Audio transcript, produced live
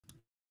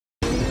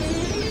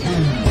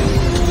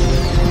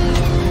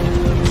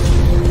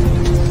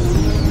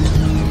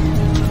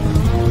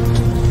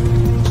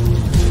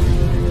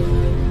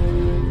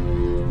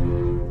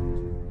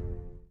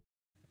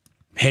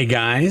Hey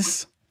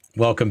guys,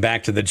 welcome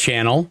back to the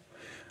channel.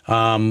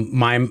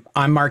 I'm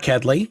Mark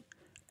Headley,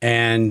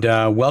 and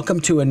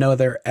welcome to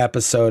another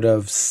episode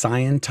of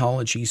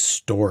Scientology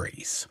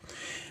Stories.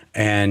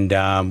 And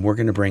we're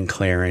going to bring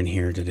Claire in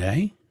here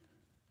today.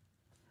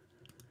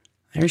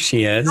 There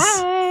she is.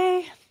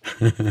 Hi.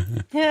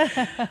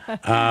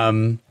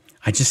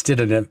 I just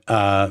did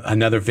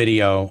another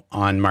video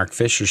on Mark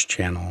Fisher's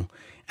channel,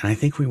 and I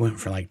think we went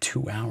for like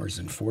 2 hours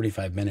and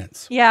 45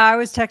 minutes. Yeah, I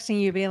was texting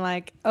you being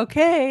like,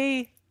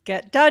 okay,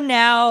 get done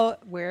now.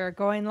 We're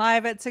going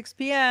live at 6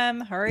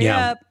 p.m. Hurry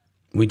up.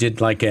 We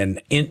did like an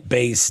INT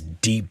BASE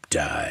deep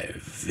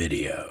dive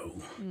video.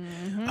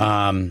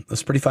 It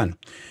was pretty fun.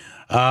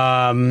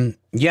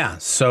 Yeah,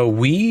 so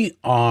we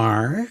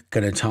are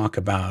going to talk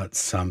about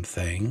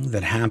something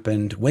that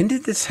happened. When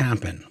did this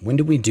happen? When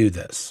did we do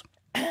this?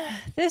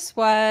 This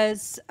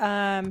was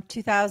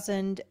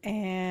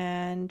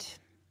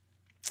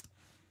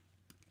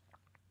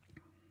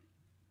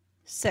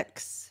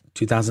 2006.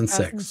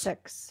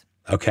 2006.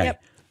 Okay.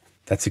 Yep.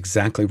 That's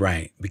exactly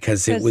right.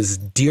 Because it was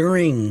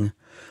during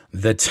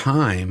the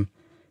time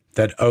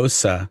that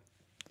OSA,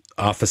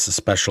 Office of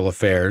Special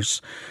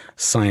Affairs,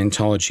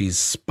 Scientology's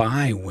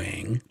spy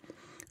wing,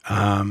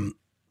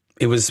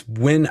 it was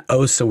when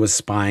OSA was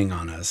spying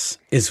on us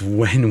is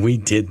when we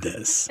did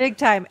this. Big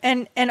time.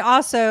 And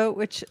also,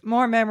 which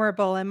more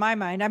memorable in my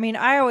mind, I mean,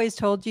 I always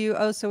told you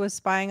OSA was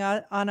spying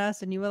on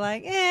us and you were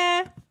like,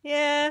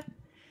 yeah.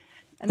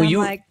 And well, I'm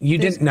like, you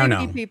didn't,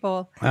 no.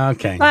 People.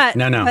 Okay. But,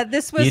 no. But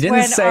this was you didn't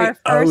when say our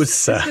first,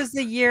 OSA. this was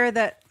the year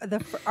that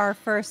our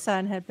first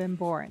son had been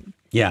born.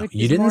 Yeah,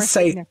 you didn't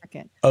say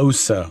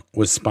OSA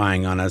was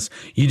spying on us.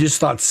 You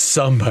just thought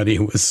somebody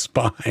was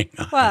spying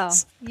on us. Well,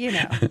 you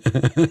know,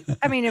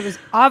 I mean, it was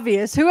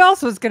obvious. Who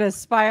else was going to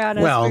spy on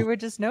us? Well, we were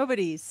just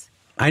nobodies.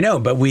 I know,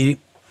 but I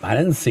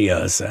didn't see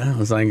OSA. I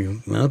was like,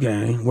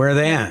 okay, where are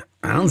they at?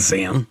 I don't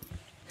see them.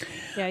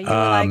 Yeah, you were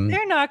like,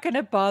 they're not going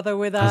to bother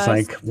with us. I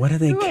was like, what do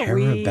they care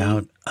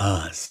about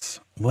us?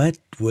 What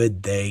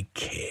would they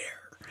care?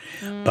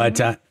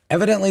 But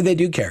evidently they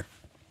do care.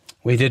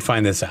 We did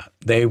find this out.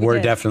 They were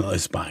definitely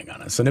spying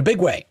on us in a big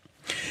way.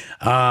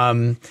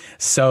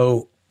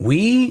 So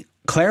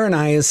Claire and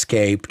I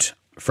escaped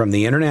from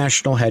the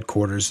international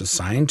headquarters of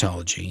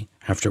Scientology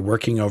after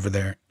working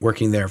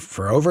there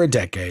for over a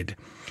decade.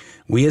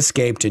 We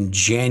escaped in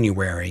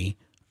January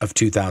of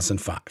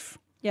 2005.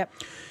 Yep.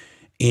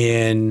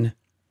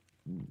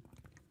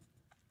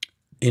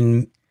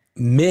 In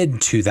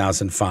mid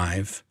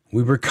 2005,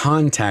 we were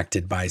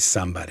contacted by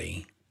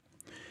somebody.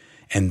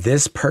 And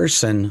this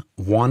person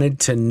wanted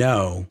to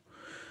know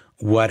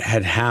what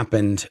had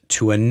happened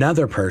to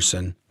another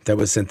person that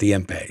was at the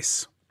INT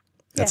BASE.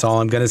 That's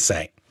all I'm going to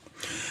say.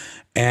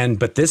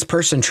 But this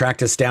person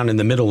tracked us down in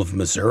the middle of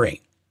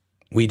Missouri.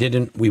 We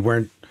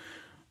weren't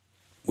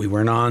on. We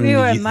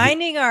were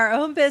minding our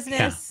own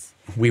business.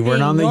 Yeah. We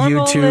weren't on the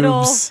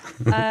YouTubes.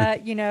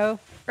 Little,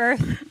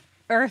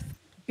 Earth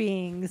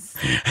beings.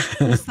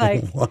 Just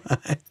like,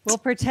 we'll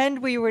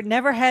pretend we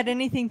never had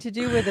anything to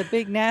do with a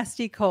big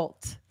nasty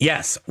cult.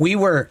 Yes,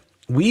 when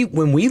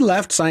we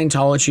left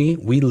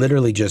Scientology, we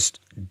literally just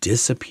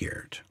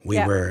disappeared. We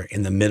were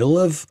in the middle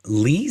of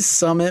Lee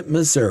Summit,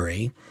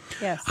 Missouri.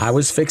 Yes. I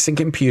was fixing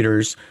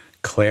computers.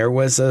 Claire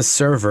was a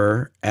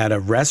server at a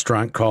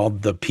restaurant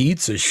called The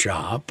Pizza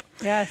Shop.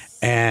 Yes.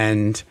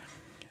 And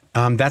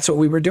that's what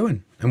we were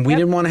doing. And we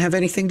didn't want to have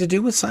anything to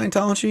do with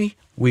Scientology.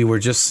 We were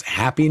just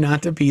happy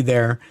not to be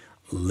there,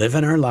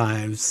 living our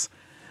lives,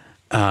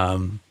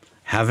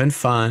 having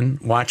fun,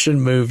 watching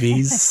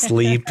movies,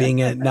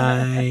 sleeping at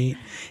night,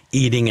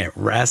 eating at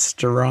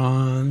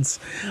restaurants.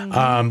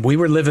 We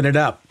were living it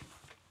up.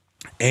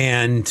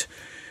 And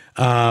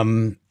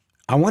I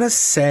want to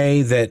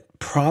say that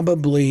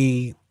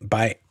probably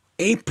by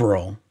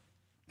April,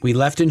 we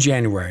left in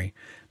January.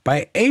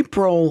 By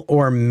April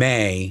or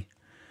May,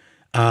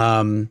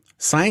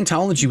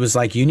 Scientology was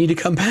like, you need to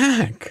come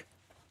back.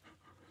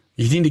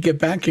 You need to get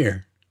back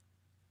here.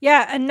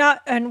 Yeah,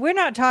 and we're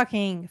not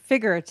talking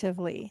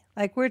figuratively.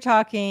 Like, we're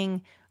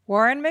talking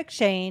Warren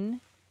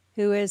McShane,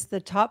 who is the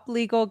top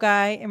legal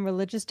guy in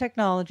Religious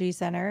Technology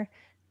Center,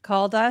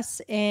 called us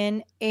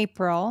in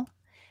April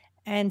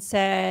and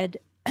said,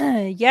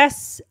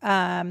 yes,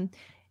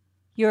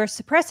 your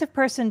suppressive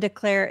person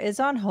declare is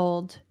on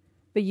hold,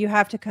 but you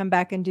have to come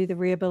back and do the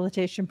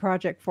rehabilitation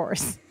project for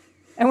us.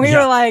 And we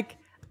were like,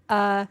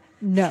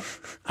 no,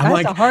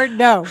 that's a hard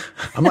no.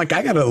 I'm like,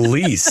 I got a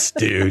lease,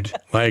 dude.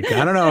 Like,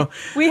 I don't know.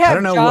 We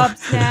have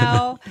jobs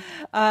now.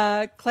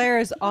 Claire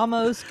is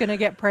almost going to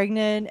get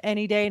pregnant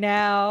any day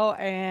now.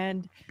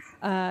 And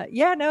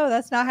no,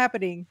 that's not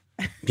happening.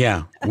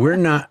 Yeah, we're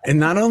not. And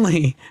not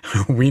only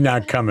are we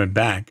not coming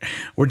back,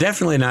 we're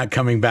definitely not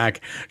coming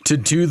back to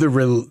do the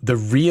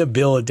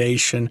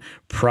rehabilitation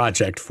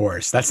project for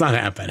us. That's not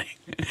happening.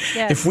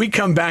 Yes. If we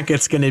come back,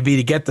 it's going to be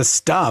to get the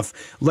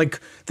stuff.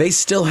 Like, they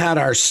still had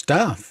our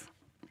stuff.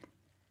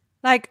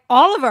 Like,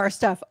 all of our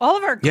stuff, all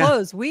of our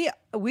clothes. Yeah.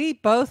 We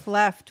both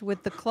left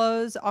with the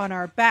clothes on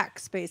our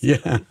backs, basically.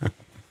 Yeah.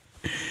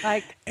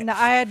 Like,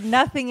 I had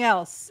nothing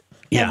else.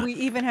 Yeah. And we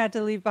even had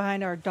to leave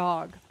behind our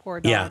dog.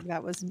 Poor dog. Yeah.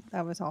 That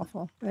was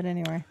awful. But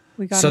anyway,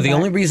 we got So him the back.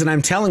 only reason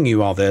I'm telling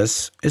you all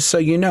this is so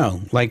you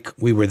know, like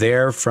we were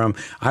there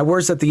I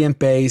was at the INT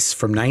base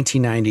from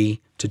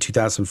 1990 to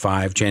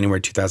 2005, January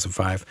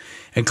 2005.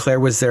 And Claire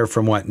was there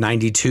from what,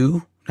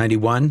 92,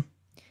 91?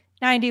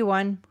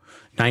 91.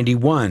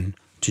 91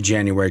 to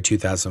January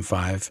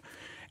 2005.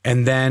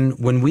 And then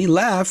when we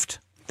left,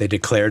 they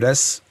declared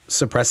us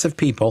suppressive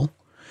people.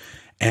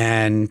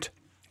 And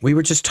we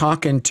were just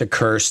talking to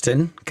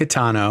Kirsten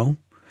Catano,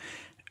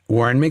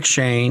 Warren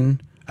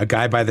McShane, a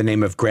guy by the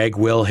name of Greg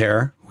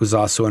Wilhare, who's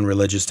also in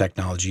Religious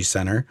Technology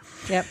Center.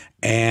 Yep.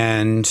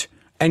 And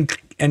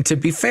to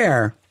be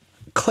fair,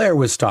 Claire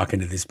was talking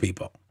to these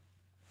people.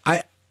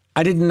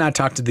 I did not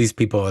talk to these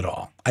people at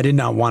all. I did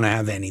not want to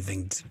have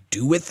anything to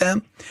do with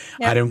them.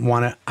 Yep.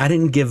 I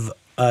didn't give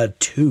a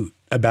toot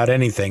about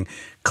anything.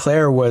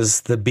 Claire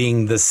was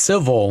being the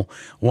civil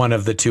one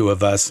of the two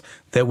of us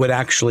that would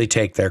actually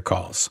take their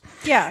calls.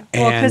 Yeah.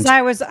 Well, because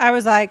I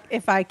was like,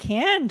 if I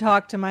can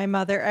talk to my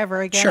mother ever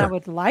again, Sure. I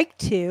would like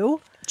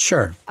to.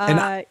 Sure.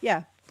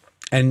 Yeah.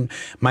 And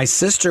my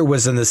sister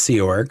was in the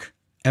Sea Org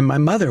and my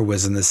mother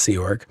was in the Sea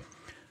Org.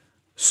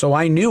 So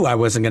I knew I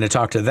wasn't going to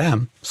talk to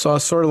them. So I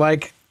was sort of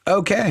like,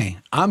 okay,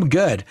 I'm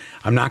good.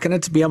 I'm not going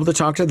to be able to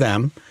talk to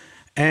them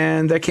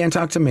and they can't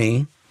talk to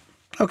me.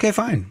 Okay,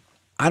 fine.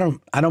 I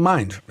don't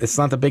mind. It's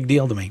not the big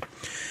deal to me.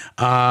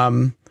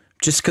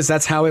 Just because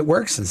that's how it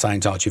works in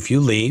Scientology. If you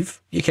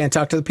leave, you can't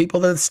talk to the people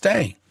that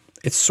stay.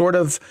 It's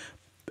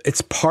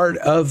part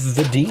of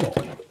the deal.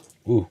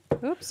 Ooh.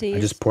 Oopsies. I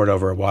just poured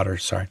over water.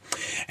 Sorry.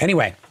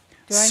 Anyway,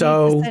 Do I need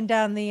to send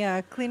down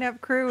the cleanup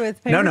crew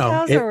with paper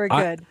towels or we're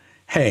good?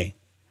 Hey,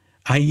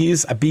 I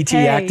use a BT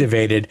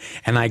activated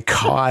and I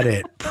caught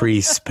it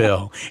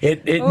pre-spill.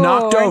 It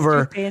knocked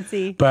over,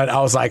 fancy. but I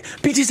was like,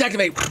 BT's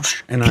activate,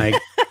 and I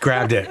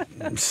grabbed it.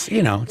 It's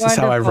just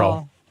how I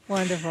roll.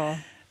 Wonderful.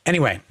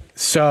 Anyway,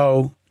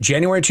 so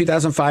January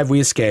 2005, we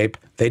escape.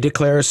 They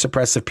declare us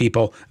suppressive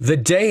people. The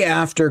day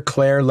after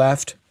Claire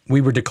left,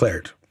 we were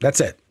declared. That's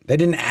it. They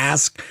didn't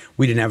ask.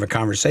 We didn't have a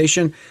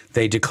conversation.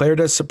 They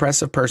declared us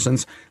suppressive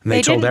persons, and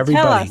they told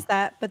everybody. They didn't tell us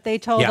that, but they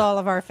told all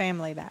of our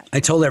family that. I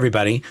told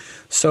everybody.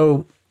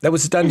 So that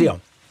was a done deal.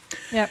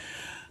 Yep.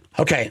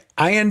 Okay.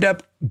 I end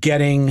up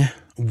getting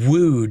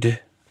wooed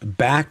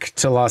back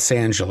to Los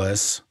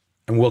Angeles,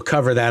 and we'll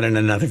cover that in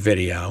another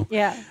video.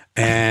 Yeah.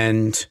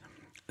 And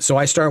so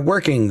I start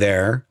working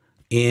there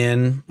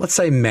in, let's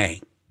say,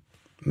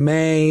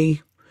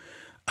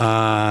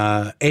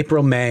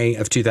 April, May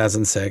of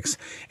 2006.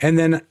 And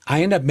then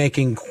I end up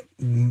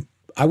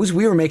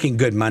we were making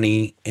good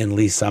money in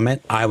Lee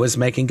Summit. I was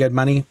making good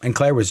money and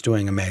Claire was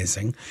doing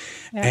amazing.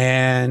 Yeah.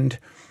 And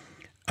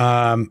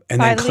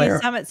then Claire,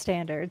 Lee Summit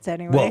standards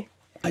anyway.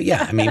 Well,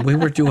 yeah, I mean, we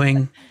were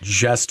doing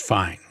just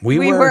fine. We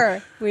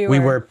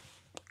were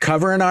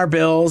covering our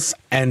bills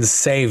and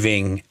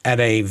saving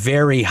at a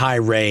very high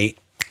rate,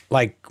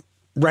 like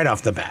right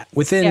off the bat.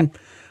 Within,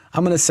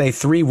 I'm going to say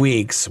 3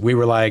 weeks, we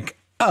were like,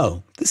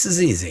 oh, this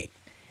is easy.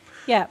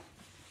 Yeah.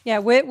 Yeah.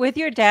 With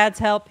your dad's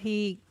help,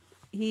 he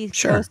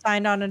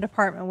co-signed on an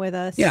apartment with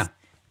us. Yeah.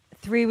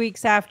 3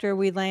 weeks after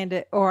we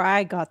landed, or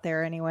I got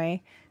there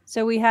anyway.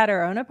 So we had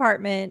our own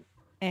apartment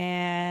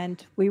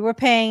and we were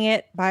paying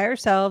it by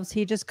ourselves.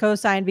 He just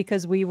co-signed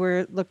because we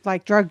looked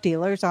like drug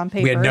dealers on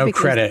paper. We had no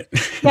credit.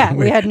 Yeah.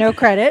 we had no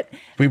credit.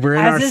 We were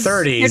in our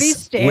 30s. Pretty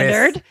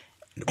standard.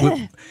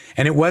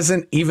 And it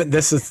wasn't even,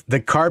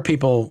 the car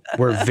people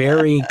were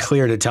very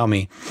clear to tell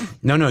me,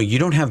 no, you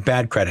don't have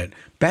bad credit.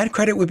 Bad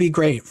credit would be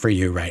great for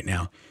you right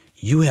now.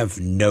 You have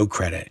no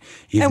credit.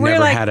 You've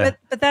never had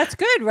but that's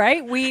good,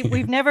 right?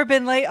 We've never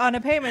been late on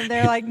a payment.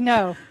 They're like,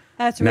 no,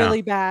 that's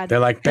really bad. They're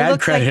like, bad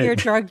credit. Like you're a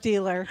drug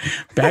dealer.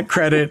 Bad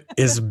credit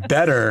is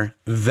better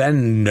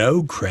than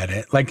no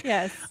credit. Like,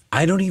 yes.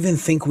 I don't even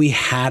think we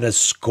had a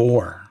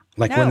score.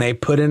 Like when they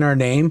put in our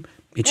name,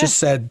 it just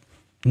said,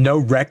 no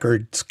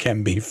records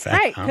can be found.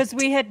 Right, because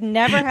we had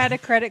never had a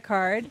credit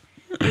card.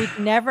 We'd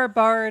never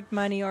borrowed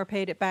money or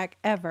paid it back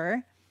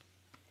ever.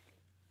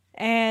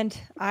 And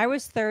I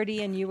was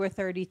 30 and you were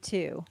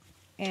 32.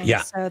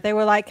 And so they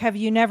were like, have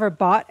you never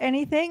bought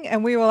anything?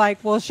 And we were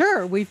like, well,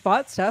 sure, we've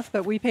bought stuff,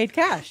 but we paid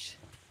cash.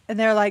 And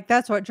they're like,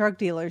 that's what drug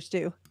dealers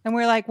do. And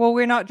we're like, well,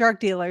 we're not drug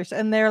dealers.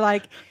 And they're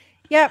like,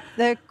 yep,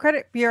 the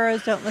credit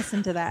bureaus don't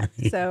listen to that.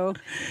 So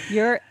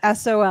you're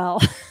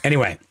SOL.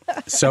 Anyway,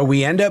 so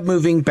we end up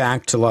moving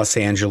back to Los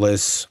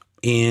Angeles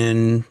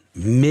in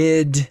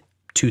mid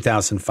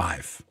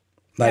 2005.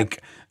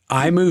 Like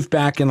I moved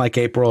back in like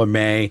April or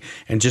May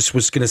and just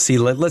was going to see,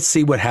 let's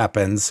see what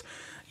happens.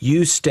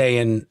 You stay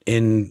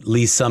in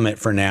Lee Summit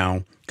for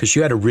now because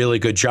you had a really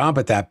good job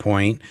at that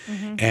point.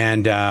 Mm-hmm.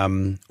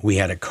 And we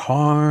had a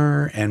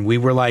car and we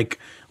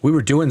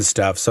were doing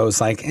stuff. So it's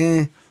like,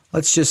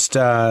 let's just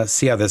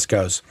see how this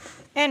goes.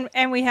 And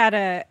we had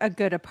a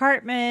good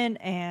apartment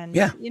and,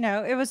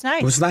 it was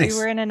nice. It was nice. We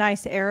were in a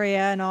nice area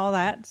and all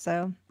that.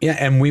 So, yeah.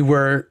 And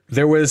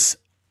there was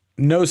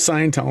no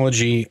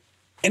Scientology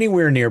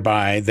anywhere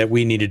nearby that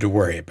we needed to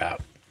worry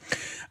about.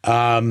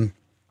 And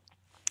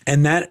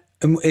that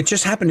it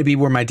just happened to be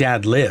where my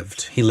dad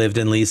lived. He lived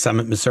in Lee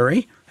Summit,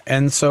 Missouri.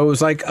 And so it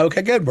was like,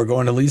 okay, good. We're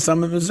going to Lee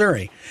Summit,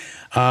 Missouri.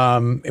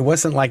 It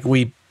wasn't like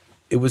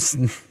it was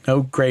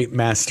no great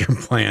master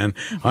plan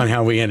on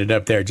how we ended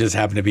up there. It just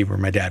happened to be where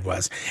my dad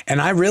was. And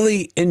I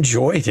really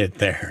enjoyed it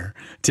there,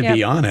 to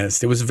be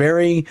honest. It was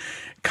very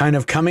kind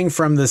of coming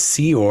from the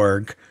Sea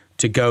Org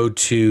to go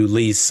to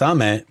Lee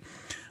Summit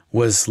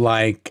was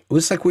like, it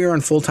was like we were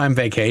on full-time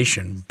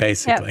vacation,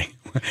 basically.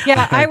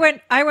 Yeah,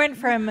 I went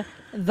from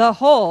the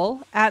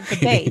hole at the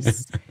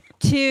base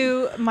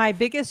to my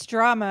biggest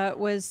drama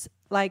was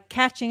like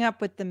catching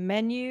up with the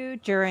menu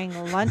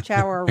during lunch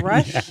hour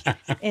rush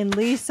in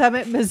Lee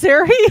Summit,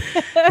 Missouri.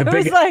 It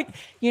was like,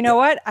 you know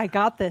what? I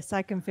got this.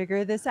 I can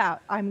figure this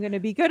out. I'm going to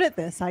be good at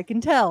this. I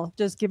can tell.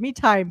 Just give me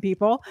time,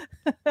 people.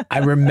 I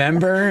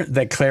remember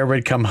that Claire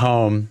would come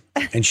home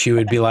and she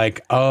would be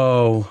like,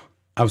 oh,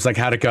 I was like,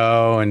 how'd it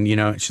go? And, you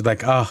know, she's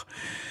like, oh,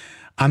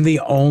 I'm the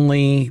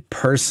only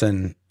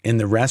person in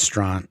the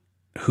restaurant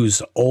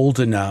who's old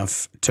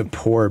enough to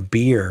pour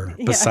beer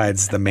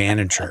besides the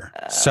manager.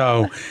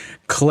 So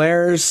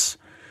Claire's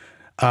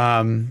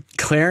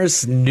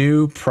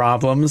new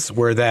problems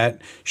were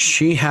that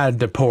she had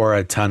to pour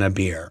a ton of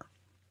beer.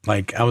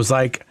 Like, I was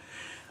like,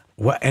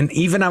 what? And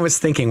even I was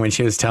thinking when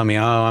she was telling me,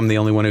 oh, I'm the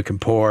only one who can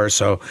pour,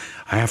 so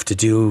I have to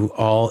do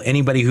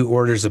anybody who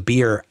orders a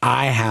beer,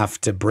 I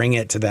have to bring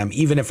it to them,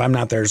 even if I'm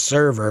not their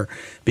server,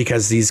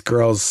 because these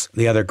girls,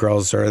 the other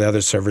girls or the other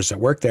servers that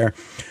work there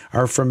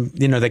are from,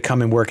 you know, they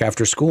come and work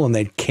after school and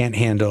they can't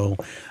handle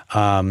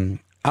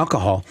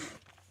alcohol.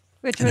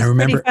 Which was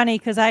pretty funny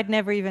because I'd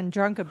never even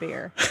drunk a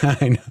beer.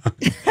 I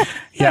know.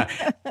 Yeah.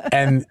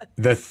 And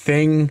the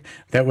thing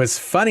that was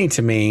funny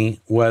to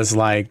me was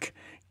like,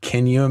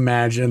 can you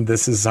imagine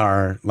this is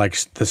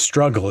the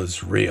struggle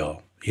is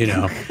real, you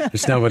know,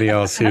 there's nobody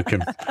else who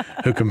can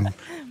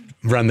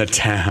run the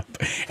tap.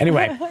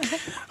 Anyway.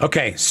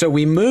 Okay. So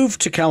we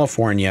moved to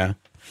California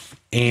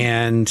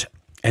and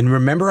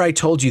remember I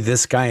told you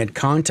this guy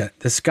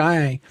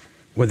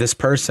this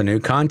person who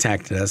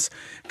contacted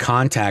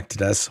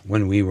us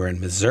when we were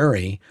in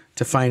Missouri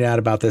to find out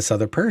about this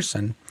other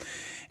person.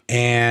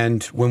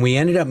 And when we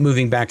ended up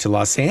moving back to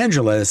Los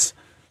Angeles,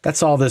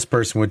 that's all this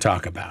person would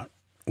talk about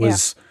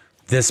was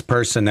this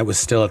person that was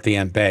still at the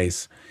INT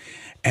base.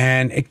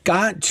 And it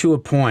got to a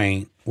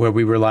point where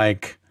we were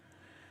like,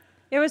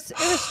 it was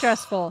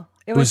stressful.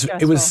 It was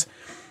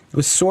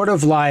sort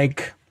of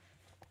like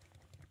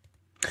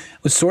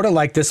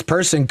this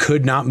person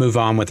could not move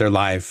on with their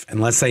life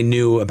unless they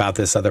knew about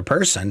this other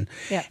person.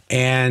 Yeah.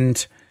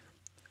 And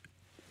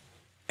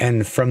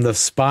from the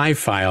spy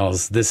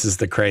files, this is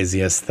the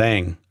craziest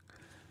thing.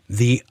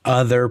 The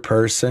other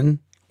person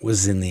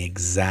was in the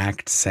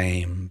exact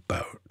same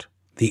boat.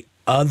 The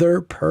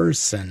other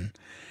person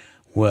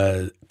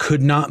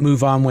could not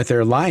move on with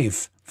their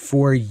life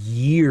for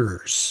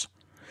years.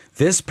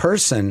 This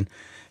person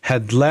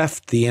had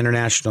left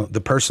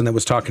the person that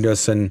was talking to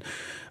us and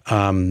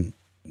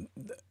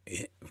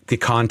they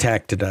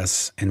contacted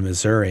us in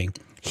Missouri.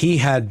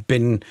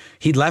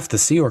 He'd left the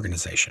Sea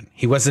Organization.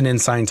 He wasn't in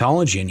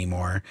Scientology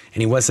anymore,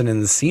 and he wasn't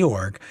in the Sea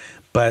Org,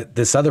 but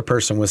this other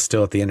person was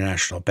still at the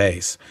international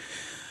base.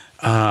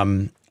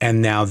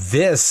 And now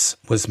this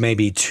was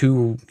maybe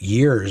 2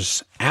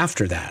 years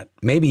after that,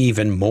 maybe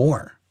even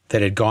more,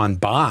 that had gone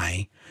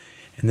by,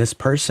 and this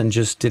person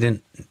just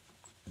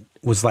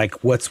was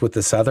like, what's with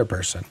this other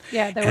person?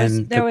 Yeah,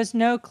 there was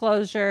no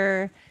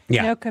closure,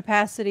 no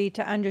capacity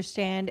to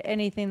understand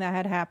anything that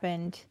had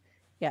happened.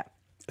 Yeah.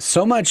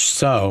 So much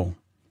so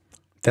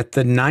that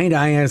the night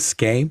I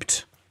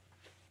escaped,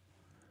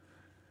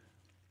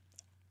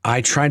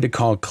 I tried to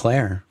call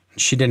Claire.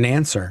 She didn't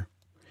answer.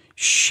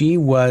 She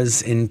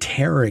was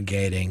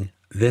interrogating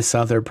this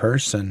other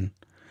person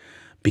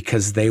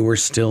because they were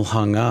still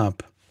hung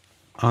up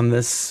on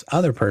this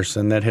other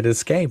person that had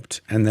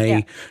escaped and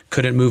they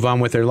couldn't move on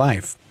with their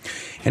life.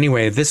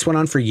 Anyway, this went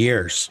on for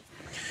years.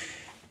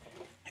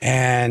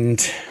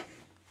 And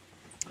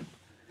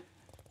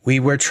we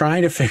were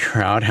trying to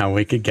figure out how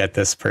we could get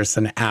this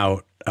person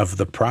out of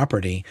the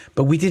property,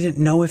 but we didn't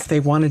know if they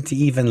wanted to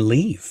even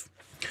leave.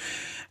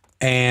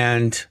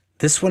 And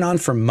this went on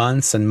for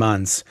months and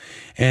months.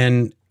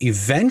 And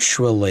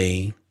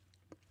eventually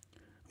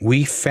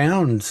we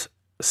found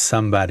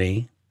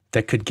somebody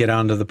that could get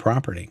onto the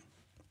property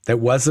that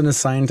wasn't a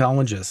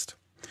Scientologist.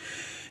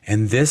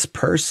 And this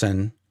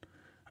person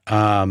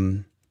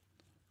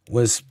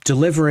was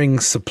delivering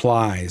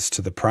supplies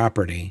to the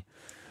property,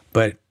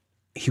 but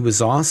he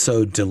was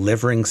also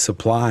delivering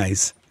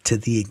supplies to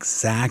the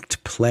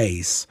exact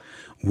place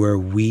where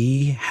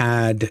we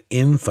had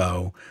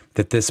info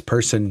that this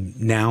person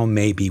now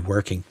may be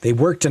working. They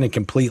worked in a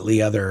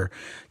completely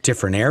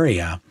different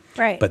area.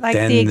 Right, but like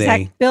then the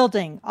exact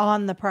building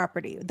on the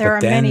property. There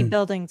are many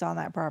buildings on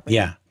that property.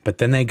 Yeah, but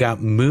then they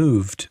got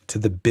moved to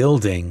the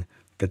building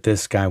that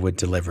this guy would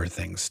deliver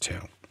things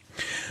to.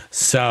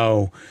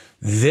 So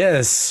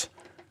this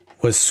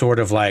was sort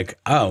of like,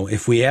 oh,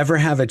 if we ever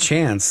have a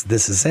chance,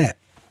 this is it.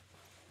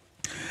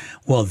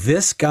 Well,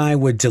 this guy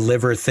would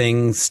deliver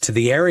things to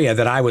the area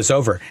that I was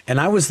over. And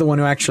I was the one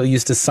who actually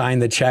used to sign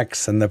the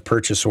checks and the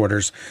purchase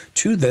orders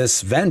to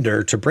this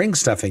vendor to bring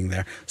stuffing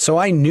there. So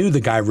I knew the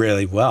guy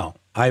really well.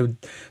 I would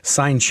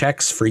sign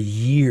checks for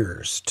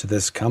years to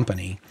this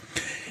company.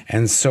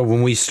 And so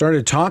when we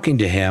started talking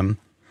to him,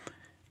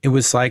 it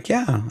was like,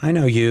 yeah, I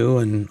know you,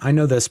 and I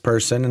know this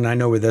person, and I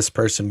know where this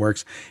person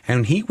works.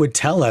 And he would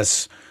tell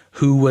us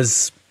who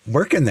was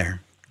working there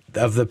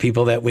of the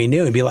people that we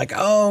knew, and be like,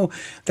 oh,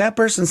 that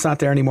person's not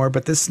there anymore,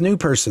 but this new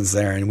person's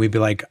there. And we'd be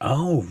like,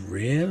 oh,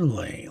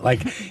 really?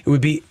 Like, it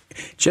would be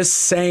just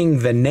saying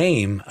the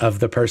name of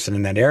the person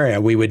in that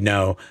area, we would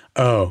know,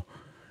 oh,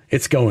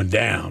 it's going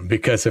down,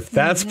 because if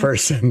that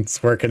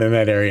person's working in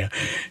that area,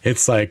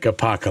 it's like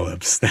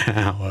apocalypse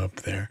now up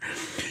there.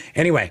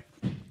 Anyway,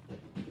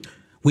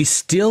 we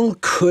still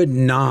could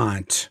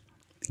not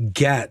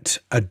get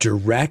a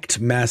direct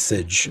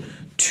message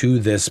to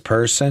this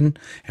person,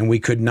 and we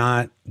could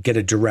not get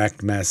a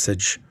direct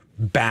message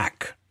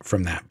back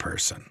from that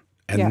person.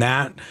 And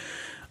that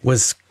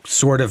was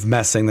sort of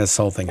messing this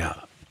whole thing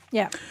up.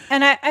 Yeah.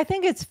 And I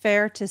think it's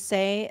fair to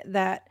say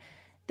that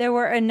there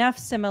were enough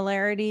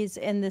similarities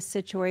in this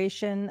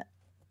situation,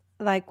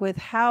 like with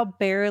how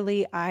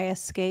barely I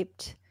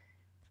escaped,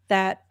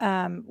 that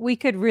we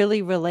could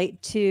really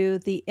relate to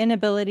the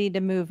inability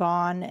to move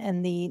on,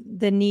 and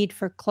the need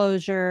for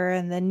closure,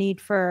 and the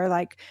need for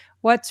like,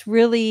 what's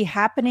really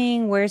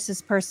happening? Where's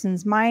this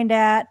person's mind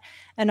at?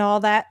 And all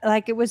that.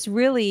 Like, it was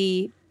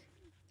really,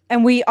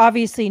 and we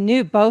obviously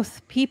knew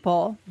both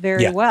people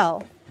very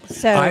well.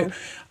 So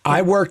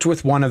I worked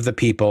with one of the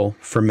people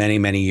for many,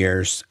 many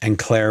years, and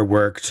Claire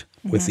worked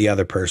with the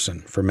other person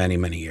for many,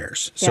 many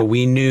years. So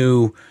we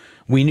knew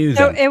them.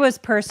 So it was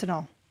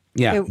personal.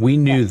 Yeah, we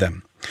knew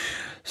them.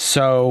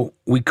 So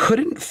we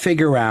couldn't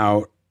figure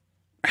out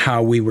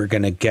how we were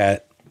going to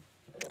get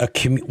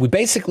we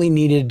basically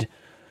needed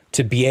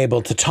to be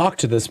able to talk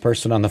to this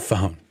person on the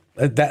phone.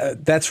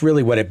 That's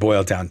really what it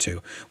boiled down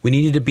to. We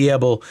needed to be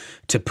able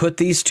to put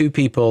these two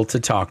people to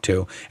talk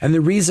to. And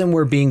the reason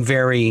we're being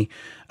very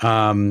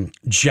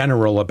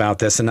general about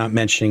this and not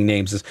mentioning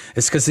names is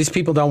because these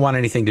people don't want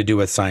anything to do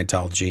with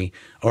Scientology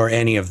or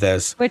any of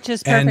this. Which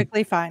is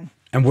perfectly fine.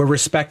 And we're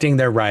respecting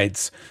their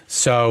rights.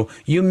 So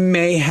you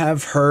may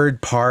have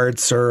heard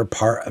parts or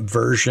a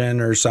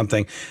version or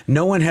something.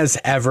 No one has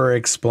ever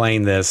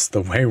explained this the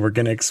way we're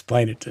going to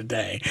explain it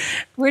today.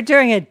 We're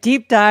doing a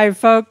deep dive,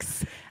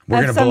 folks.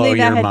 We're going to blow your minds.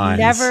 Something that had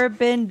never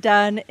been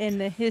done in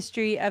the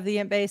history of the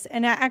INT BASE.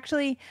 And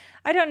actually,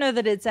 I don't know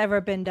that it's ever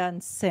been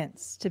done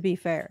since, to be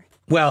fair.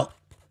 Well,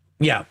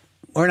 yeah.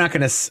 We're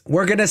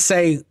going to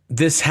say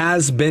this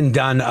has been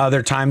done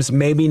other times,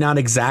 maybe not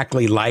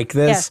exactly like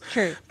this. Yes,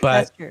 true. But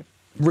that's true.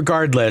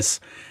 Regardless,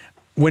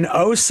 when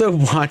OSA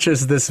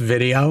watches this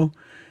video,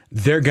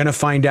 they're going to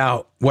find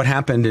out what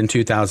happened in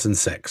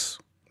 2006.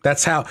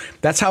 That's how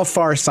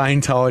far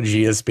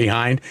Scientology is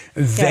behind.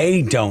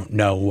 They don't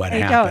know what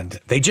happened.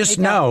 They just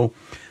know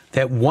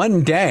that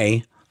one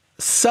day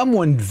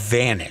someone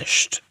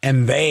vanished,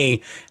 and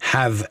they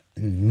have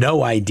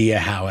no idea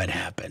how it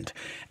happened.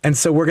 And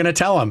so we're going to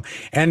tell them.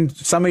 And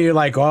some of you are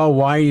like, oh,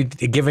 why are you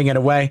giving it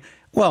away?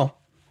 Well,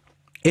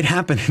 it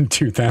happened in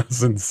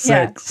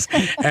 2006,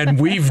 and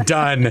we've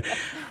done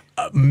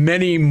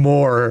many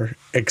more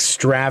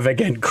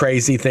extravagant,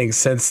 crazy things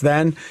since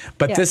then.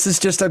 But this is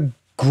just a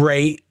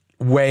great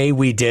way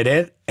we did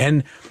it.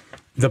 And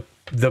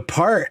the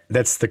part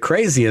that's the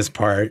craziest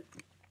part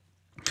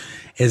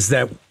is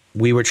that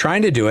we were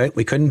trying to do it.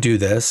 We couldn't do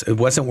this. It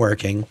wasn't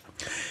working.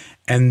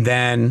 And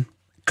then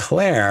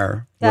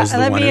Claire was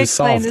the one who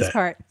solved it.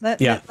 Let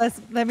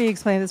me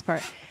explain this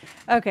part.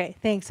 Okay,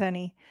 thanks,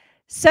 honey.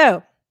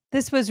 So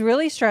this was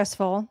really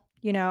stressful.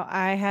 You know,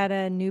 I had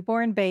a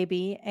newborn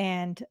baby,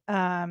 and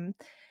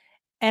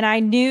I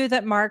knew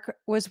that Mark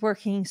was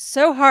working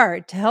so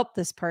hard to help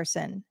this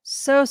person,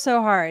 so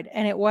hard,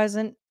 and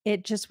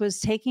it just was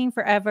taking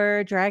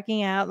forever,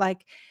 dragging out.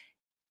 Like,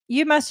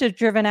 you must have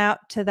driven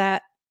out to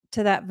that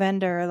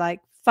vendor like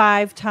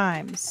 5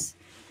 times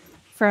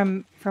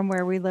from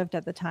where we lived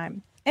at the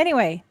time.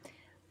 Anyway,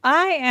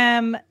 I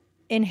am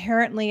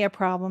inherently a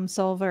problem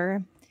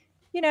solver.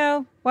 You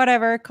know,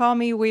 whatever, call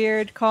me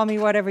weird, call me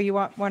whatever you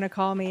want to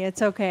call me.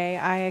 It's okay.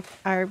 I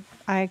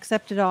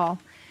accept it all.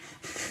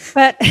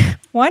 But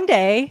one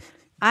day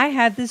I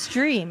had this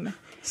dream,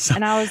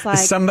 and I was like,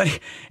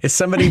 is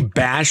somebody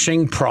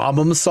bashing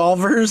problem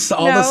solvers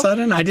all of a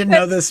sudden? I didn't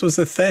know this was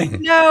a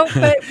thing. No,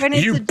 but when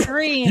it's a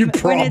dream, you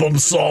problem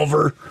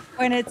solver.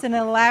 When it's an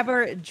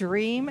elaborate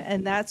dream,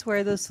 and that's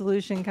where the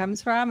solution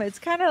comes from, it's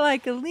kind of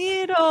like a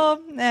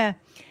little,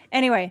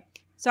 Anyway,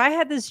 so I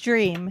had this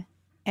dream.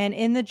 And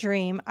in the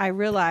dream, I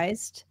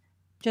realized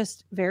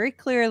just very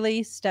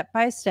clearly, step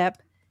by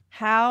step,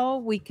 how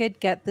we could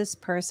get this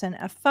person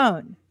a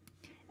phone.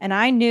 And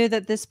I knew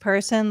that this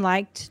person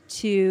liked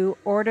to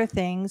order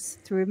things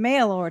through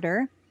mail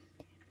order.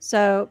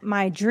 So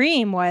my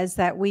dream was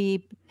that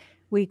we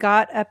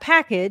got a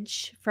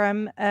package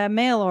from a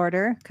mail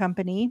order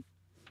company,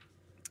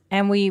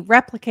 and we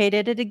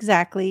replicated it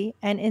exactly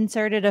and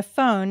inserted a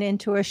phone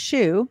into a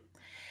shoe,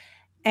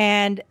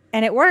 and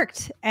it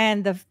worked.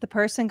 And the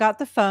person got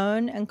the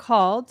phone and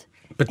called.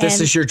 But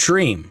this is your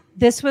dream.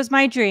 This was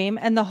my dream,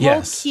 and the whole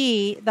Yes.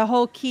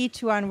 key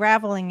to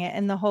unraveling it,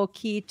 and the whole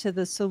key to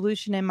the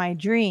solution in my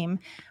dream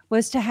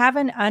was to have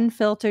an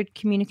unfiltered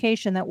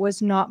communication that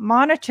was not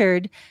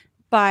monitored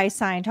by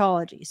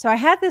Scientology. So I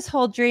had this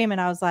whole dream and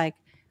I was like,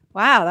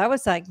 wow, that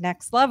was like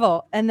next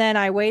level. And then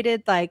I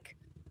waited like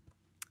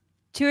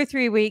 2 or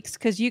 3 weeks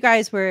because you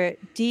guys were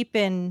deep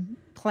in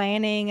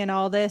planning and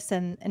all this.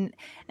 And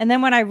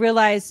then when I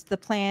realized the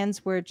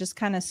plans were just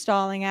kind of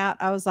stalling out,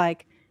 I was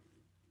like,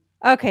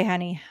 okay,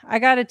 honey, I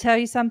got to tell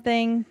you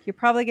something. You're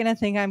probably going to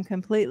think I'm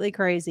completely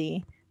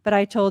crazy, but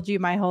I told you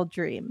my whole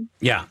dream.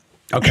 Yeah.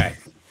 Okay.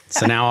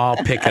 So now I'll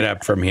pick it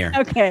up from here.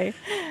 Okay.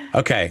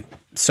 Okay.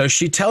 So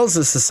she tells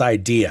us this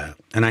idea,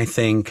 and I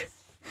think,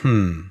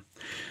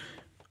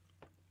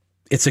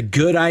 it's a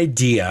good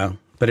idea,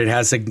 but it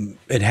has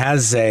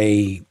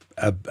a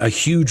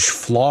huge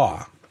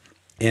flaw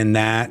in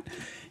that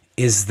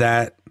is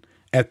that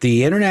at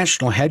the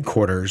international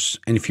headquarters,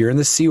 and if you're in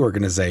the Sea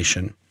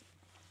Organization,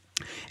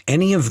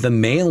 any of the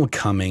mail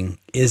coming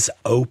is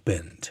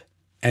opened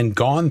and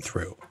gone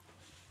through.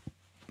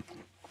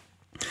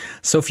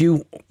 So if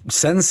you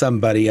send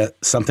somebody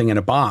something in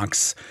a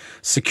box,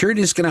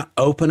 security is going to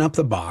open up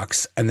the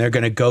box and they're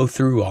going to go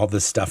through all the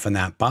stuff in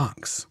that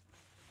box.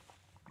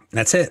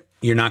 That's it.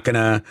 You're not going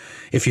to,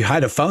 if you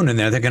hide a phone in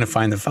there, they're going to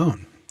find the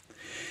phone.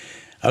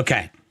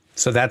 Okay.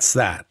 So that's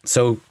that.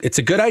 So it's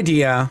a good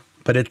idea,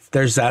 but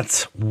there's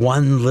that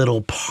one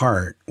little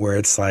part where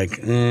it's like,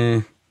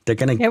 they're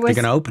going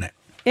to open it.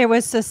 It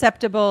was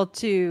susceptible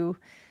to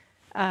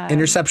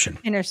interception.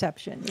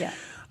 Interception. Yeah.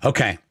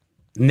 Okay.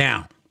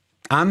 Now,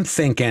 I'm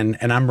thinking,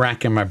 and I'm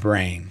racking my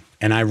brain,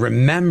 and I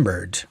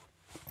remembered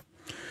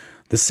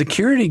the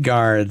security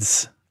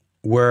guards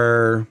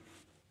were,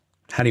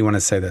 how do you want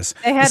to say this?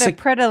 They had a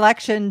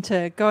predilection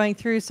to going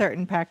through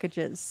certain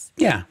packages.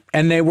 Yeah,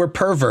 and they were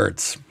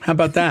perverts. How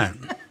about that?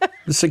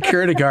 The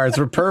security guards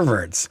were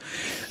perverts.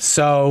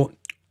 So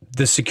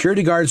the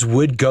security guards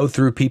would go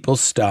through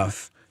people's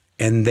stuff,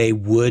 and they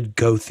would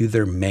go through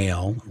their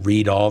mail,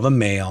 read all the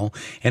mail.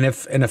 And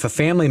if a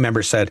family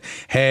member said,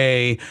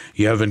 hey,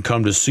 you haven't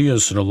come to see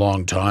us in a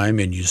long time,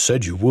 and you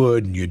said you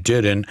would and you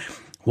didn't,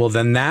 well,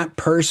 then that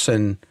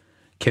person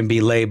can be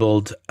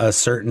labeled a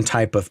certain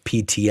type of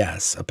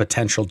PTS, a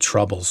potential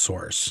trouble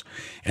source.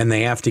 And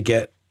they have to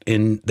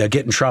they'll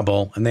get in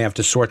trouble, and they have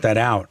to sort that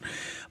out.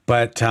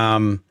 But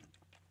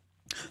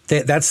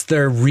that's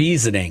their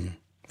reasoning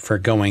for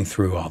going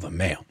through all the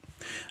mail.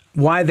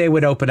 Why they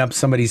would open up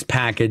somebody's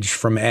package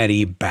from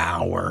Eddie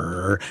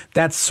Bauer,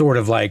 that's sort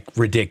of like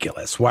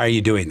ridiculous. Why are you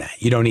doing that?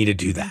 You don't need to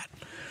do that.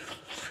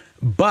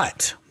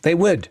 But they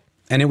would,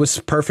 and it was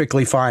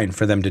perfectly fine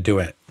for them to do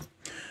it.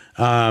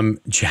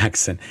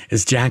 Jackson.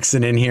 Is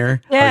Jackson in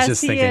here? Yes, I was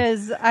just thinking, he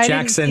is.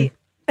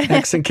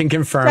 Jackson can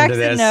confirm Jackson to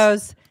this.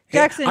 Knows.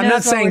 Jackson I'm knows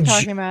not saying what we're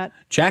talking about.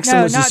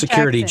 Jackson was a not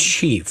security Jackson.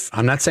 chief.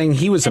 I'm not saying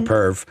he was a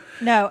perv.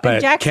 No, but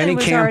and Jackson Kenny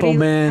was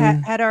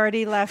Campbellman had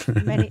already left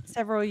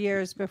several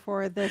years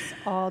before this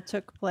all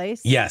took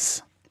place.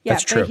 Yes, yeah,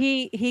 that's true. But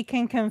he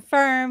can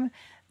confirm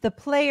the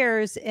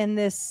players in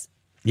this.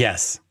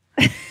 Yes.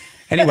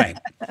 Anyway,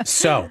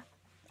 so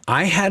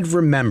I had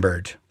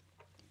remembered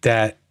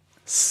that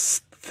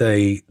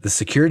the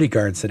security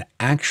guards had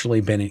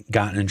actually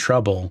gotten in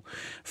trouble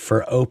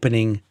for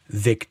opening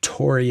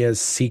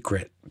Victoria's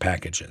Secret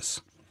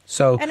packages.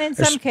 So, and in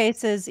some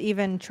cases,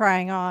 even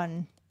trying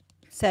on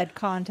said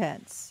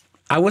contents.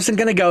 I wasn't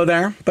going to go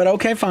there, but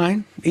okay,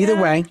 fine. Either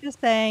way.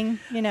 Just saying,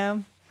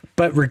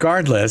 But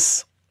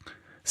regardless,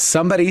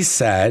 somebody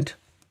said,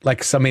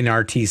 like somebody in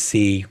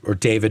RTC or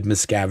David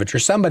Miscavige or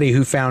somebody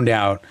who found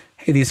out,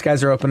 hey, these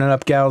guys are opening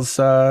up gals'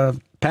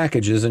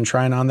 packages and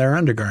trying on their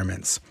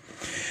undergarments.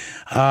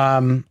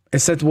 It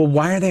said, well,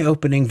 why are they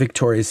opening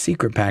Victoria's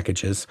Secret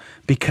packages?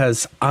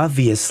 Because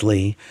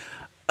obviously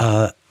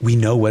we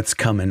know what's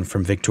coming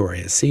from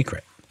Victoria's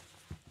Secret.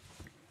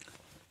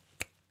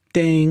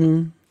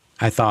 Ding.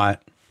 I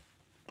thought,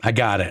 I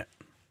got it.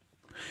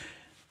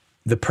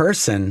 The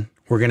person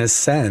we're going to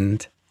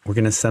send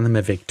them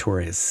a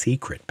Victoria's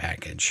Secret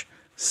package.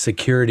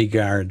 Security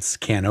guards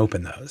can't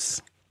open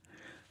those.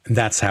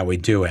 That's how we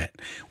do it.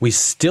 We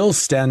still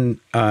send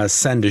a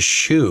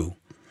shoe.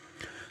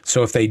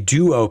 So if they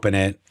do open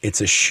it,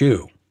 it's a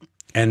shoe.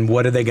 And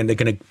what are they going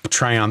to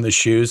try on the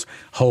shoes?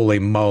 Holy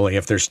moly,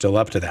 if they're still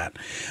up to that.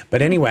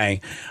 But anyway,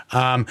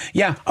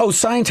 yeah. Oh,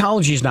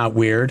 Scientology's not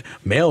weird.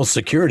 Male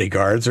security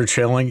guards are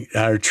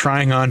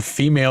trying on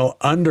female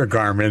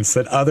undergarments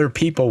that other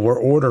people were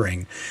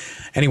ordering.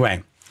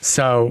 Anyway,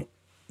 so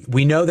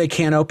we know they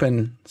can't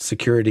open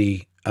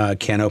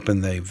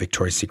the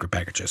Victoria's Secret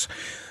packages.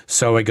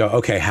 So I go,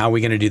 okay, how are we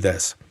going to do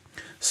this?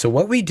 So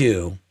what we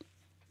do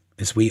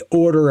is we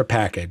order a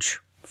package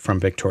from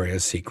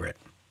Victoria's Secret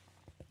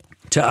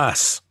to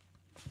us.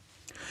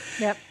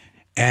 Yep.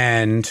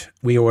 And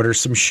we order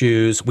some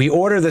shoes. We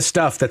order the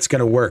stuff that's going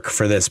to work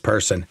for this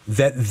person,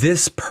 that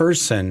this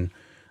person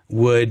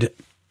would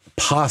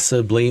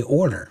possibly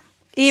order.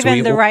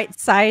 Even the right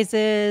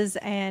sizes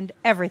and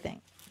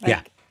everything.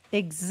 Yeah.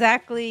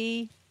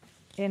 Exactly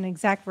an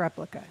exact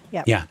replica.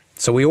 Yep. Yeah.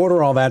 So we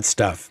order all that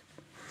stuff.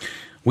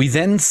 We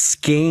then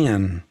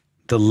scan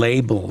the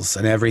labels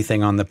and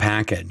everything on the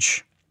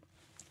package,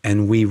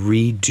 and we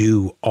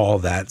redo all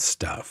that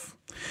stuff.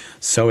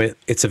 So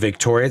it's a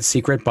Victoria's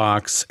Secret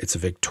box. It's a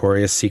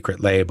Victoria's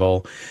Secret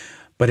label.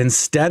 But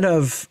instead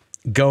of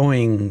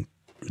going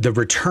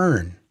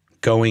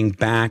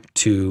back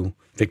to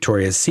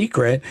Victoria's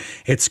Secret,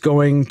 it's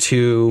going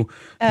to,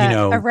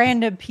 a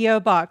random P.O.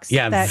 box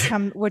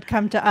that would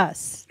come to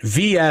us.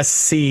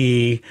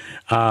 VSC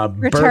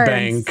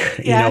Burbank,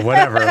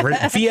 whatever.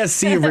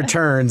 VSC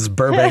returns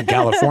Burbank,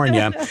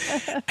 California.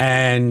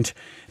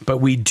 But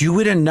we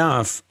do it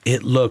enough,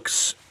 it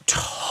looks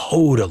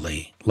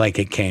totally like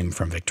it came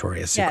from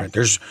Victoria's Secret. Yes.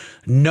 There's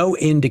no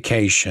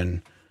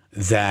indication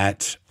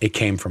that it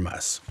came from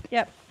us.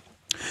 Yep.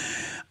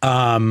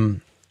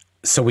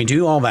 So we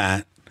do all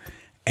that,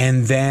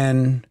 and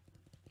then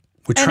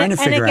we're trying to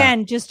figure out. And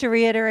again, just to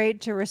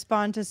reiterate, to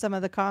respond to some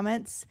of the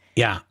comments.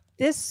 Yeah.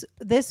 This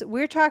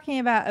we're talking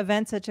about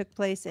events that took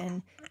place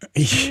in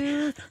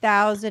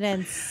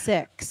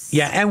 2006.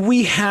 Yeah, and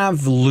we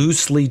have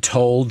loosely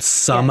told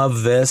some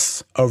of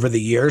this over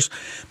the years,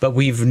 but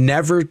we've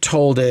never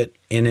told it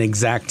in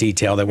exact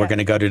detail that we're going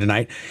to go to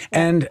tonight.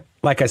 And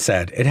like I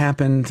said, it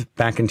happened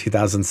back in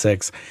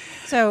 2006.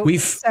 So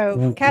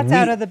cat's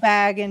out of the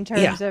bag in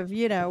terms of,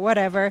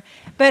 whatever.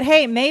 But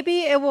hey,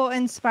 maybe it will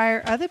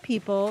inspire other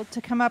people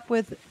to come up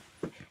with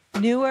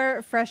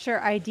newer,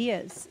 fresher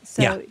ideas.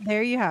 So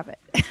there you have it.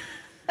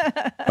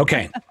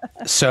 Okay.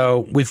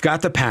 So we've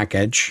got the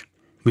package.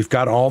 We've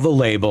got all the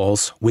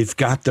labels. We've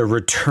got the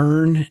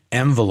return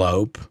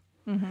envelope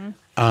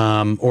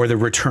or the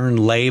return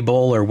label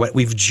or what.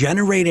 We've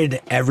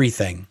generated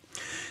everything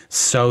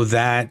so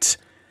that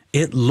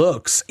it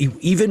looks,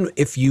 even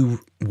if you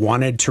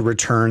wanted to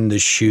return the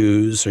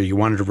shoes or you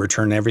wanted to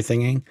return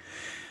everything,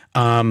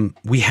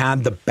 we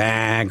had the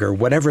bag or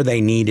whatever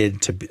they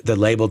needed the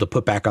label to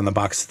put back on the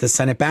box to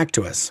send it back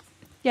to us.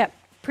 Yep.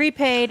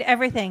 Prepaid,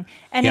 everything.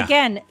 And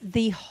again,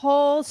 the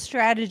whole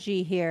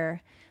strategy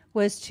here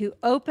was to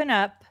open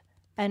up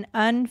an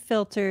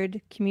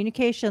unfiltered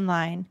communication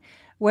line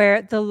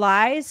where the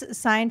lies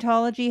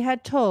Scientology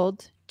had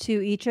told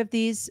to each of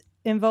these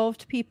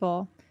involved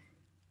people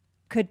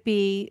could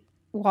be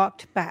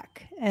walked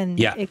back, and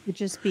it could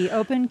just be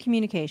open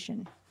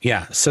communication.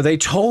 Yeah. So they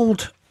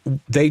told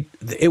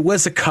it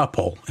was a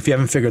couple. If you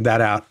haven't figured that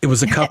out, it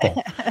was a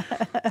couple.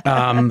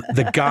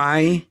 The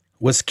guy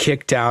was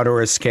kicked out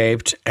or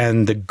escaped,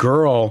 and the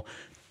girl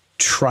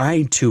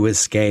tried to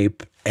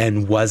escape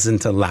and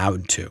wasn't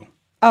allowed to.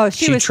 Oh,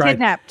 she was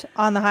kidnapped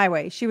on the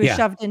highway. She was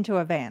shoved into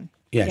a van.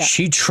 Yeah,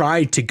 she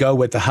tried to go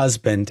with the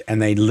husband,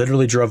 and they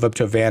literally drove up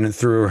to a van and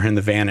threw her in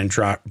the van and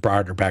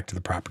brought her back to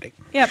the property.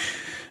 Yep.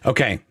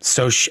 Okay,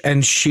 so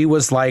she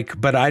was like,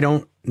 but I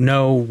don't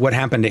know what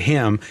happened to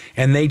him.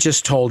 And they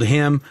just told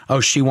him,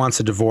 oh, she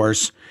wants a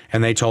divorce.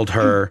 And they told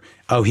her,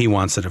 oh, he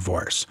wants a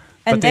divorce.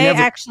 And but they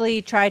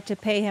actually tried to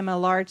pay him a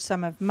large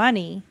sum of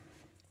money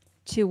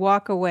to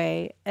walk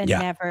away and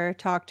never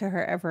talk to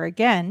her ever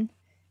again.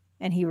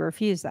 And he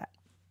refused that.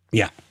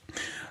 Yeah.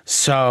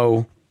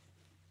 So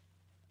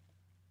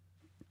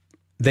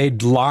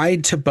they'd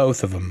lied to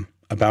both of them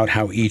about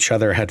how each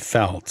other had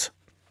felt.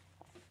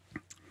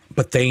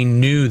 But they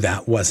knew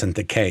that wasn't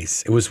the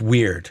case. It was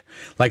weird.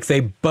 Like they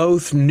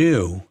both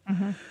knew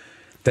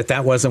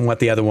that wasn't what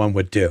the other one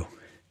would do.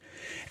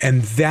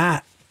 And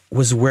that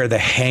was where the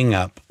hang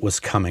up was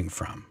coming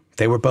from.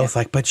 They were both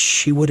like, but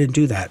she wouldn't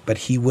do that, but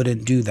he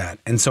wouldn't do that.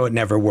 And so it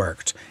never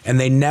worked. And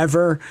they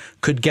never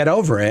could get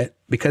over it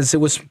because it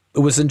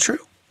wasn't true.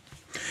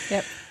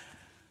 Yep.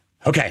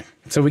 Okay.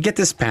 So we get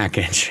this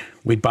package.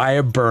 We buy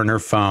a burner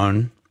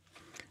phone,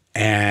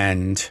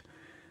 and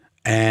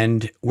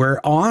we're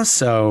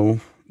also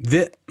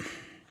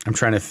I'm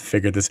trying to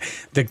figure this.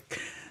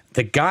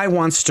 The guy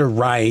wants to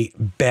write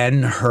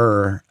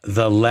Ben-Hur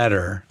the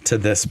letter to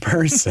this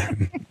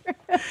person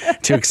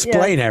to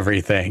explain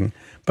everything.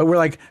 But we're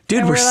like,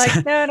 dude, we're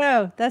like,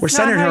 no, that's we're not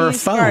sending how her a you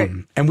phone, start.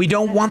 and we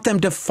don't want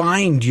them to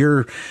find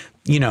your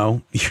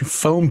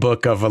phone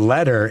book of a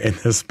letter in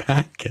this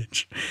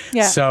package.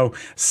 Yeah. So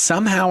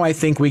somehow I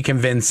think we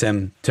convince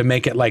him to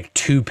make it like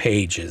 2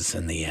 pages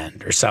in the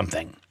end or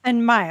something.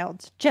 And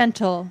mild,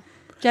 gentle.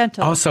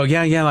 Also,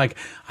 like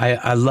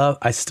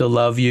I still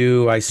love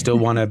you. I still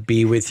want to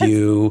be with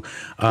you.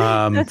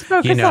 Let's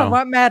focus on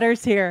what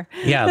matters here.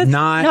 Yeah,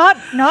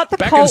 not the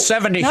back cult, in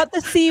 70. not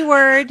the C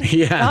word.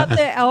 Yeah. Not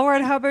the L.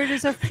 Ron Hubbard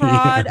is a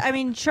fraud. I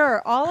mean,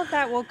 sure, all of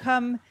that will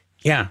come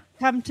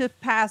to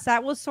pass.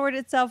 That will sort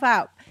itself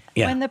out.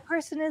 Yeah. When the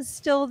person is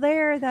still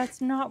there,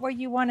 that's not what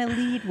you want to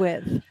lead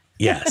with.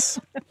 Yes.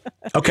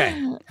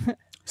 Okay.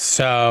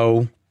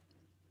 So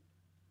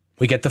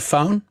we get the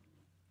phone.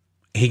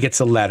 He gets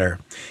a letter.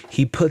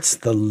 He puts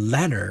the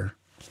letter.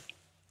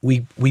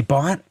 We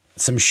bought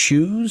some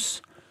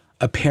shoes,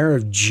 a pair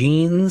of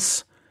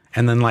jeans,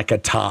 and then like a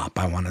top,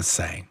 I want to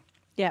say.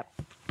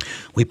 Yep.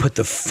 We put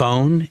the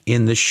phone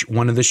in the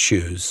one of the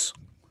shoes.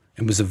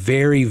 It was a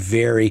very,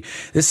 very,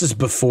 this is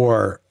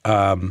before,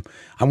 I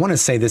want to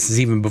say this is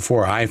even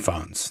before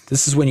iPhones.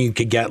 This is when you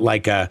could get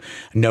like a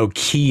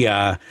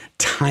Nokia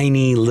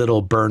tiny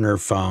little burner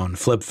phone,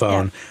 flip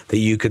phone that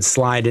you could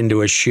slide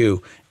into a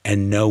shoe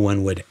and no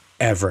one would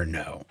ever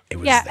know it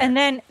was there. And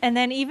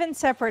then even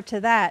separate to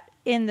that,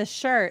 in the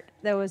shirt,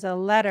 there was a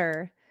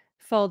letter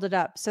folded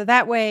up. So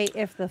that way,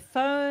 if the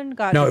phone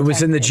got No, it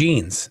was in the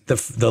jeans.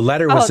 The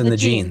letter was in the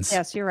jeans.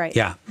 Yes, you're right.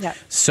 Yeah. Yeah.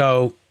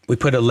 So we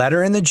put a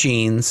letter in the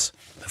jeans,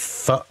 the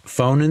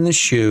phone in the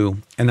shoe,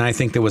 and I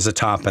think there was a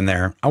top in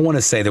there. I want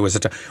to say there was a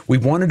top. We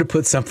wanted to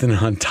put something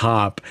on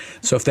top,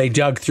 so if they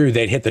dug through,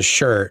 they'd hit the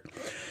shirt.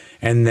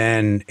 And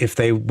then if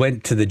they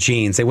went to the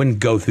jeans, they wouldn't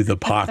go through the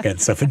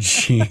pockets of a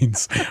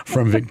jeans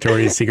from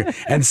Victoria's Secret.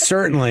 And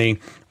certainly,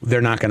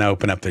 they're not going to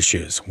open up the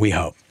shoes, we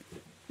hope.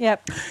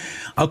 Yep.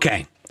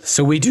 Okay,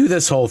 so we do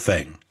this whole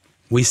thing.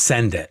 We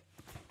send it.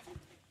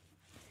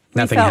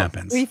 Nothing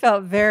happens. We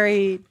felt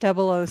very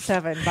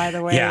 007, by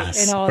the way.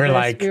 Yes, in all we're this.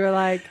 like, we were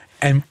like,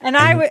 and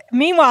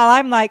meanwhile,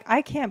 I'm like,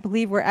 I can't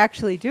believe we're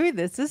actually doing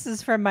this. This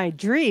is from my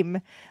dream.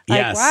 Like,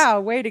 yes.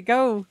 Wow, way to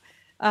go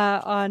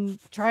on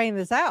trying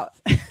this out.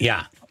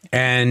 Yeah.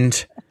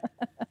 And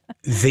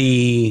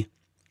we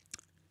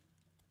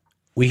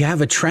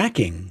have a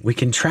tracking. We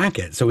can track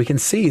it. So we can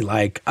see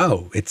like,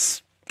 oh,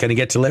 it's going to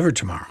get delivered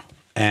tomorrow.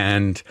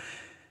 And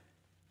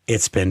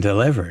it's been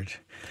delivered.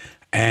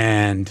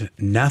 And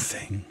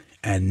nothing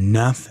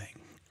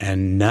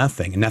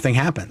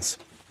happens.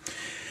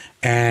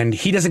 And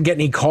he doesn't get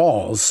any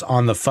calls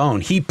on the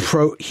phone. He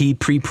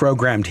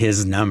pre-programmed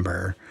his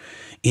number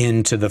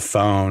into the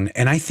phone.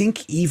 And I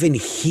think even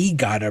he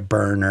got a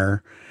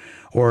burner,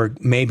 or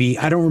maybe,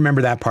 I don't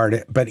remember that part.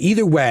 But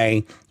either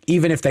way,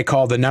 even if they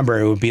called the number,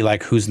 it would be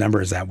like, whose number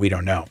is that? We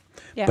don't know.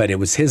 Yeah. But it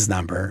was his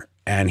number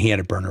and he had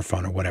a burner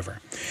phone or whatever.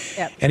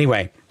 Yep.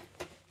 Anyway,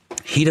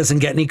 he doesn't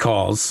get any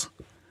calls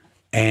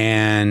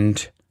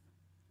and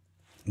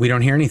we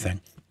don't hear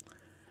anything.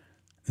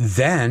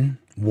 Then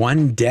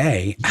one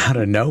day out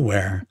of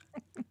nowhere,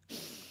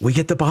 we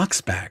get the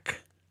box back.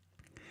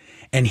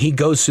 And he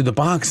goes through the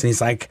box and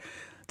he's like,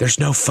 there's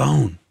no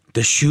phone.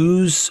 The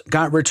shoes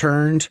got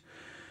returned.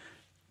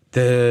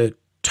 The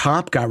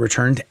top got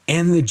returned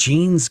and the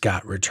jeans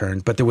got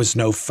returned, but there was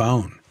no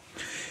phone.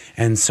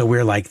 And so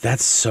we're like,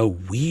 that's so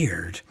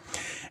weird.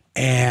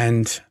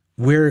 And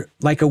we're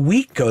like, a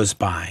week goes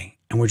by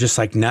and we're just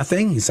like,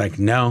 nothing. He's like,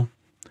 no.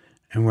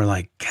 And we're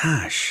like,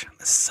 gosh,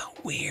 that's so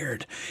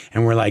weird.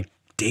 And we're like,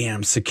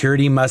 damn,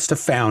 security must have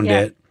found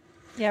it.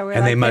 Yeah,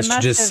 and they must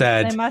have just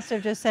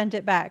sent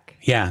it back.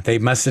 Yeah, they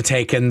must have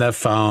taken the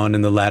phone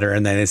and the letter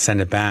and then they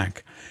sent it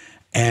back.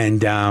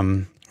 And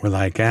we're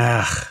like,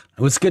 it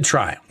was a good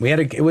try.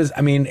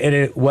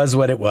 It was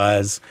what it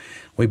was.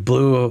 We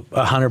blew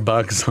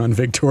 $100 on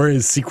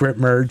Victoria's Secret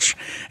merch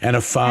and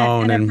a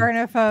phone and a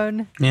burner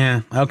phone.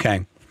 Yeah,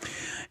 okay.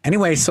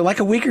 Anyway, so like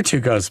a week or two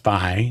goes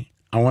by.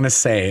 I want to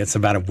say it's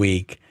about a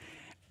week.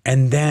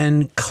 And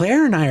then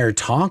Claire and I are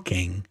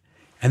talking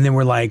and then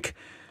we're like,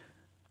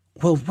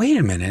 well, wait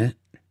a minute.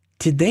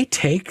 Did they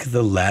take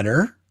the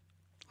letter?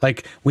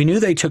 Like, we knew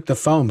they took the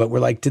phone, but we're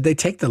like, did they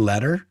take the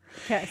letter?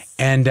 Yes.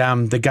 And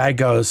the guy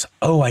goes,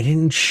 oh, I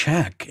didn't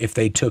check if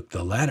they took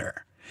the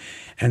letter.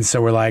 And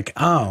so we're like,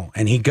 oh.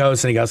 And he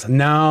goes,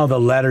 no, the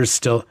letter's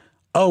still.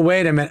 Oh,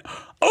 wait a minute.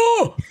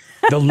 Oh,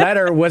 the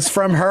letter was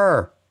from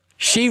her.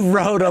 She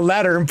wrote a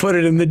letter and put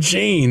it in the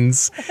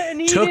jeans,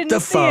 took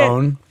the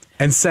phone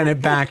and sent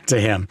it back to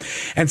him.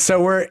 And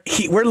so we're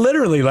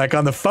literally like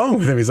on the phone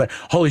with him. He's like,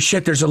 holy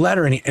shit, there's a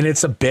letter. And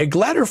it's a big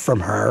letter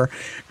from her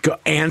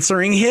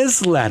answering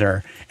his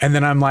letter. And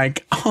then I'm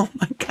like, oh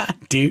my God,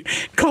 dude,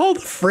 call the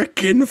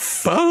freaking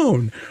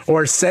phone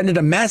or send it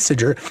a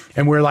messenger.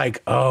 And we're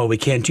like, oh, we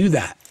can't do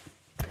that.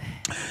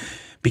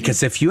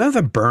 Because if you have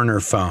a burner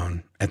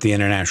phone at the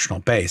international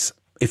base,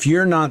 if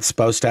you're not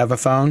supposed to have a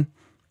phone,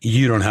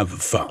 you don't have a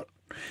phone.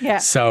 Yeah.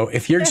 So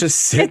if you're just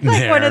sitting it's like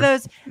there, one of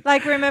those,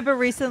 like, remember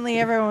recently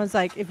everyone was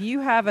like, if you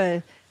have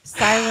a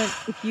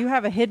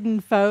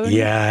hidden phone,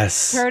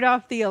 yes, turn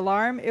off the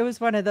alarm. It was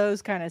one of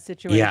those kind of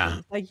situations.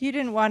 Yeah. Like you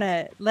didn't want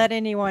to let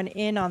anyone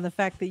in on the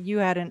fact that you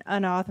had an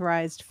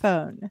unauthorized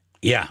phone.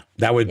 Yeah,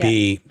 that would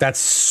be, that's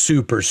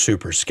super,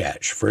 super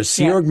sketch. For a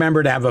Sea Org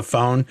member to have a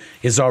phone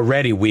is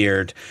already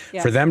weird.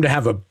 Yeah. For them to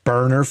have a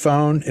burner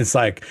phone, it's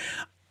like,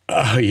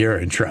 oh, you're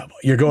in trouble.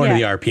 You're going to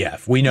the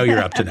RPF. We know you're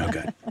up to no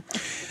good.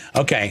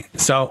 Okay,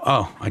 so,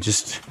 I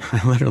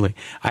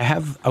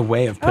have a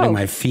way of putting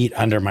my feet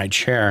under my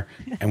chair,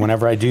 and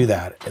whenever I do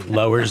that, it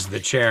lowers the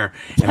chair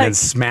and then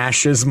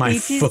smashes my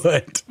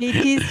foot.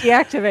 PTs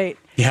deactivate.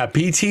 Yeah,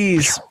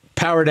 PTs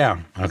power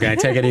down. Okay,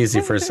 take it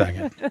easy for a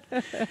second.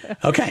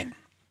 Okay,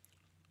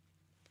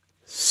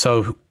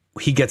 so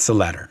he gets the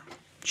letter.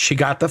 She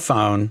got the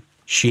phone.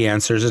 She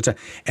answers it.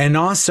 And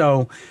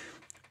also,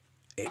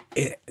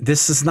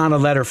 this is not a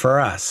letter for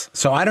us.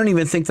 So I don't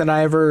even think that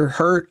I ever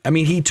heard. I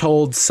mean, he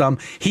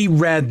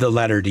read the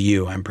letter to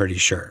you, I'm pretty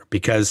sure,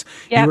 because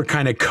you were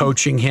kind of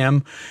coaching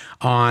him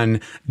on,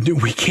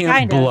 we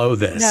can't blow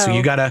this. No, so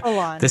you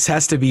gotta, this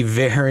has to be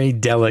very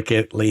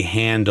delicately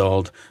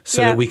handled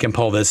so that we can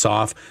pull this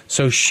off.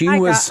 So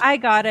I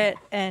got it.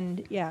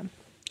 And yeah.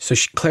 So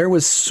Claire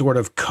was sort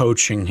of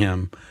coaching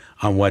him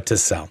on what to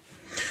sell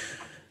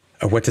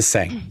or what to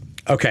say.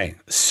 Okay.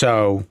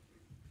 So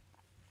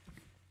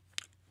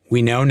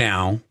we know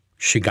now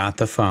she got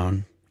the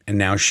phone and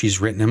now she's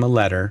written him a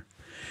letter.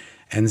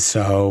 And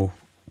so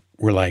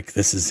we're like,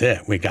 this is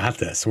it. We got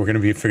this. We're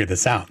going to figure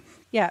this out.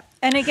 Yeah.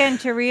 And again,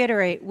 to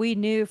reiterate, we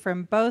knew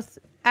from both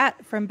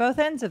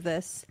ends of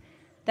this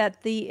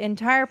that the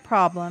entire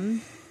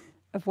problem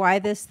of why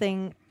this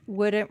thing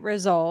wouldn't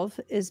resolve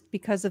is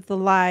because of the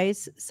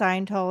lies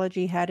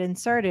Scientology had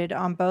inserted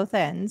on both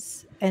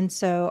ends. And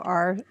so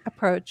our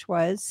approach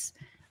was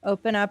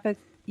open up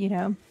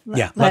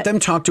let them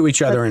talk to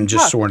each other and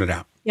just sort it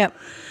out. Yep.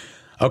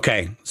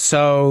 Okay.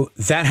 So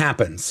that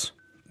happens.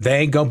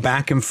 They go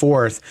back and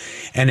forth.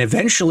 And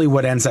eventually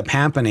what ends up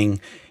happening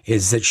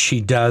is that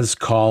she does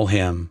call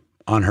him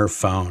on her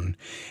phone.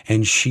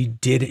 And she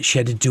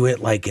had to do it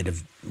like at a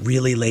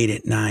really late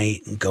at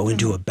night and go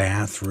into a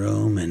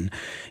bathroom and,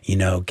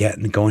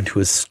 go into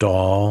a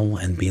stall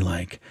and be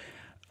like,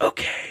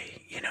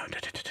 okay,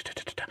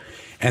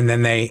 And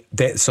then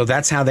so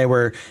that's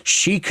how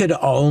she could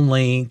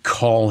only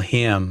call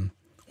him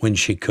when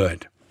she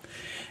could.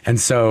 And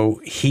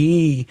so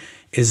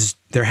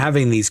they're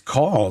having these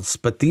calls,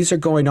 but these are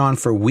going on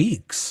for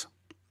weeks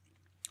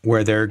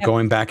where they're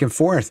going back and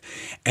forth.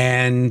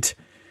 And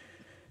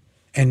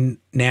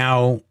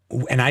now,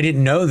 and I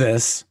didn't know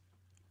this,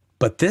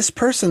 but this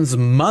person's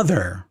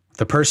mother,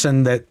 the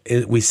person that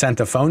we sent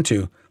the phone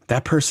to,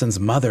 that person's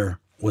mother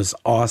was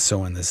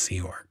also in the Sea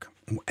Org.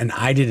 And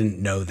I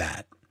didn't know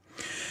that.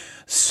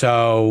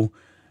 So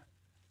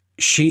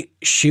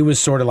she was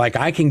sort of like,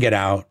 I can get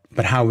out,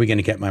 but how are we going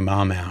to get my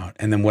mom out?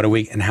 And then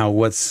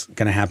what's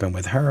going to happen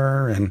with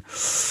her? And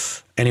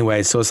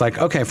anyway, so it's like,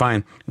 okay,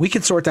 fine. We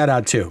can sort that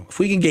out too. If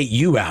we can get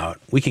you out,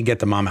 we can get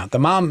the mom out. The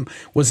mom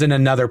was in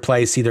another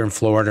place, either in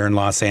Florida or in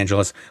Los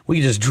Angeles. We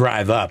could just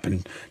drive up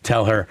and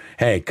tell her,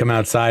 hey, come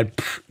outside,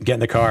 get in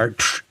the car.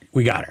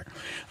 We got her.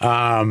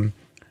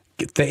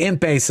 The INT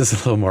base is a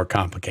little more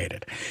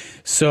complicated.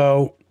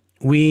 So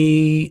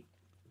we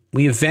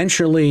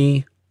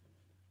eventually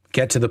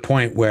get to the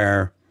point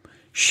where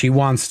she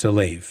wants to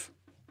leave,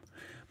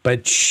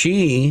 but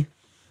she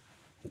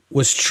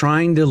was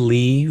trying to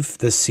leave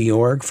the Sea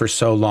Org for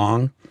so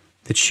long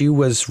that she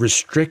was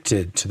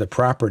restricted to the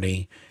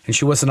property and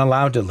she wasn't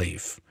allowed to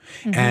leave.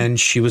 Mm-hmm. And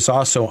she was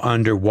also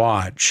under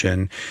watch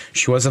and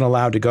she wasn't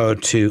allowed to go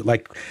to,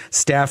 like,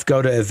 staff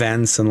go to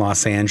events in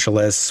Los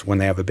Angeles when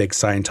they have a big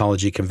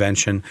Scientology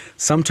convention.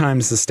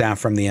 Sometimes the staff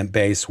from the INT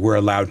base were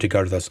allowed to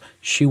go to those.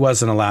 She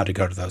wasn't allowed to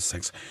go to those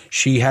things.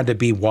 She had to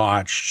be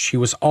watched. She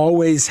was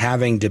always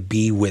having to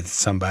be with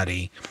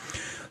somebody.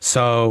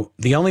 So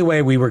the only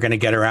way we were going to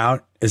get her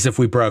out is if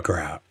we broke her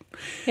out.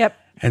 Yep.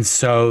 And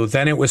so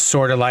then it was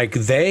sort of like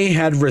they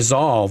had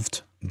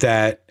resolved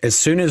that as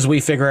soon as we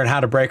figure out how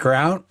to break her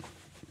out,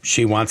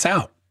 she wants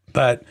out.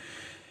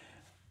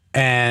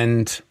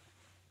 And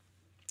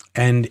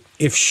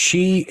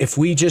if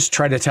we just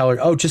try to tell her,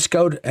 oh, just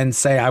go and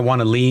say, I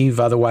want to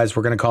leave, otherwise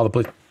we're going to call the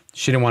police.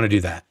 She didn't want to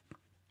do that.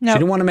 No. She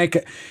didn't want to make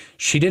it.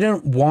 She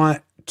didn't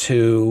want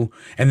to.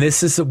 And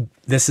this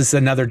is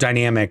another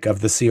dynamic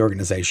of the Sea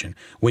organization.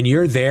 When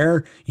you're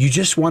there, you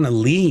just want to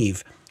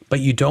leave, but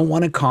you don't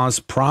want to cause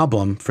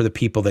problem for the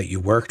people that you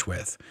worked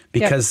with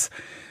because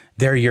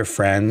they're your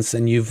friends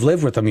and you've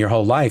lived with them your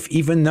whole life,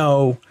 even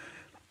though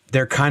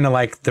they're kind of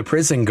like the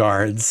prison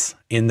guards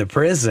in the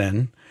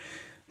prison.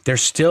 They're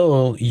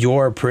still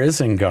your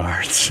prison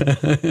guards.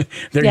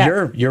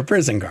 They're your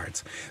prison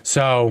guards.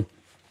 So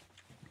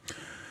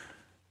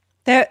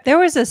there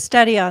was a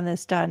study on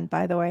this done,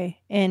 by the way,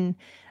 in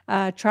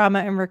Trauma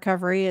and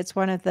Recovery. It's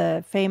one of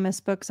the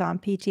famous books on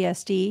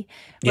PTSD,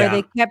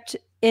 where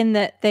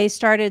they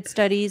started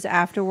studies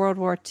after World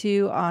War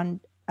II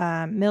on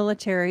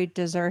military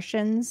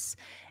desertions,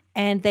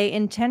 and they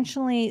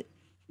intentionally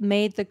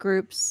made the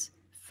groups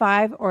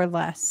 5 or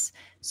less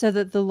so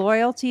that the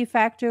loyalty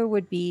factor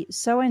would be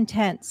so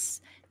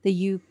intense that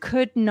you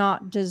could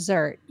not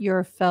desert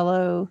your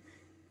fellow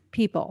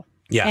people.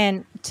 Yeah.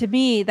 And to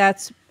me,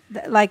 that's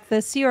like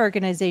the Sea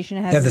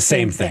organization has the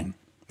same thing.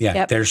 Yeah.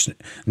 Yep. There's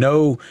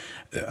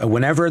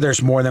whenever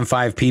there's more than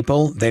 5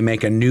 people, they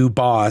make a new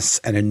boss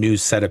and a new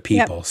set of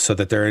people so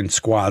that they're in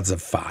squads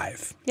of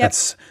 5. Yep.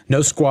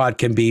 No squad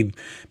can be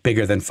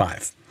bigger than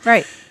 5.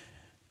 Right.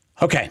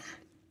 Okay.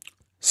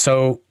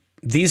 So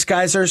these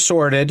guys are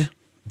sorted.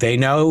 They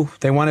know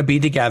they want to be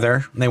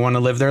together. They want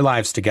to live their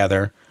lives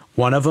together.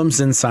 One of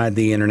them's inside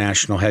the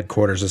international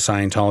headquarters of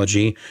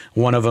Scientology.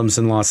 One of them's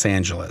in Los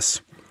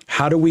Angeles.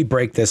 How do we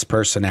break this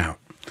person out?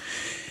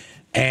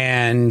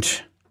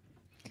 And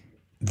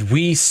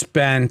we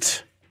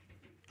spent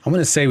I'm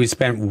going to say we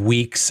spent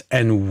weeks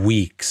and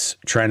weeks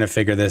trying to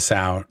figure this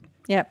out.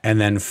 Yep. And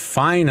then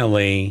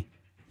finally,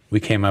 we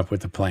came up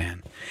with a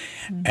plan.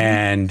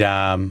 And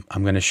I'm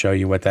going to show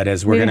you what that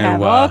is. We're going to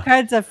have all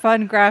kinds of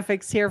fun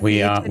graphics here for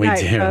you tonight, we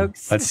do.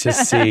 folks. Let's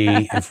just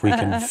see if we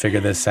can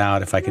figure this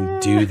out. If I can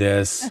do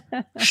this.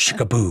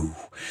 Shikaboo.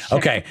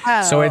 Okay.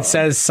 So it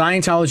says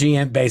Scientology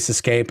INT BASE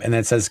escape, and then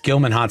it says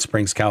Gilman Hot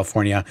Springs,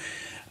 California.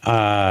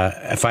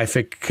 If I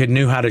could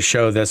knew how to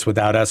show this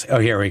without us. Oh,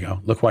 here we go.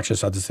 Look, watch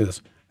this. I'll just do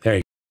this. There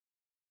you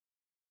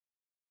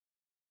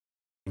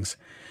go.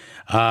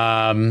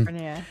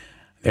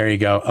 There you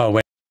go. Oh,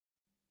 wait.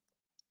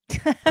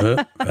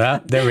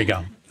 There we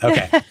go.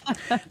 Okay.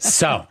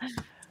 So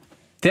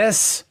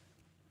this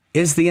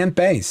is the INT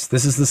BASE.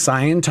 This is the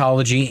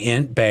Scientology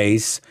INT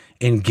BASE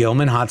in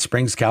Gilman Hot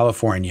Springs,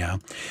 California.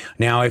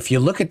 Now, if you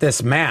look at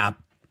this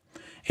map,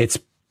 it's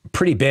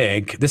pretty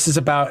big. This is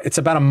it's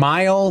about a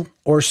mile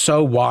or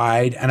so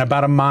wide and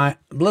about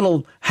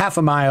half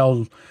a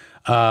mile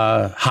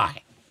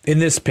high in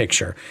this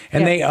picture.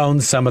 And they own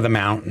some of the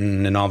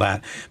mountain and all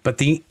that. But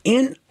the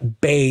INT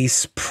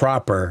BASE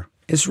proper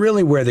is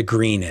really where the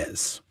green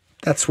is.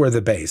 That's where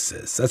the base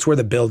is. That's where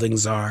the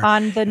buildings are.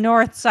 On the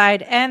north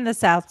side and the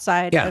south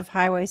side of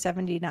Highway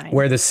 79.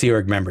 Where the Sea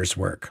Org members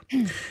work.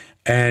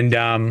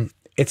 And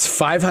it's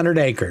 500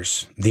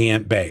 acres, the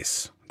INT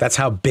BASE. That's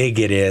how big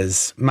it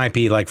is. Might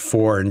be like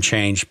 4 and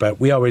change, but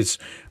we always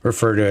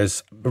refer to it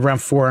as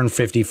around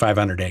 450,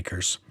 500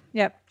 acres.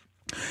 Yep.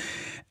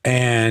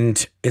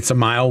 And it's a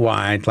mile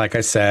wide, like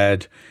I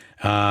said.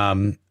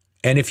 And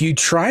if you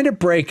try to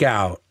break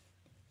out,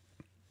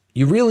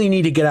 you really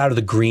need to get out of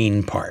the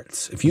green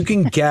parts. If you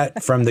can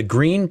get from the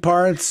green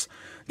parts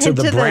to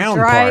the brown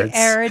dry, parts,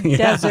 arid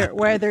desert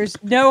where there's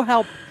no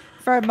help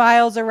for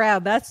miles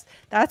around. That's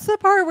the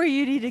part where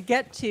you need to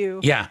get to.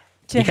 Yeah,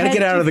 you got to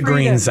get out of the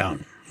green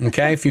zone.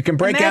 Okay, if you can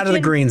break out of the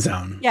green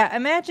zone. Yeah,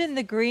 imagine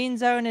the green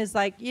zone is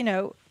like,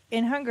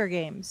 in Hunger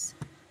Games,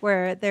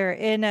 where they're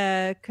in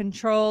a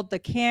controlled, the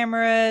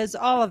cameras,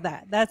 all of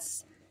that.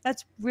 That's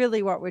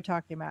really what we're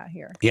talking about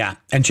here. Yeah.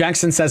 And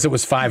Jackson says it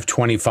was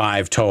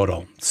 525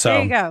 total. So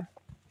there you go.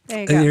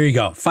 There you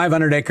go.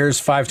 500 acres,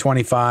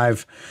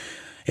 525.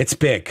 It's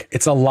big.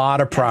 It's a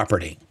lot of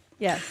property.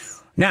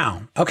 Yes.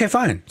 Now, okay,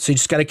 fine. So you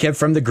just got to get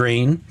from the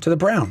green to the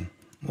brown.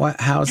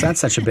 How is that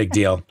such a big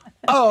deal?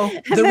 Oh,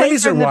 the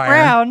razor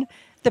wire.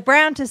 The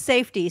brown to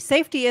safety.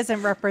 Safety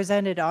isn't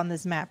represented on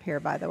this map here,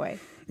 by the way.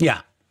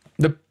 Yeah.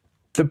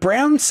 The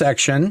brown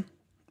section,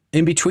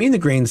 in between the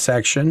green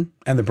section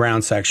and the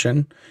brown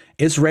section,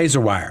 is razor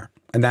wire.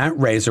 And that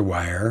razor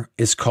wire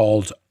is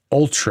called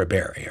ultra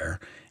barrier,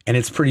 and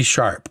it's pretty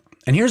sharp.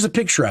 And here's a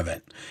picture of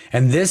it.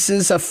 And this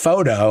is a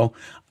photo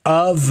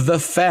of the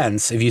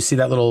fence. If you see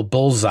that little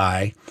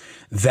bullseye,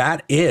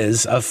 that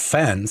is a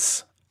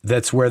fence.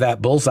 That's where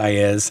that bullseye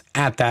is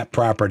at that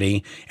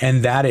property.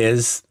 And that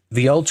is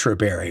the ultra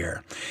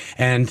barrier.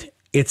 And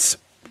it's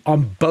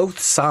on both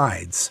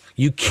sides.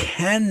 You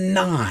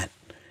cannot,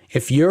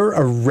 if you're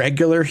a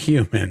regular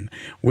human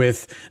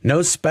with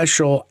no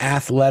special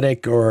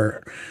athletic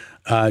or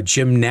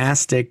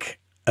gymnastic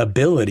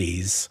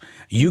abilities,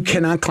 you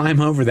cannot climb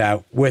over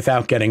that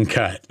without getting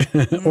cut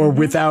or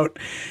without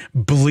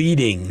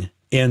bleeding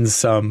in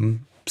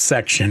some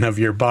section of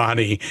your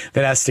body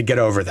that has to get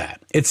over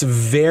that. It's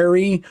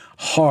very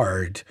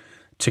hard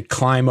to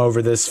climb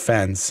over this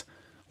fence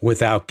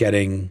without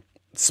getting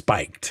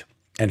spiked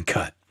and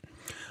cut.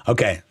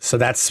 Okay, so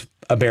that's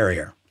a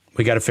barrier.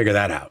 We got to figure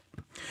that out.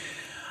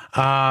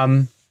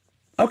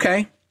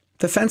 Okay,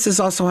 the fences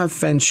also have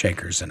fence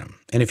shakers in them.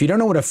 And if you don't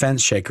know what a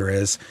fence shaker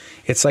is,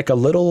 it's like a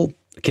little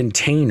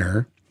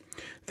container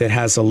that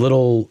has a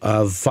little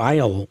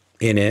vial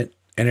in it,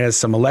 and it has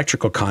some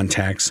electrical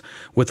contacts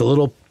with a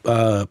little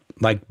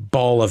like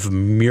ball of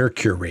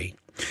mercury.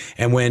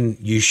 And when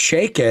you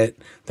shake it,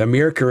 the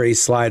mercury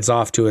slides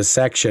off to a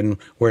section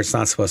where it's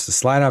not supposed to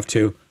slide off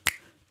to,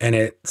 and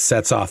it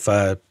sets off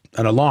an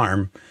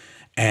alarm,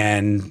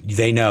 and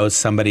they know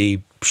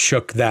somebody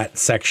shook that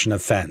section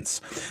of fence.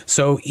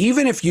 So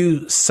even if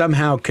you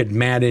somehow could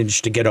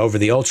manage to get over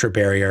the ultra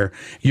barrier,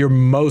 you're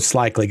most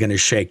likely going to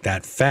shake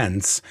that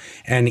fence.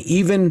 And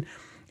even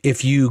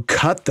if you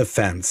cut the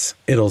fence,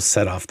 it'll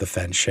set off the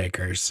fence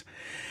shakers,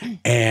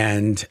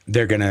 and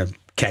they're going to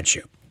catch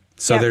you.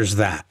 So there's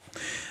that.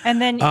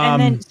 And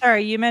then,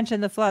 sorry, you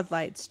mentioned the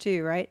floodlights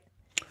too, right?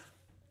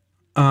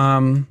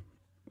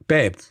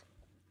 Babe,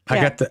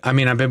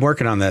 I've been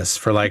working on this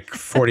for like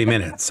 40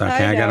 minutes. Okay.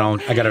 I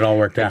got it all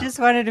worked out. I just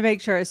wanted to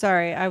make sure.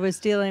 Sorry. I was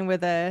dealing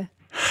with a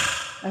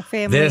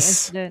family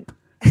incident.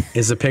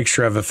 Is a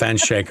picture of a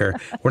fence shaker.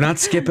 We're not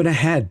skipping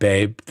ahead,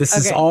 babe.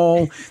 This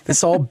all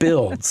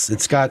builds.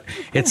 It's got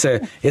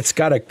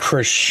a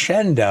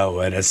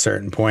crescendo at a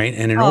certain point,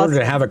 and in order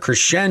to have a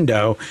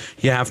crescendo,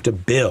 you have to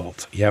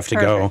build. You have to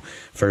go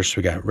first.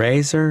 We got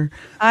razor,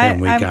 then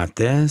we got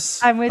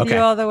this. I'm with you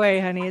all the way,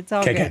 honey. It's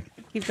all good.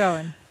 Keep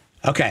going.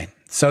 Okay.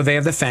 So they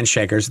have the fence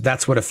shakers.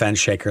 That's what a fence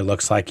shaker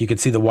looks like. You can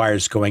see the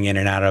wires going in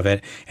and out of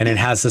it, and it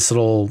has this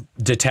little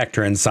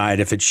detector inside.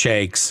 If it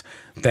shakes,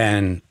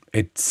 then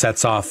it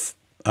sets off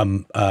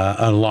an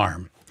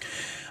alarm.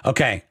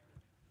 Okay.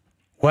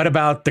 What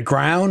about the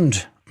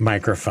ground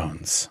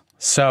microphones?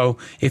 So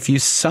if you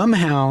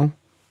somehow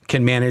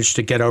can manage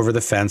to get over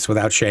the fence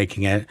without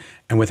shaking it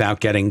and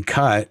without getting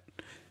cut,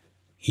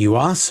 you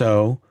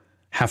also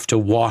have to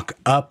walk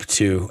up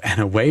to and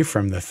away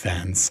from the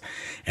fence.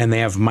 And they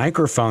have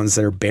microphones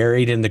that are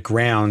buried in the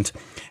ground.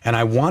 And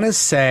I want to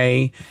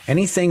say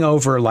anything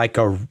over like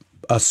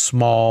a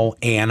small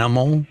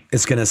animal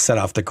is going to set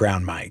off the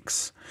ground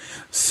mics.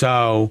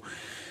 So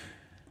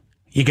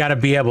you got to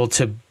be able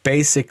to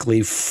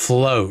basically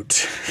float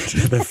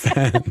to the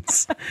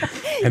fence.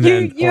 And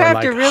then you have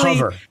like to really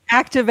hover.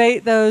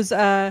 activate those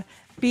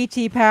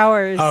BT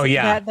powers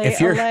that they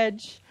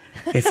allege.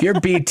 If your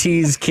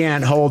BTs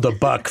can't hold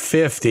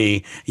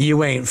 $1.50,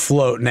 you ain't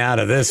floating out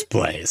of this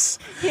place.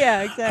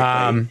 Yeah,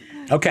 exactly.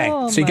 Okay,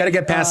 so you got to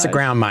get past the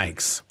ground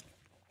mics.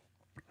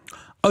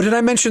 Oh, did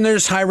I mention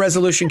there's high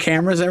resolution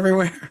cameras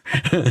everywhere?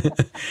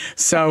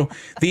 So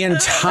the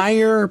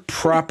entire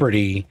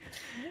property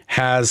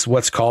has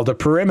what's called a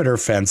perimeter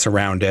fence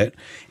around it,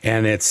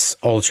 and it's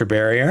ultra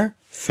barrier,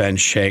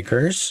 fence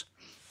shakers,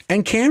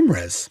 and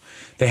cameras.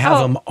 They have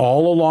them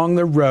all along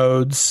the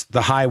roads,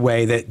 the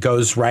highway that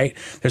goes right.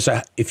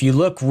 If you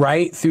look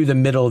right through the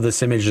middle of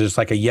this image, there's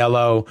like a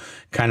yellow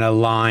kind of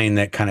line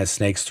that kind of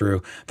snakes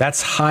through.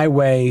 That's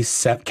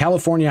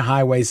California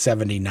Highway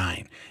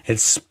 79. It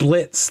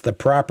splits the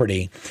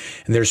property,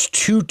 and there's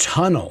 2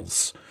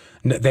 tunnels.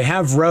 They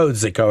have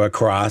roads that go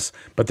across,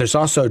 but there's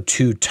also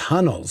 2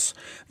 tunnels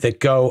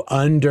that go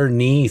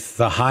underneath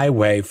the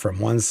highway from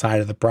one side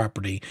of the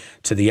property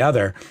to the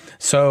other.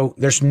 So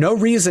there's no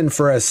reason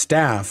for a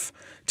staff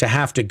to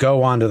have to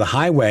go onto the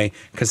highway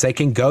because they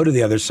can go to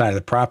the other side of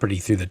the property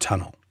through the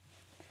tunnel.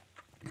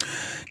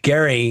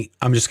 Gary,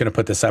 I'm just going to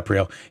put this up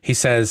real. He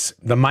says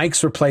the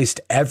mics were placed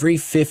every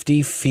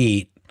 50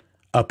 feet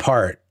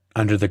apart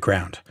under the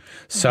ground.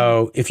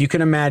 So if you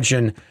can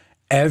imagine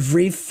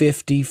every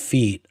 50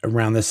 feet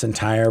around this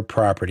entire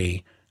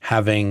property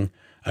having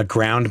a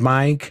ground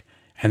mic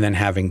and then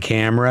having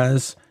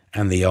cameras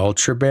and the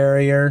ultra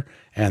barrier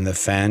and the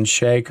fence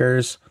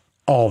shakers,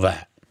 all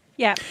that.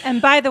 Yeah.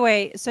 And by the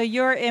way, so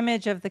your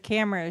image of the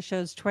camera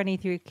shows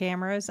 23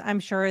 cameras. I'm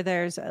sure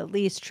there's at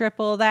least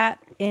triple that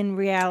in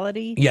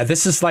reality. Yeah,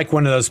 this is like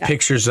one of those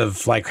pictures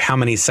of like how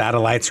many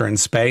satellites are in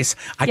space.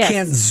 I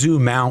can't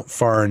zoom out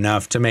far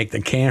enough to make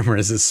the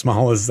cameras as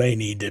small as they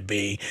need to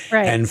be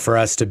and for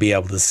us to be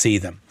able to see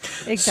them.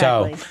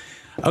 Exactly.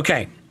 So,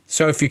 okay.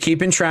 So if you're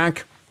keeping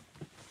track,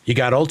 you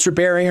got ultra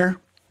barrier,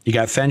 you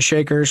got fence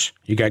shakers,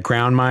 you got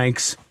ground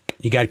mics,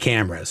 you got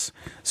cameras.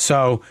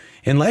 So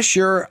unless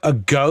you're a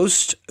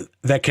ghost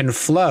that can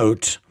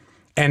float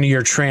and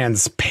you're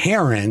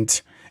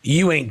transparent,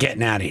 you ain't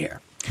getting out of here.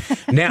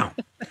 Now,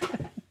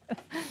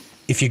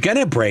 if you're going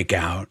to break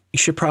out, you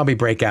should probably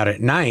break out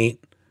at night.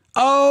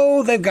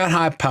 Oh, they've got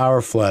high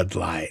power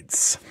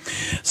floodlights.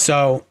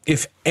 So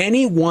if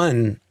any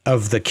one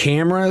of the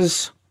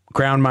cameras,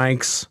 ground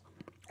mics,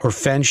 or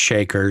fence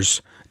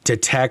shakers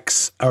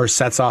detects or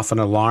sets off an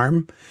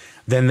alarm,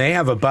 then they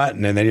have a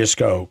button and they just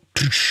go,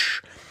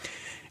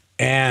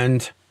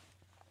 and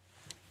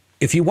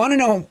if you want to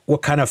know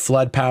what kind of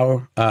flood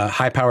power,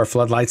 high power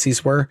floodlights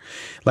these were,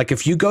 like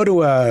if you go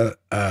to a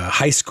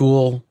high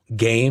school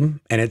game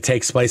and it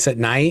takes place at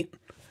night,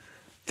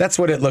 that's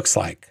what it looks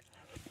like.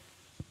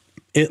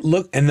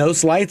 And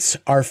those lights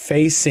are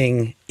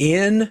facing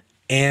in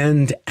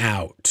and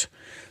out.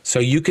 So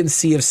you can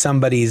see if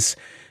somebody's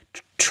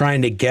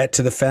trying to get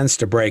to the fence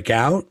to break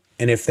out.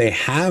 And if they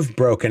have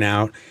broken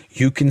out,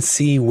 you can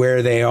see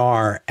where they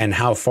are and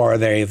how far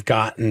they've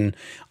gotten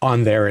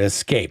on their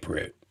escape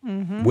route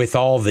with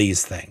all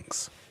these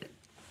things.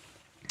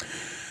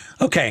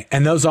 Okay,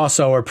 and those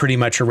also are pretty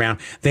much around.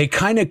 They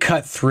kind of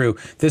cut through.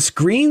 This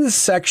green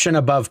section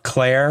above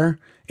Claire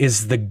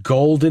is the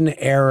Golden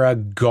Era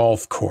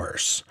Golf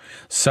Course.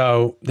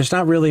 So there's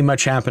not really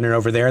much happening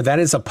over there. That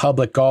is a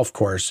public golf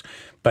course,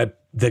 but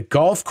the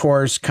golf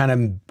course kind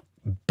of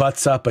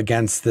butts up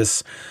against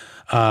this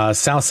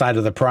south side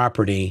of the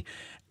property,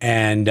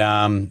 and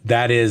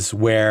that is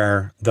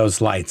where those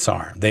lights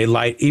are. They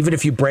light, even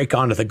if you break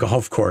onto the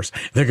golf course,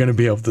 they're going to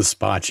be able to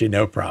spot you,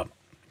 no problem.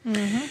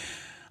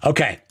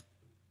 Okay.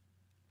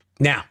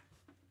 Now,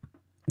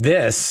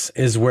 this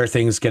is where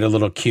things get a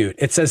little cute.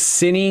 It says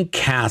Cine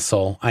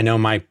Castle. I know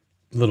my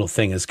little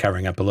thing is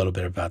covering up a little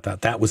bit about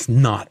that. That was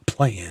not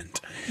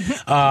planned.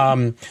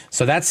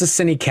 So that's the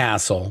Cine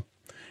Castle.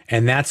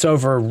 And that's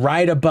over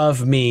right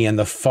above me in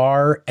the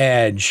far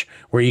edge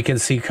where you can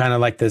see kind of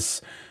like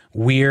this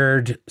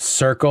weird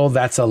circle.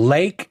 That's a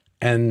lake,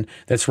 and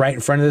that's right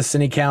in front of the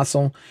Cine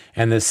Castle.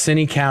 And the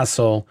Cine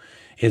Castle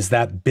is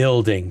that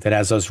building that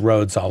has those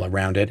roads all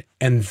around it.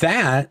 And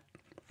that,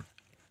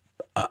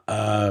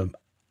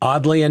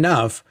 oddly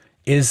enough,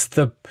 is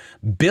the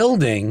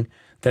building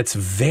that's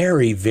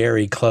very,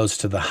 very close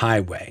to the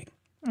highway.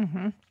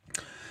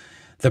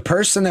 The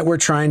person that we're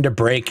trying to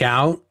break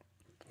out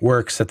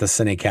works at the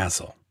Cine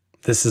Castle.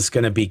 This is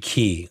going to be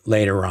key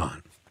later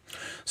on.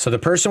 So the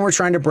person we're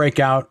trying to break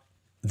out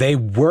they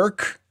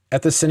work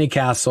at the City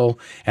Castle,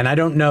 and I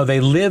don't know, they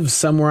live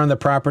somewhere on the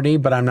property,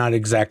 but I'm not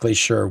exactly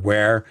sure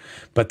where,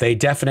 but they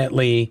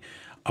definitely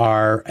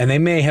are, and they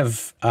may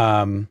have,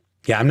 I'm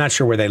not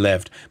sure where they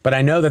lived, but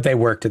I know that they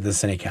worked at the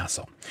City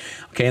Castle.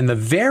 Okay, in the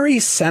very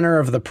center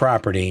of the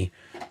property,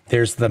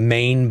 there's the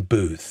main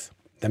booth.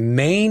 The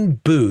main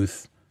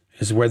booth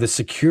is where the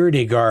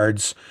security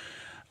guards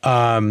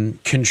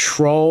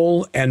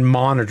control and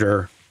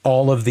monitor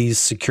all of these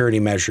security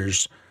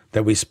measures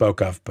that we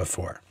spoke of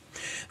before.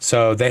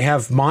 So they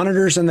have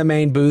monitors in the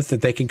main booth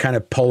that they can kind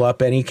of pull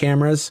up any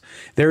cameras.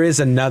 There is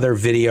another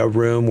video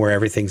room where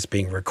everything's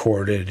being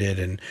recorded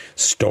and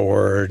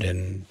stored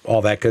and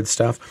all that good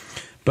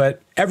stuff.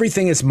 But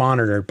everything is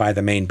monitored by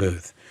the main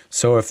booth.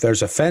 So if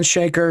there's a fence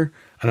shaker,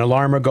 an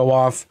alarm will go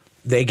off,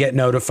 they get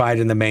notified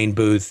in the main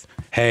booth,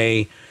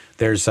 hey,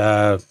 there's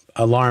a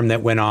alarm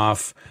that went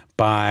off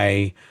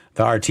by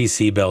the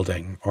RTC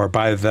building or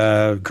by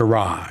the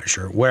garage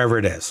or wherever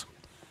it is.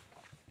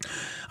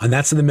 And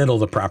that's in the middle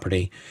of the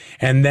property.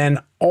 And then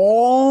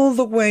all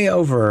the way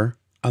over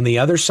on the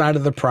other side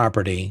of the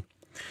property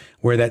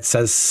where that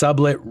says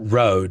Sublet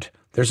Road,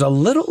 there's a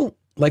little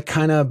like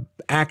kind of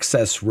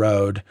access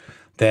road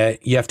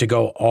that you have to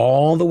go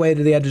all the way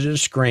to the edge of the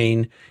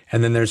screen.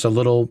 And then there's a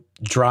little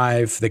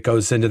drive that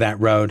goes into that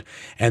road.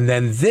 And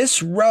then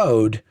this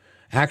road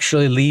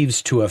actually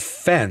leads to a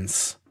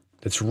fence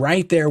that's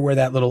right there where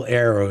that little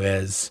arrow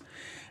is.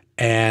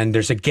 And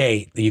there's a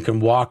gate that you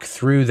can walk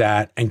through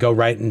that and go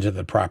right into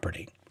the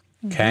property.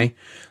 Okay.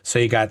 So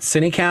you got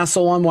City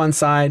Castle on one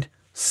side,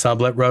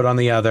 Sublet Road on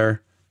the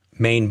other,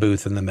 main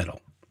booth in the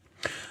middle.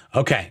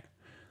 Okay.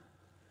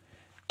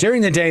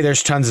 During the day,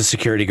 there's tons of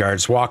security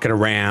guards walking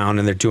around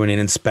and they're doing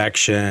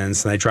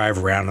inspections and they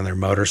drive around on their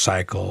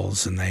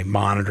motorcycles and they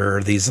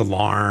monitor these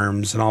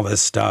alarms and all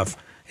this stuff.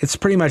 It's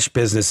pretty much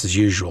business as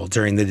usual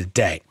during the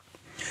day.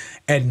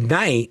 At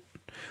night,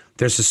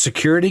 there's a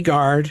security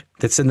guard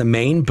that's in the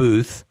main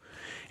booth,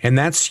 and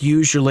that's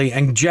usually,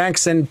 and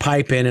Jackson,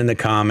 pipe in the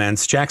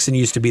comments. Jackson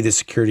used to be the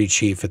security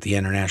chief at the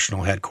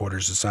international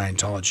headquarters of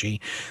Scientology,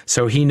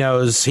 so he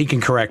knows, he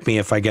can correct me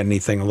if I get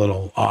anything a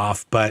little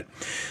off, but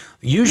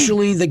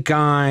usually the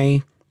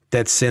guy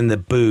that's in the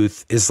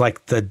booth is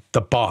like the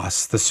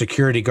boss, the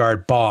security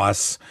guard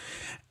boss,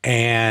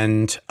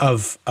 and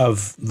of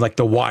like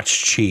the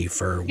watch chief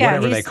or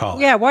whatever they call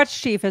it. Yeah,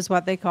 watch chief is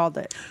what they called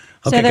it.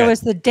 Okay, so there was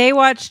the day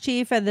watch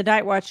chief and the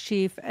night watch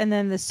chief, and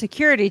then the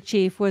security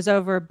chief was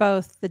over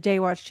both the day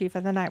watch chief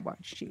and the night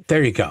watch chief.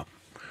 There you go.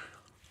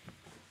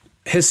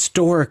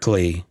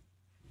 Historically,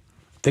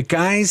 the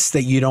guys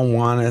that you don't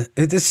want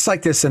to, it's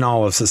like this in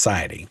all of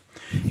society.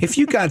 If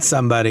you got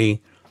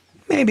somebody,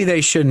 maybe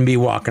they shouldn't be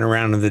walking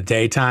around in the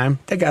daytime.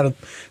 They got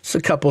a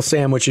couple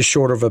sandwiches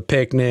short of a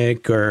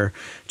picnic or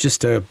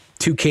just a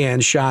 2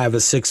 cans shy of a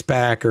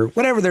 6-pack or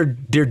whatever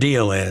their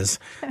deal is.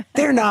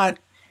 They're not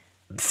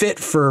fit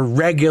for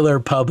regular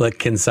public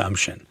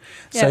consumption.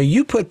 So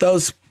you put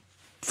those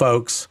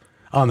folks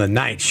on the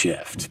night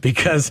shift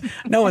because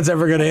no one's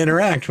ever going to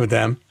interact with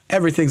them.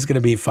 Everything's going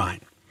to be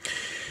fine.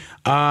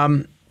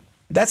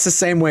 That's the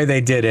same way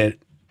they did it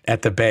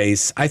at the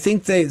base. I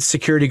think the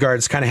security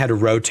guards kind of had to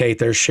rotate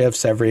their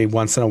shifts every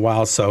once in a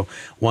while. So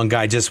one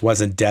guy just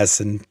wasn't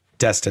destined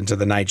to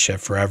the night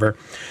shift forever.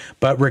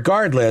 But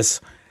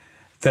regardless,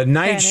 the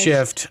night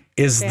shift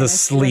is the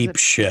sleep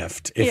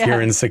shift if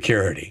you're in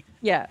security.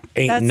 Yeah.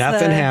 Ain't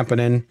nothing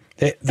happening.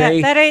 That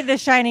ain't the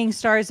shining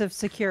stars of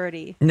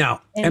security. No.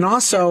 And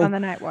also on the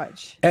night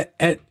watch.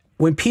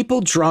 When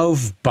people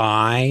drove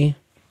by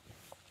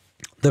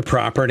the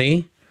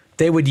property,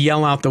 they would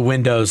yell out the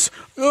windows,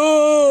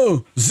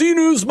 "Oh,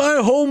 Xenu's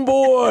my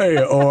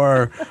homeboy,"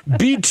 or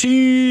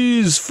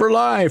 "BT's for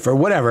life," or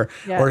whatever,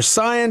 or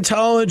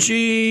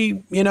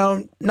Scientology,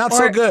 not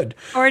so good.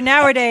 Or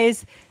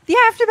nowadays, the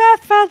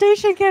Aftermath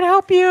Foundation can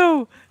help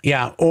you.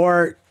 Yeah,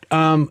 or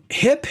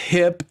hip,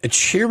 hip,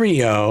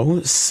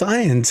 cheerio,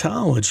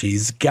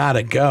 Scientology's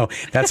gotta go.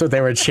 That's what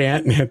they were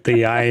chanting at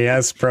the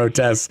IES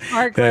protests.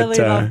 Mark really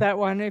loved that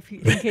one, in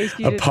case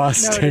you didn't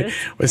notice.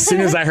 As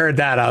soon as I heard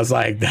that, I was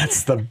like,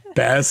 that's the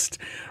best,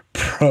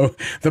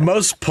 the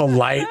most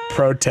polite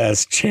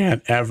protest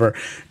chant ever.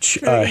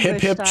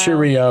 Hip, hip,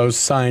 cheerio,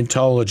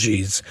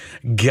 Scientology's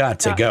got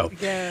to go.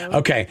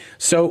 Okay,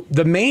 so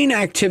the main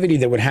activity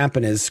that would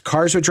happen is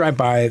cars would drive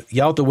by,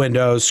 yell out the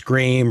windows,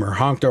 scream, or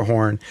honk their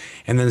horn,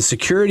 and then the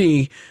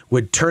security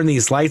would turn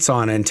these lights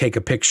on and take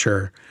a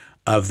picture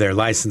of their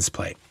license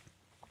plate.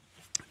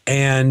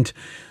 And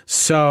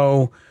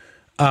so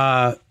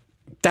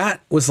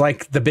that was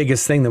like the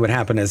biggest thing that would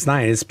happen at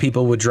night is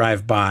people would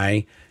drive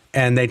by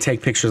and they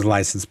take pictures of the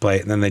license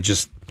plate and then they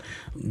just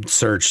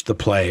search the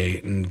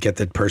plate and get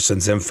the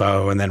person's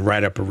info and then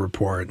write up a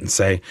report and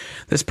say,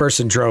 this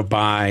person drove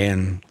by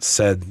and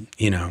said,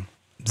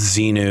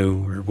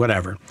 Xenu or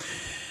whatever.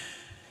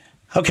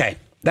 Okay,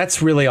 that's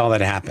really all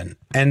that happened.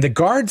 And the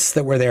guards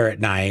that were there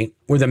at night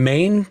were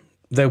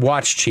the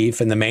watch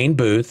chief in the main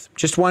booth,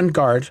 just one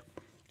guard.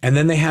 And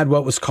then they had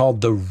what was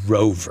called the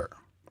rover.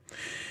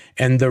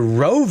 And the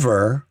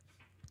rover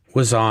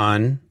was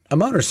on a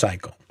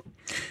motorcycle.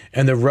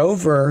 And the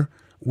rover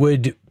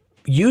would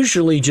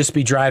usually just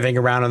be driving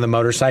around on the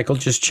motorcycle,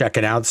 just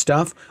checking out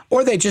stuff,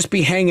 or they'd just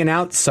be hanging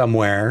out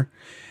somewhere.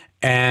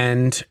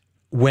 And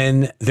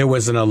when there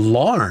was an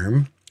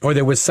alarm or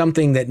there was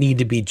something that needed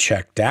to be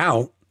checked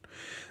out,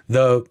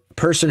 the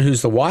person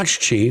who's the watch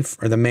chief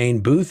or the main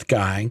booth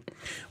guy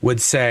would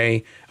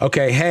say,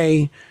 okay,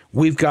 hey,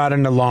 we've got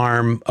an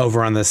alarm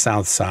over on the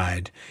south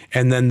side.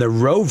 And then the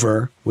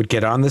rover would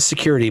get on the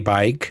security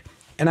bike.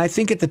 And I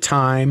think at the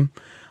time,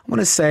 I want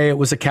to say it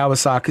was a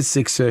Kawasaki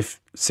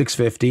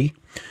 650,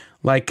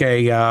 like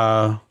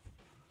I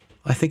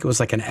think it was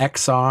like an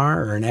XR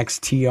or an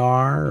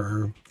XTR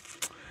or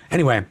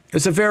anyway, it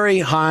was a very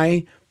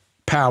high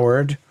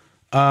powered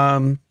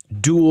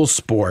dual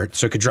sport.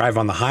 So it could drive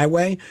on the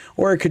highway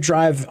or it could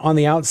drive on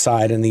the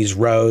outside in these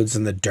roads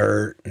and the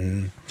dirt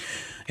and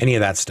any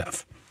of that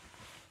stuff.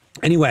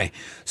 Anyway,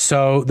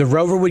 so the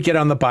rover would get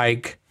on the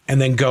bike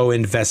and then go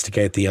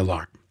investigate the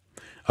alarm.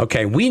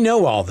 Okay, we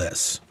know all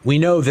this. We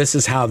know this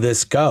is how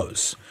this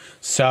goes.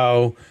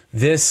 So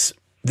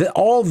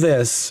all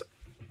this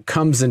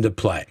comes into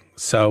play.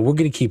 So we're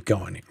going to keep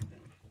going here.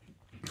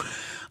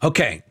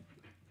 Okay,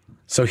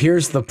 so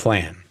here's the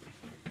plan.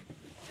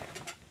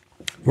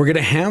 We're going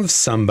to have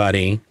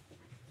somebody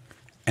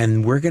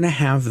and we're going to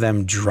have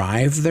them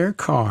drive their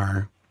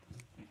car.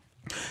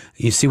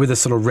 You see where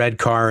this little red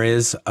car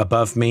is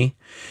above me?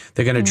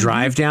 They're going to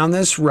drive down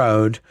this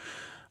road,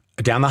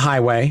 down the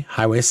highway,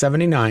 Highway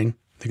 79.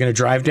 They're going to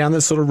drive down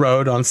this little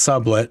road on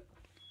Sublet,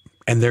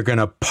 and they're going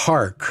to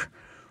park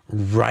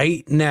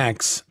right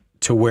next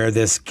to where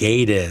this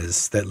gate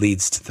is that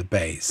leads to the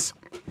base.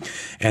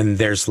 And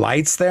there's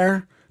lights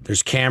there.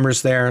 There's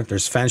cameras there.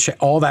 There's fence,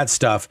 all that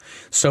stuff.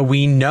 So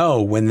we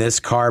know when this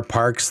car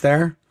parks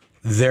there,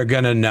 they're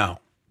going to know.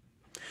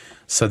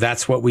 So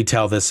that's what we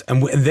tell this.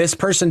 And this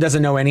person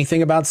doesn't know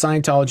anything about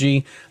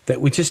Scientology,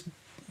 that we just,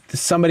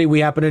 somebody we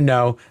happen to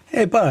know,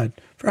 hey, bud,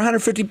 for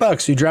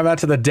 $150, you drive out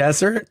to the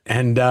desert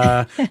and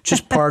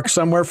just park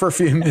somewhere for a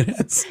few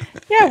minutes.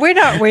 Yeah, we're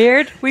not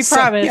weird. We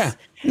promise. Yeah,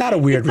 not a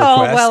weird request.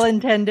 All well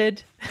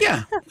intended.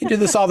 Yeah, we do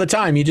this all the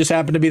time. You just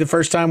happen to be the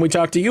first time we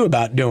talk to you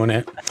about doing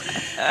it.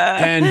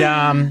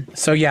 And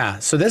so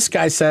this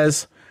guy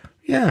says,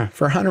 yeah,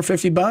 for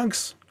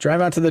 $150, drive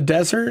out to the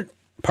desert,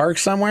 park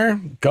somewhere,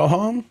 go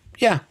home.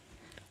 Yeah.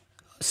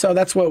 So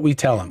that's what we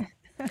tell him.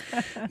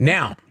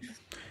 Now,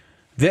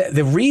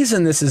 the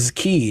reason this is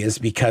key is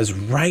because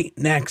right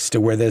next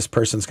to where this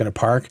person's going to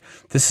park,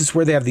 this is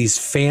where they have these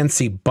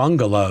fancy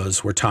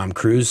bungalows where Tom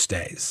Cruise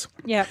stays.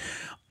 Yeah.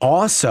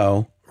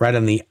 Also, right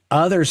on the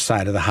other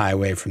side of the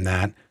highway from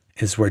that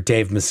is where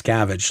Dave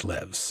Miscavige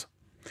lives.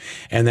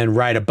 And then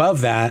right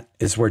above that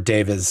is where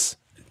Davy's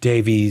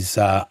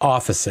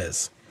office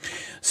is.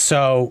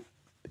 So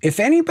if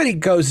anybody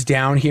goes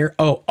down here,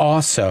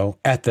 also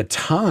at the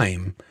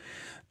time,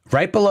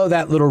 right below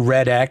that little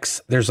red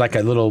X, there's like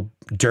a little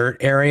dirt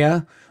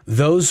area.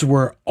 Those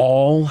were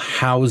all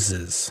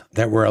houses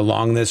that were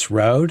along this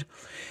road.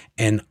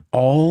 And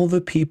all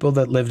the people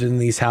that lived in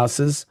these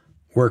houses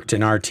worked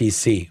in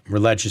RTC,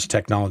 Religious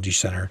Technology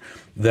Center,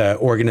 the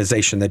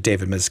organization that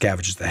David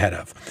Miscavige is the head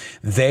of.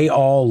 They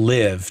all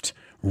lived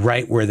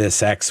right where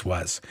this X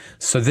was.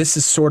 So this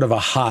is sort of a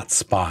hot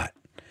spot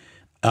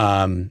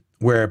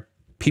where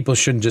people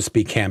shouldn't just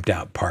be camped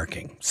out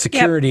parking.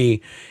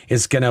 Security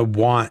is going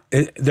to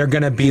they're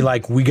going to be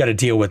like, we got to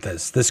deal with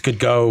this. This could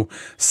go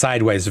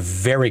sideways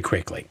very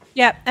quickly.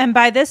 Yep. And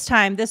by this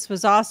time, this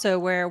was also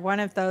where one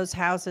of those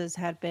houses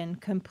had been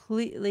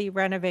completely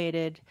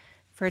renovated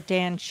for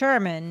Dan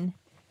Sherman,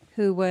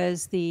 who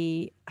was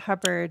the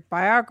Hubbard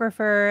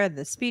biographer,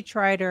 the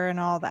speechwriter, and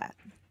all that.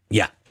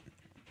 Yeah.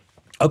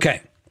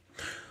 Okay.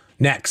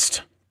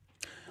 Next.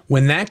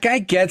 When that guy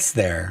gets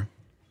there,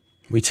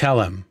 we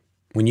tell him,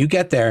 when you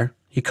get there,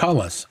 you call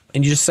us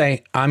and you just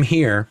say, I'm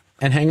here,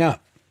 and hang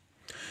up.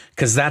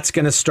 Because that's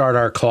going to start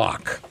our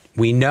clock.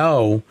 We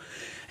know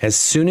as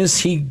soon as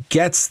he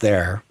gets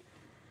there,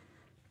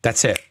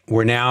 that's it.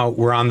 We're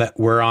on,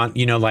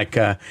 like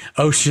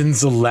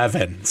Ocean's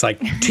 11. It's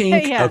like,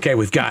 tink. Yeah. Okay,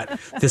 we've got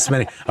this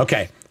many.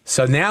 Okay,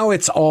 so now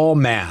it's all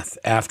math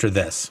after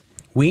this.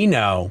 We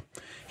know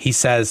he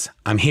says,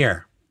 I'm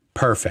here.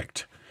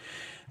 Perfect.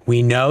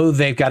 We know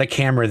they've got a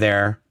camera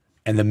there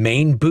and the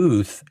main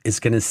booth is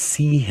going to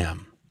see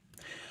him.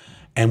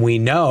 And we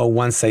know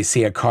once they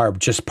see a car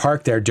just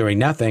parked there doing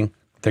nothing,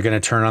 they're going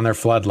to turn on their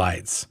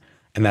floodlights.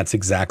 And that's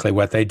exactly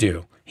what they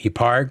do. He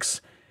parks.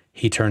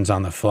 He turns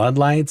on the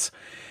floodlights,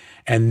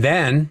 and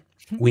then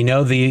we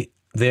know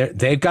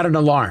they've got an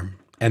alarm,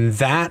 and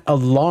that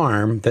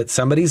alarm that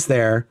somebody's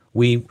there,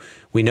 we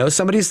know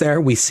somebody's there.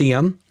 We see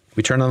them.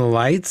 We turn on the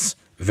lights,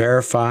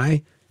 verify.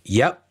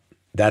 Yep,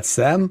 that's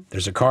them.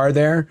 There's a car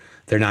there.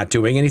 They're not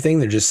doing anything.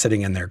 They're just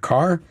sitting in their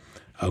car.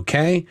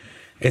 Okay,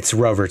 it's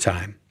rover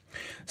time.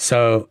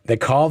 So they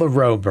call the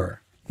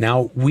rover.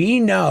 Now we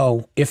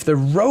know if the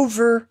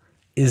rover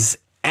is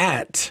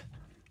at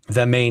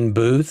the main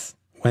booth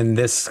when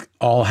this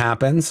all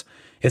happens,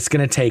 it's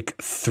going to take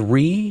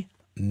 3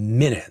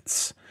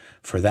 minutes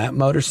for that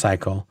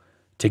motorcycle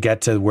to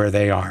get to where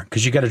they are.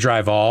 Because you got to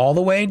drive all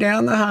the way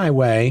down the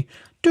highway.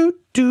 Do,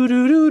 do,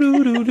 do, do,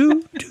 do, do,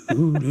 do,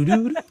 do, do,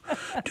 do,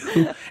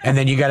 do. And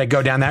then you got to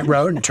go down that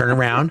road and turn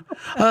around.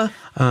 And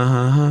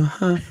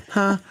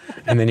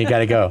then you got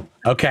to go.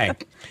 Okay.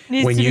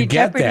 Needs when to you be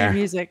get Jeopardy there,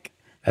 music.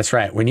 that's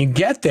right. When you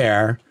get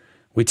there,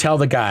 we tell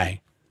the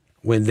guy,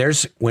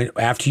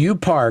 after you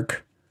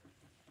park,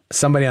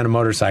 somebody on a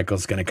motorcycle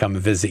is going to come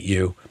and visit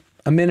you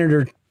a minute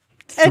or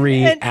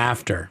three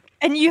after.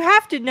 And you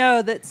have to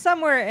know that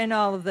somewhere in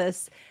all of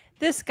this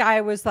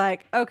guy was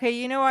like, okay,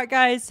 you know what,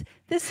 guys?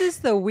 This is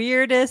the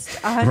weirdest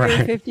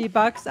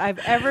 $150 I've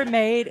ever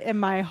made in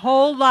my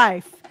whole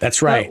life.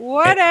 That's right. But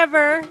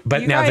whatever.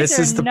 But you now guys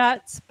this is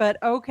nuts,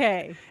 but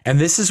okay. And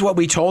this is what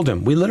we told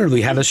him. We literally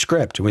had a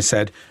script. And we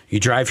said, you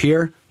drive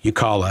here, you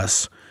call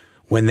us.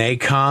 When they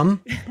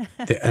come,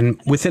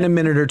 and within a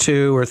minute or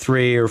two or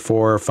three or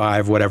four or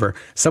five, whatever,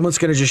 someone's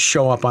going to just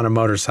show up on a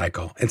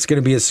motorcycle. It's going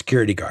to be a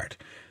security guard.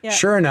 Yeah.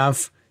 Sure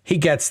enough, he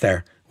gets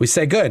there. We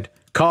say, good,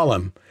 call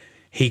him.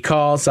 He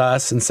calls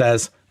us and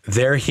says,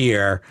 they're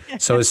here.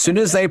 So as soon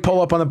as they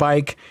pull up on the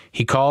bike,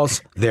 he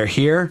calls, they're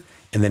here,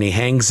 and then he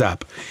hangs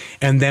up.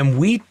 And then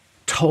we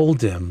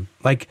told him,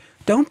 like,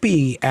 don't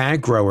be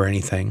aggro or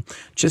anything.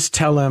 Just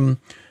tell him,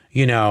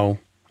 you know,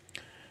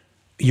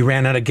 you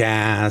ran out of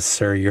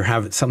gas or you're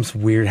having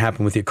something weird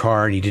happen with your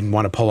car and you didn't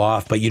want to pull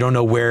off, but you don't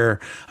know where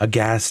a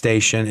gas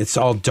station, it's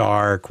all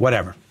dark,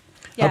 whatever.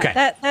 Yeah, okay.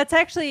 That's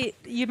actually,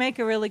 you make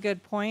a really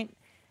good point.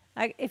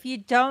 Like, if you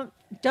don't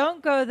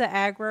go the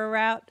aggro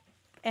route,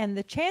 and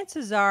the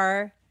chances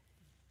are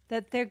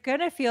that they're going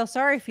to feel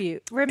sorry for you.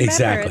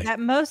 Remember that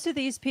most of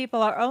these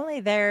people are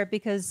only there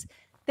because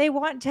they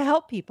want to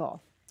help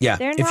people. Yeah.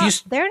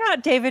 They're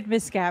not David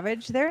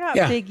Miscavige. They're not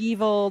big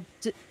evil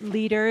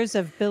leaders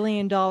of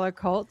billion-dollar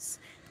cults.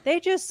 They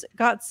just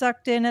got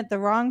sucked in at the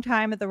wrong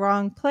time at the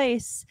wrong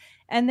place,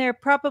 and they're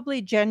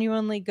probably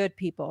genuinely good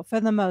people for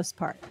the most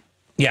part.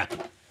 Yeah.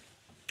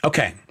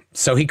 Okay.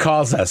 So he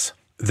calls us.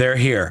 They're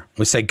here.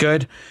 We say,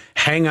 good,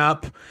 hang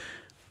up.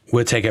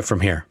 We'll take it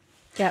from here.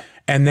 Yep.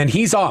 And then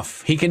he's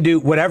off. He can do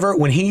whatever.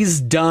 When he's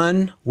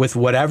done with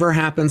whatever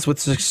happens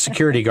with the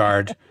security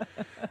guard,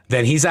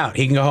 then he's out.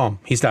 He can go home.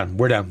 He's done.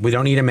 We're done. We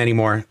don't need him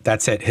anymore.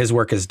 That's it. His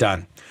work is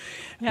done.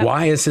 Yep.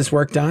 Why is his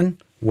work done?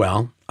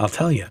 Well, I'll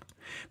tell you.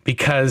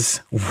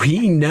 Because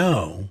we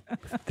know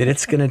that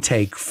it's going to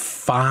take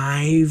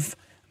 5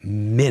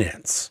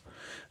 minutes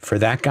for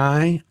that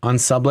guy on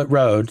Sublet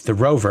Road, the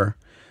Rover,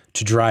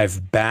 to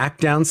drive back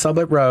down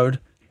Sublet Road,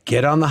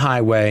 get on the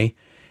highway,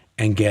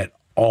 and get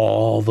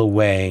all the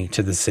way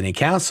to the city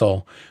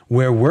council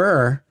where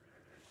we're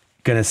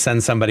going to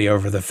send somebody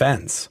over the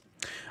fence.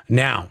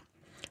 Now,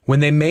 when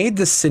they made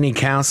the city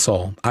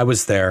council, I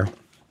was there,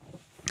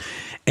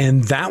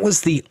 and that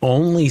was the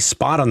only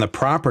spot on the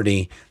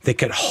property that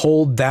could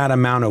hold that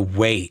amount of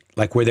weight,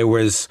 like where there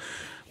was,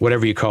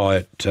 whatever you call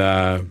it,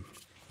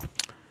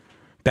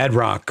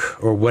 bedrock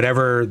or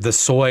whatever the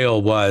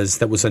soil was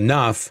that was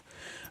enough.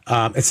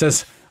 It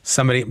says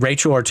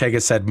Rachel Ortega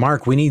said,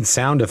 Mark, we need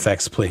sound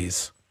effects,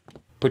 please.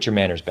 Put your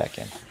manners back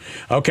in.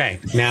 Okay.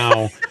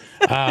 Now,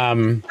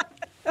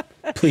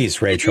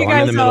 please, Rachel,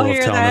 I'm in the middle of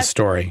telling a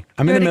story.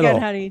 I'm in the middle.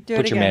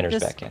 Put your manners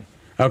back in.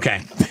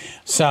 Okay.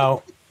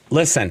 So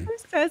listen,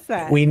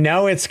 we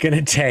know it's going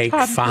to take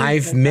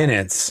 5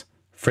 minutes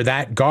for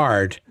that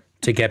guard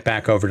to get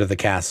back over to the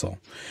castle.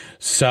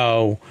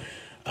 So,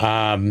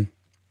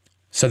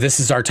 so this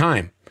is our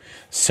time.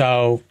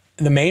 So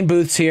the main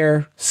booth's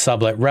here,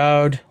 Sublet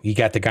Road. You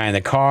got the guy in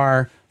the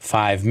car,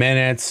 5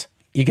 minutes.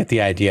 You get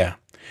the idea.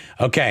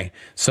 Okay,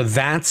 so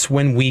that's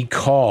when we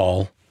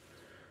call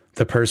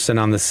the person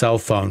on the cell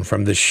phone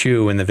from the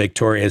shoe in the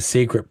Victoria's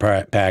Secret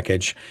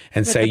package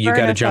and say, you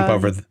got to jump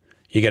over.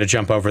 You got to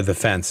jump over the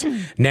fence.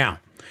 Now,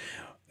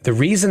 the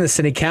reason the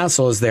city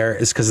council is there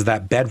is because of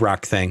that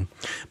bedrock thing,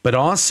 but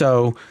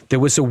also there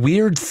was a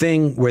weird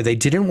thing where they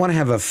didn't want to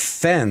have a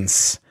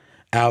fence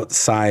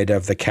outside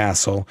of the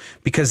castle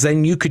because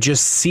then you could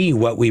just see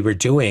what we were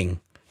doing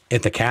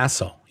at the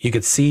castle. You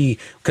could see,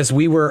 because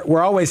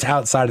we're always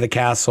outside of the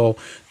castle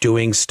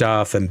doing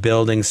stuff and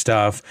building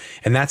stuff.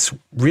 And that's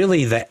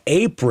really the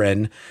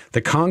apron,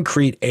 the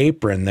concrete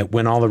apron that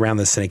went all around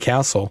the city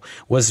council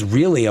was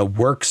really a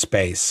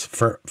workspace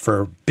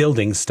for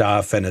building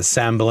stuff and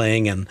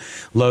assembling and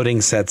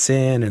loading sets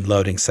in and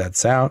loading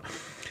sets out.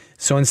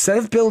 So instead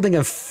of building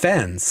a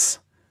fence,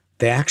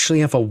 they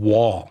actually have a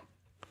wall.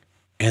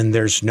 And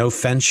there's no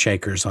fence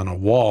shakers on a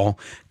wall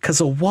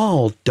because a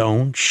wall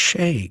don't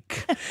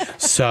shake.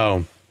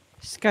 So,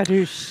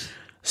 skadoosh.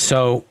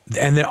 So,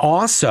 and then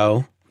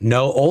also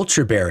no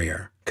ultra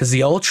barrier because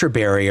the ultra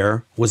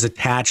barrier was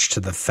attached to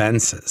the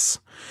fences.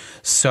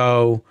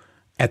 So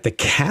at the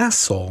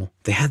castle,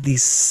 they had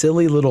these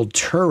silly little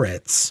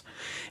turrets,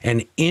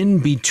 and in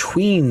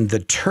between the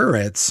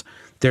turrets,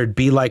 there'd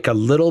be like a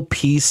little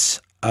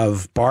piece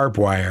of barbed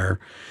wire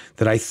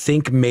that I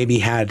think maybe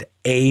had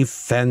a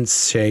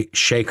fence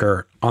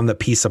shaker on the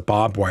piece of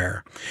barbed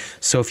wire.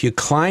 So if you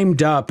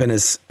climbed up in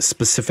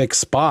specific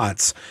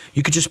spots,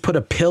 you could just put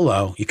a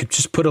pillow, you could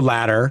just put a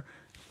ladder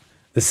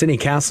the city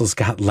castle's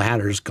got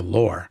ladders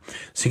galore.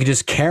 So you can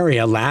just carry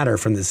a ladder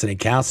from the city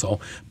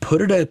castle,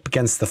 put it up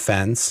against the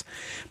fence,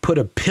 put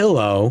a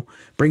pillow,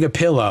 bring a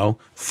pillow,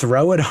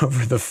 throw it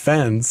over the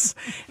fence,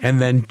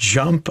 and then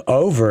jump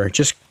over.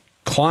 Just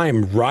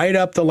climb right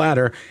up the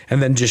ladder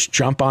and then just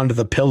jump onto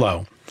the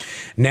pillow.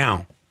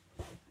 Now,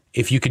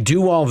 if you could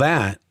do all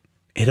that,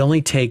 it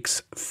only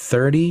takes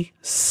 30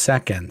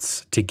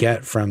 seconds to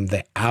get from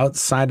the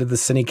outside of the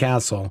city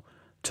castle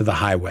to the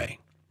highway.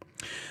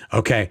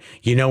 Okay,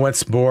 you know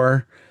what's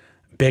more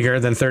bigger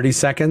than 30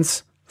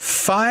 seconds?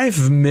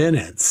 5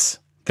 minutes.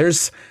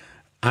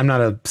 I'm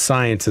not a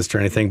scientist or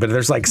anything, but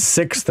there's like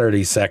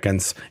 30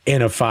 seconds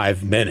in a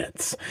 5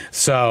 minutes.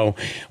 So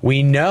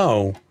we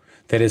know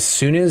that as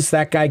soon as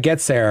that guy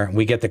gets there,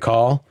 we get the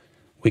call,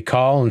 we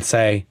call and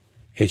say,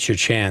 it's your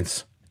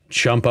chance.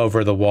 Jump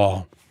over the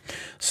wall.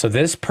 So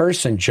this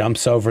person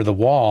jumps over the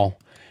wall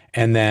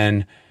and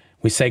then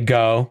we say,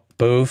 go,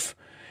 boof.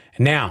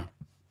 Now,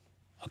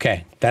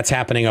 okay, that's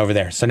happening over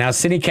there. So now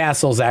City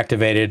Castle's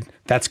activated.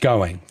 That's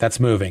going. That's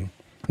moving.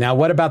 Now,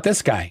 what about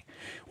this guy?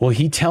 Well,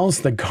 he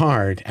tells the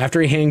guard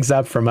after he hangs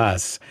up from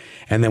us,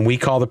 and then we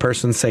call the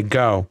person and say,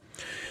 go.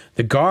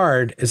 The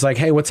guard is like,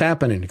 hey, what's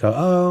happening? You go,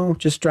 oh,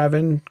 just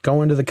driving,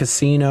 going to the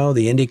casino,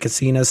 the Indy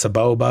Casino,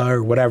 Saboba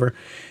or whatever.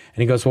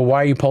 And he goes, well,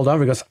 why are you pulled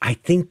over? He goes, I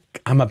think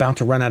I'm about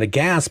to run out of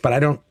gas, but I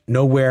don't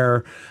know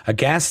where a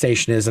gas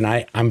station is. And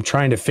I'm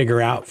trying to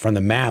figure out from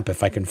the map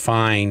if I can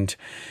find,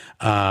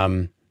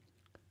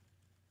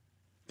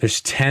 there's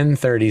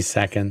 30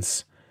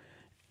 seconds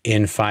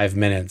in 5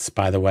 minutes,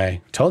 by the way.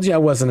 Told you I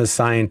wasn't a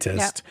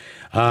scientist.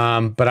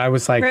 Yep. But I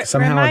was like,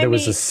 somehow there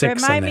was a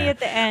 6 in there.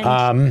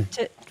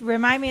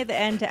 Remind me at the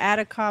end to add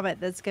a comment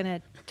that's going to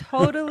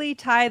totally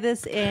tie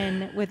this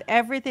in with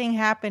everything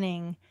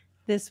happening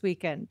this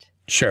weekend.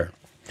 Sure.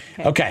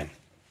 Okay.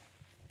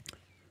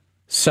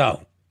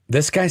 So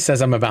this guy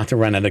says I'm about to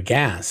run out of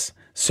gas.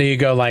 So you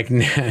go like,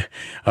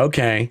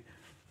 okay,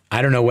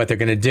 I don't know what they're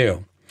going to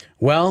do.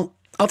 Well,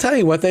 I'll tell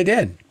you what they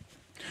did.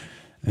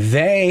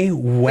 They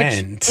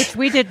went. Which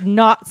we did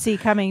not see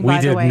coming, by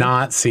the way. We did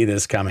not see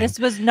this coming. This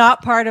was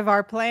not part of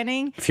our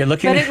planning. If you're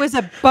looking but it was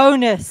a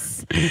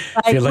bonus.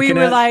 Like we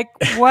were like,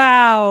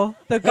 wow,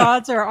 the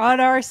gods are on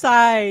our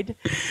side.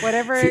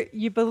 Whatever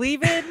you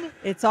believe in,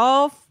 it's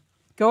all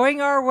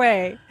going our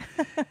way.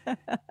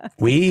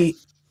 We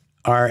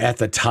are at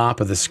the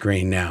top of the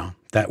screen now.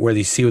 That where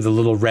you see where the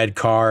little red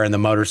car and the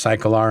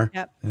motorcycle are.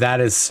 Yep.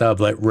 That is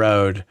Sublet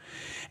Road.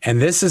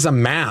 And this is a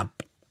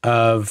map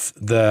of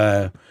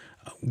the,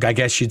 I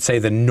guess you'd say,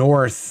 the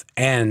north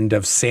end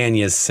of San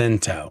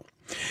Jacinto.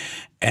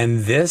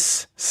 And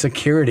this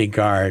security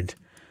guard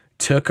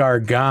took our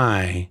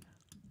guy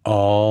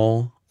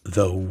all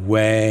the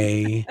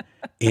way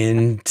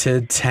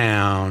into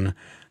town.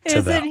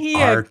 Isn't he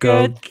a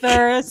good,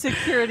 thorough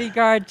security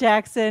guard,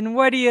 Jackson?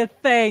 What do you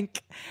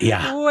think?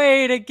 Yeah.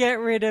 Way to get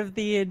rid of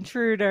the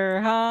intruder,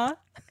 huh?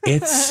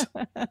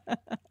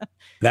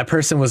 That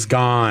person was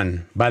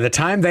gone. By the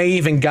time they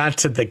even got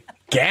to the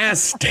gas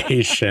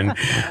station,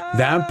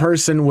 that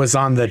person was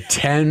on the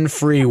 10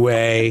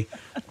 freeway,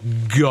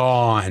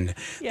 gone.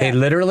 Yeah. They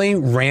literally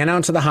ran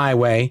onto the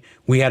highway.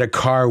 We had a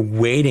car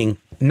waiting,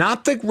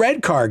 not the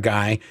red car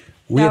guy.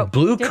 We had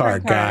blue car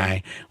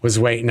guy was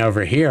waiting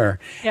over here.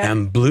 Yep.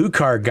 And blue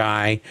car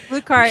guy.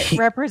 Blue car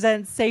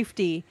represents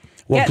safety.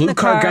 Well, blue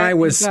car guy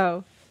was,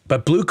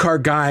 but blue car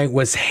guy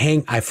was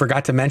I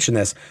forgot to mention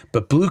this,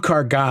 but blue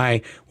car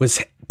guy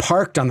was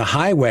parked on the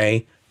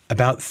highway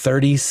about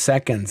 30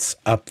 seconds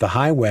up the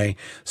highway.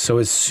 So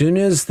as soon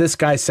as this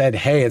guy said,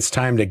 hey, it's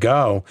time to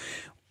go,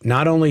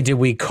 not only did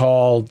we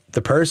call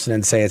the person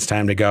and say it's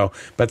time to go,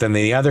 but then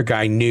the other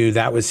guy knew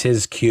that was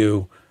his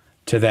cue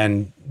to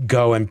then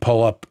go and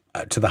pull up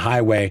to the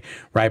highway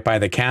right by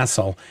the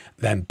castle.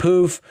 Then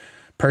poof,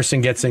 person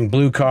gets in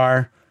blue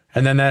car,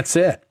 and then that's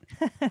it.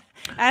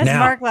 As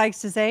Mark likes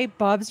to say,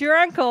 Bob's your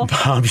uncle.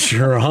 Bob's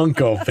your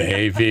uncle,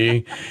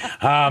 baby.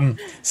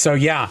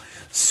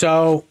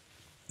 So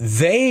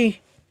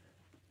they,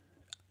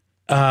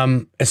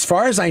 as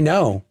far as I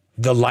know,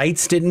 the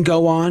lights didn't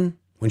go on.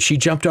 When she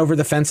jumped over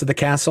the fence of the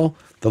castle,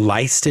 the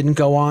lights didn't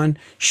go on.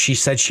 She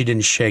said she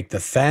didn't shake the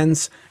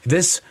fence.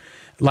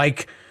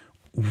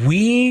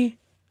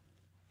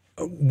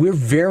 We're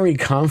very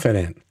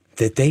confident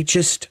that they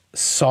just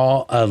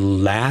saw a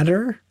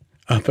ladder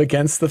up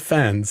against the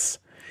fence,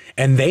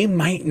 and they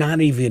might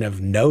not even have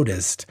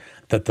noticed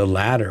that the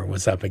ladder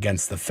was up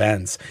against the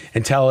fence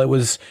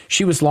until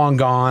she was long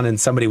gone and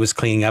somebody was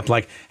cleaning up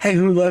like, hey,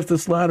 who left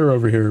this ladder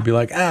over here? Be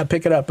like,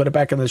 pick it up, put it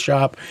back in the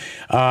shop.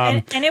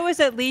 And it was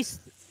at least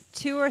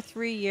 2 or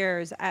 3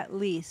 years at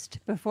least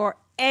before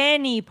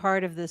any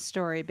part of this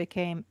story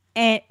became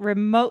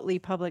remotely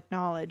public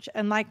knowledge.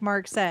 And like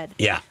Mark said,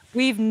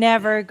 we've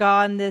never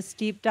gone this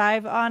deep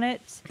dive on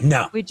it.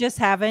 No, we just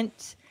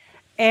haven't.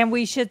 And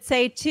we should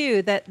say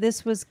too that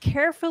this was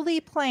carefully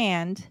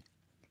planned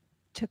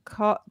to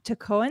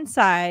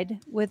coincide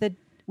with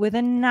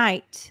a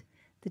night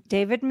that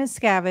David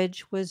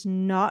Miscavige was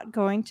not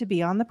going to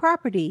be on the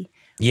property.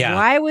 Yeah.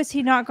 Why was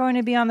he not going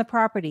to be on the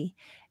property?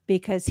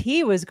 because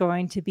he was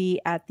going to be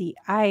at the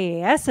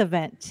IAS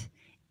event.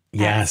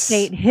 Yes,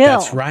 State Hill.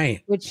 That's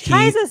right. Which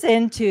ties us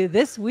into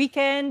this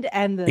weekend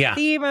and the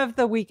theme of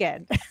the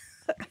weekend.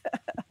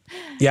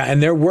 Yeah,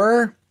 and there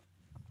were.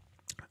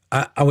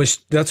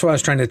 That's what I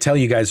was trying to tell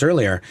you guys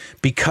earlier.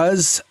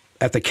 Because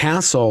at the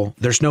castle,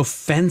 there's no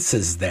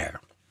fences there.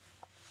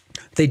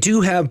 They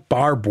do have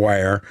barbed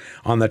wire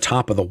on the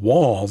top of the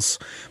walls,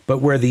 but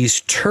where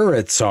these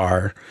turrets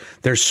are,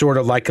 there's sort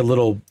of like a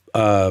little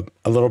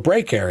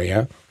break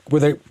area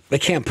where they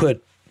can't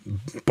put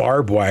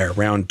barbed wire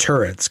around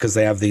turrets because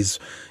they have these,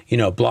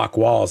 block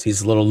walls,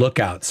 these little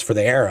lookouts for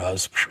the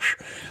arrows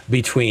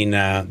between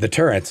the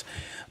turrets.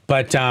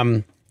 But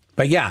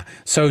yeah,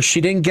 so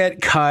she didn't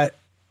get cut.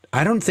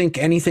 I don't think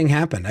anything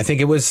happened. I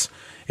think it was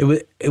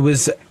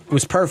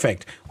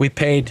perfect. We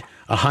paid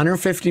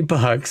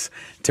 $150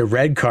 to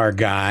Red Car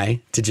guy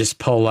to just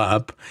pull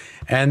up,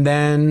 and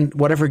then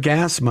whatever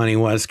gas money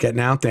was getting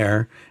out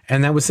there,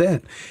 and that was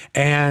it.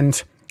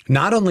 And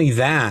not only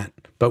that,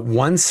 but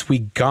once we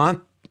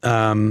got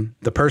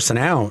the person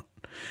out,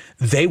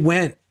 they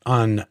went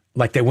on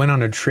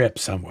a trip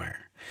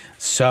somewhere.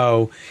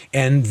 So,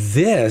 and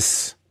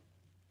this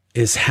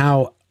is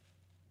how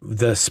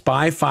the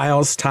spy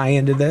files tie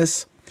into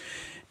this,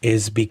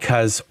 is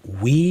because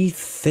we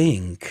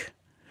think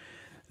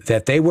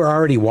that they were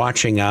already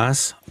watching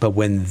us, but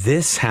when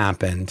this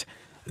happened,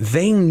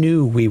 they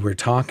knew we were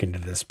talking to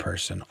this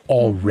person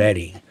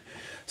already.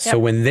 So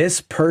when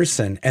this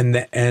person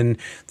and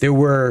there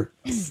were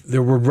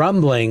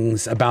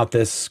rumblings about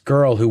this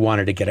girl who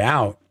wanted to get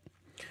out,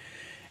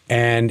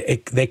 and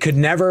they could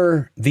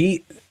never.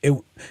 David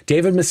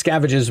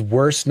Miscavige's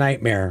worst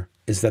nightmare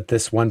is that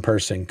this one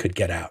person could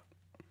get out.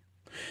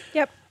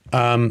 Yep.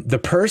 The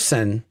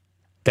person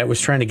that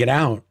was trying to get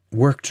out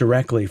worked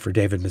directly for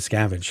David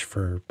Miscavige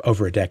for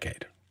over a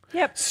decade.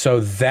 Yep. So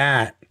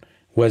that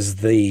was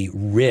the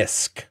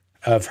risk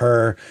of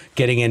her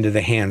getting into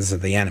the hands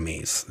of the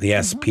enemies, the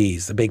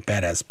SPs, the big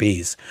bad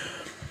SPs.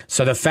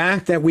 So the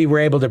fact that we were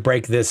able to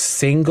break this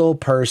single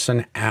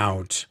person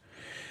out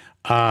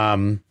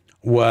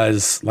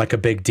was like a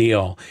big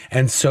deal.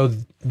 And so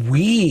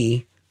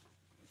we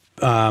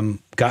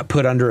got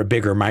put under a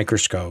bigger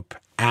microscope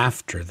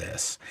after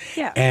this.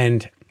 Yeah.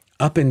 And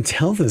up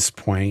until this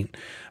point,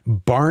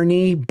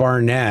 Barney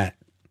Barnett,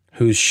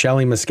 who's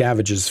Shelley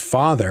Miscavige's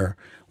father,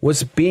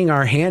 was being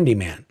our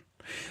handyman.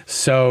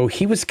 So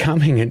he was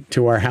coming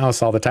into our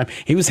house all the time.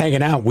 He was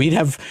hanging out.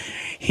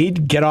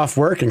 He'd get off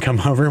work and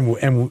come over,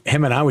 and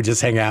him and I would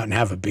just hang out and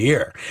have a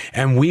beer.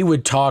 And we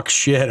would talk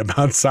shit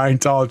about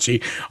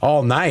Scientology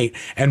all night.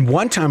 And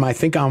one time I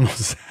think I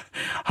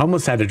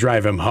almost had to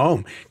drive him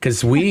home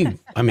because we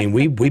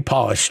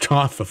polished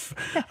off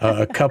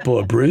a couple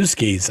of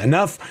brewskis,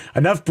 enough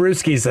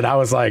brewskis that I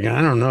was like,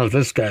 I don't know if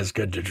this guy's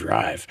good to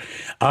drive.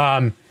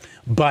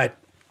 But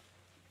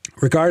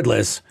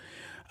regardless,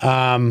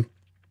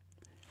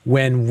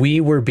 when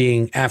we were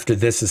after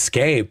this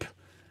escape,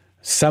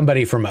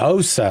 somebody from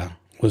OSA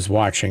was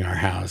watching our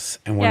house.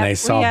 And when they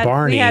saw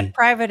Barney. We had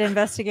private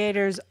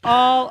investigators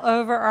all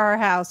over our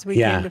house. We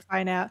came to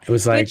find out. It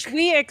was like. Which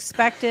we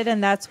expected.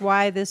 And that's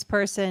why this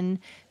person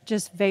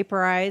just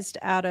vaporized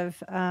out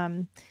of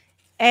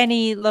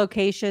any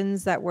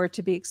locations that were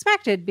to be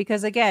expected.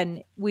 Because,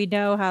 again, we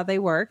know how they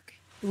work.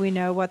 We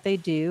know what they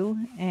do.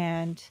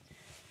 And,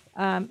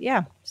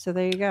 so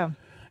there you go.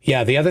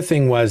 Yeah, the other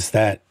thing was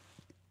that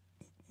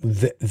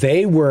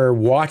they were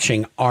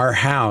watching our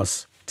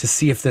house to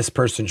see if this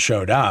person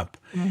showed up.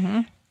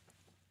 Mm-hmm.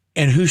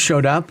 And who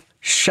showed up?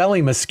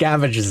 Shelley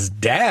Miscavige's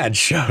dad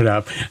showed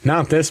up,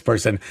 not this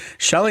person.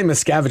 Shelley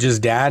Miscavige's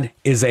dad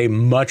is a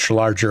much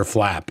larger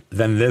flap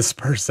than this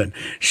person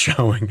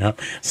showing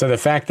up. So the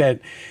fact that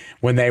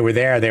when they were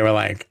there, they were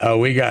like, oh,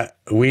 we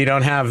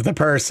don't have the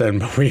person,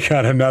 but we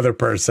got another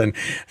person.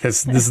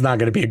 This is not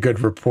going to be a good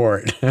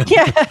report.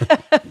 Yeah.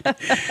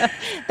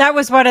 That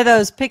was one of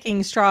those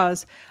picking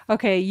straws.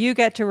 Okay, you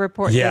get to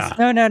report this.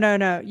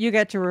 No. You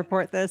get to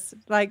report this.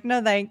 Like,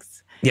 no,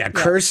 thanks. Yeah,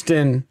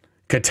 Kirsten,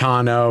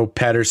 Catano,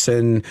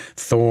 Pedersen,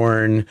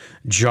 Thorne,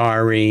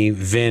 Jari,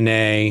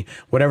 Vinay,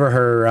 whatever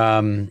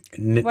her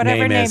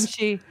name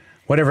is.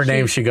 Whatever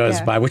name she goes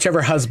by,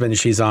 whichever husband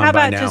she's on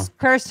by now. How about just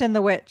Kirsten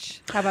the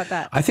Witch? How about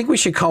that? I think we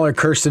should call her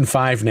Kirsten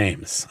 5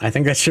 Names. I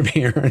think that should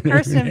be her name.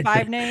 Kirsten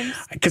 5 Names?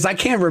 Because I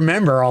can't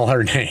remember all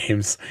her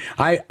names.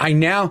 I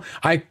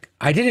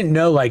didn't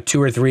know like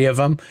 2 or 3 of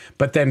them,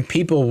 but then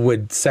people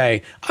would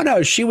say, oh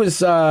no, she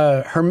was,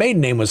 her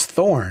maiden name was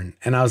Thorne.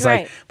 And I was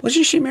like,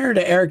 wasn't she married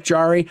to Eric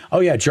Jari?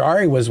 Oh yeah,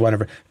 Jari was one of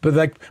her,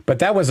 but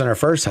that wasn't her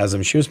first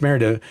husband. She was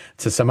married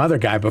to some other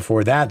guy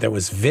before that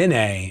was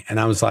Vinay. And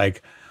I was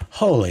like,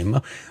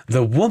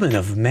 the woman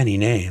of many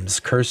names,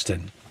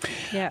 Kirsten.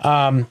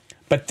 Yeah.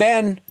 But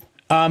then,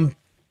 are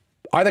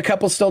the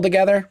couple still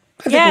together?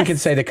 I think we can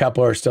say the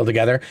couple are still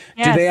together.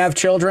 Yes. Do they have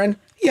children?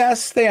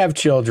 Yes, they have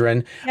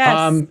children.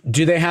 Yes.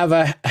 Do they have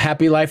a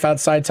happy life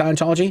outside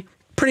Scientology?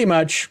 Pretty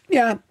much.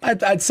 Yeah,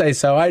 I'd say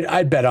so.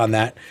 I'd bet on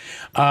that.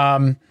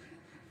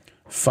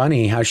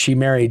 Funny how she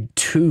married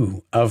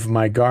 2 of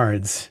my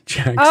guards,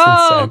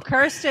 Jackson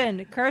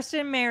said.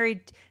 Kirsten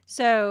married.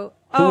 So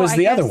who was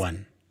the other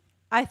one?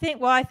 I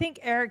think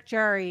Eric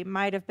Jury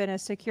might have been a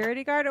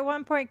security guard at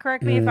one point.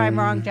 Correct me if I'm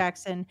wrong,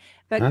 Jackson.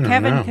 But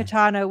Kevin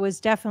Catano was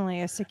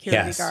definitely a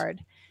security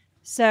guard.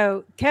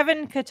 So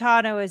Kevin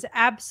Catano is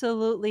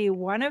absolutely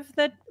one of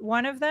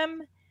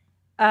them.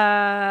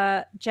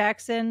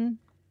 Jackson,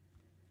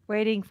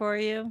 waiting for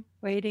you.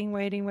 Waiting.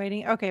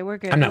 Okay, we're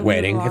good. I'm not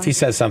waiting. If he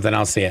says something,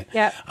 I'll see it.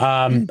 Yeah.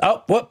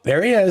 Oh, whoop,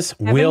 there he is.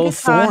 Kevin Will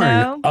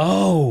Catano.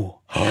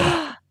 Thorne.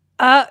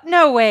 Oh.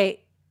 No, wait.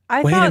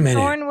 I Wait a thought minute.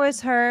 Thorne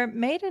was her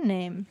maiden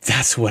name.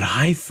 That's what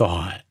I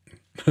thought.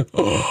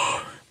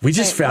 We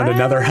just found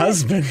another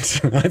husband.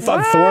 I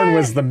thought Thorne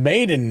was the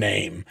maiden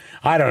name.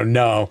 I don't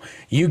know.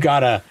 You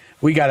gotta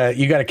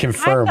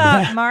confirm.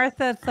 I thought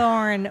Martha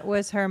Thorne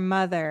was her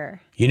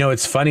mother. You know,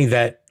 it's funny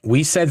that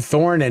we said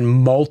Thorne and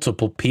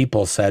multiple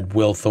people said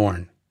Will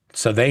Thorne.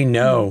 So they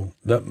know.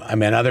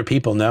 Other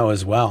people know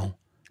as well.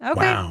 Okay.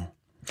 Wow.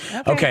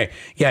 Okay.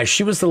 Yeah,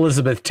 she was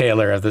Elizabeth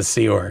Taylor of the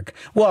Sea Org.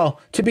 Well,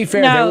 to be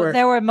fair,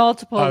 there were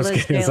multiple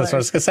Liz Taylors. That's what I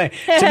was going to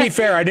say. To be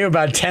fair, I knew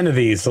about 10 of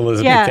these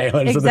Elizabeth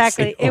Taylors.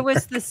 Exactly. Of the Sea Org. It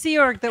was the Sea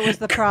Org that was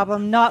the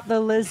problem, not the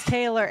Liz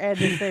Taylor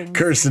end of things.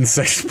 Kirsten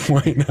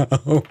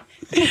 6.0.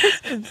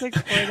 Kirsten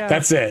 6.0.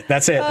 That's it.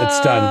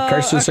 It's done.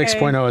 Kirsten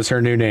 6.0 is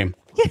her new name.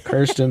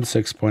 Kirsten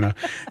 6.0.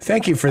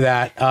 Thank you for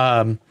that.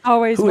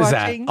 Always who watching. Is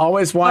that?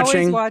 Always watching.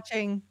 Always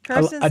watching.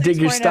 Kirsten I dig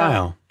your 6.0.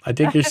 style. I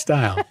dig your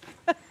style.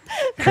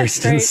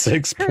 Kirsten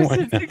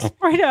 6.0. Kirsten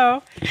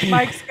 6.0.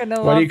 Mike's going to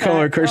love Why do you call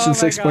her that. Kirsten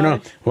 6.0?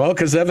 God. Well,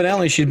 because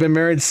evidently she's been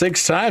married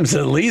 6 times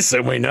at least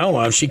that we know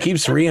of. She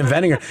keeps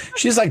reinventing her.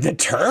 She's like the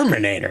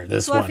Terminator,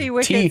 this Fluffy one.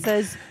 Wicket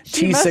says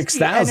she must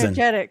be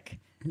energetic.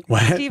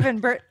 What?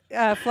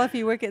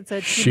 Fluffy Wicket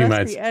said she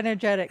must be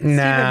energetic. Nah.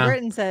 Stephen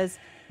Britton says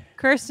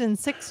Kirsten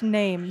 6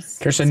 names.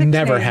 Kirsten 6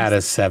 never names. had a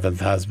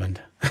 7th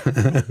husband.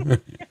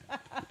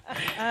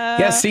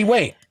 See,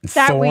 wait.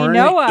 That Thorne we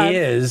know of.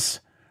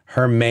 is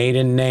her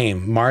maiden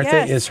name.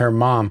 Martha is her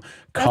mom.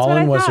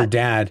 Colin was her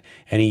dad,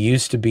 and he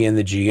used to be in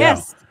the GO.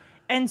 Yes.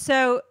 And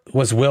so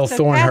was Will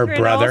Thorne her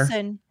brother?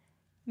 Olsen,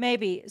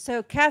 maybe.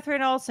 So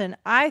Catherine Olsen,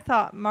 I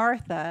thought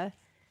Martha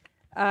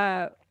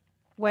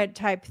went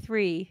type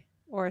 3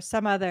 or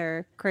some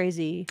other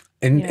crazy.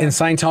 In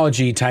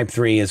Scientology, type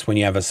 3 is when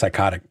you have a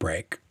psychotic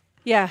break.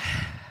 Yeah.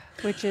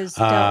 Which is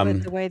dealt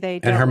with the way they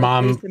dealt and her with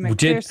mom Lisa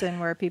McPherson,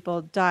 where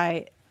people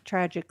die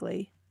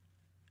tragically.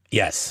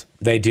 Yes,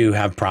 they do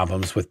have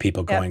problems with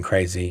people going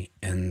crazy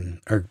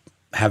or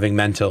having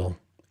mental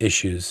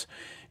issues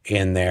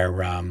in their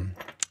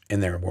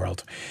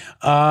world.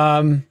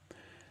 I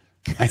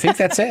think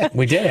that's it.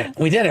 We did it.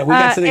 We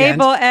got to the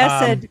end. Abel S.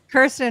 said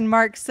Kirsten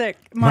Mark 6.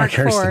 Mark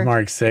 4. Kirsten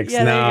Mark 6.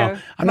 Yeah, no,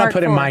 I'm not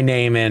putting my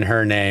name in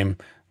her name.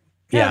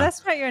 Yeah,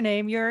 that's not your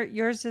name.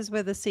 Yours is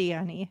with a C,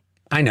 honey.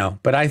 I know,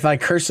 but I thought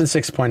Kirsten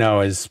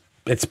 6.0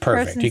 it's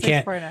perfect. Kirsten you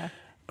can't. 6.0.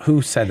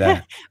 Who said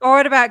that? Or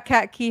what about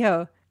Kat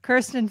Kehoe?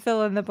 Kirsten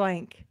fill in the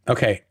blank.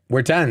 Okay,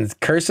 we're done.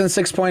 Kirsten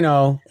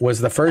 6.0 was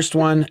the first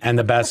one and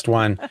the best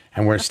one,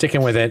 and we're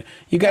sticking with it.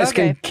 You guys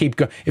can keep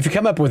going. If you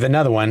come up with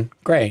another one,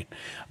 great.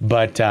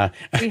 But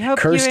we hope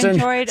Kirsten, you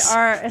enjoyed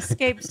our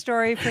escape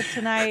story for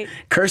tonight.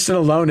 Kirsten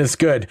alone is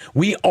good.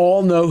 We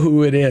all know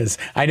who it is.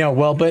 I know.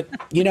 Well, but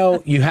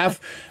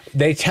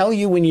they tell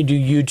you when you do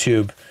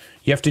YouTube,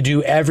 you have to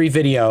do every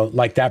video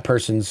like that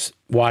person's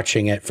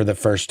watching it for the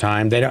first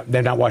time.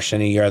 They're not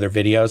watching any of your other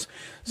videos.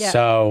 Yeah.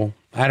 So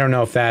I don't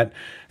know if that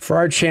for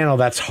our channel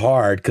that's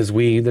hard because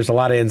there's a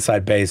lot of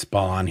inside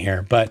baseball on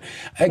here. But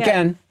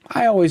again,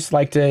 I always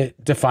like to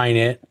define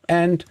it.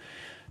 And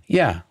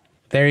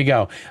there you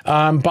go.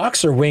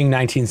 Boxer Wing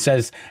 19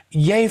 says,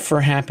 "Yay for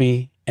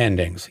happy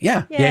endings."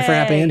 Yeah, yay for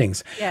happy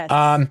endings. Yes.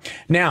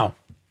 Now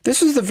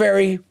this was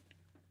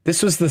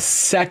the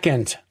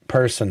second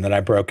person that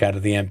I broke out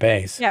of the INT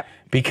BASE. Yep.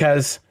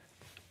 Because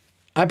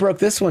I broke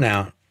this one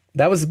out.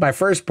 That was my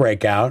first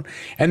breakout,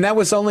 and that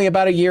was only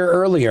about a year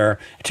earlier.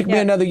 It took me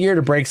another year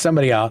to break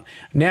somebody out.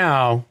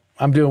 Now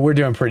we're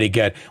doing pretty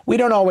good. We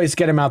don't always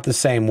get them out the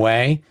same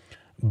way,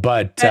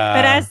 but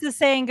as the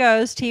saying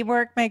goes,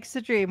 teamwork makes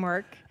the dream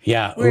work.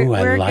 Yeah. Ooh,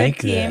 I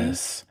like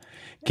this.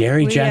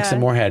 Gary Jackson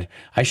Moorhead.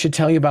 I should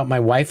tell you about my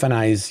wife and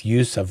I's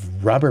use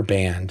of rubber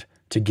band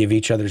to give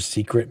each other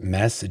secret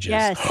messages.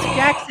 Yes,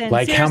 Jackson.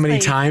 Like how many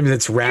times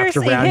it's wrapped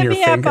around your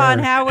finger. Hit me up on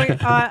how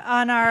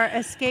on our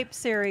escape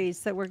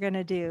series that we're going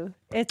to do.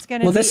 It's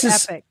going to be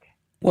epic.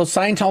 Well,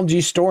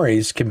 Scientology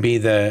Stories can be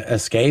the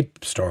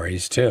escape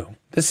stories too.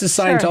 This is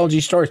Scientology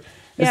Stories.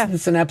 Isn't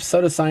this an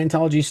episode of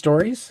Scientology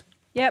Stories?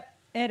 Yep,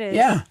 it is.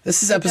 Yeah,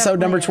 this is episode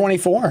number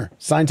 24,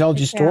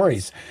 Scientology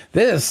Stories.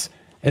 This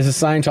is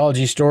a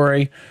Scientology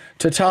story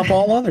to top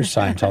all other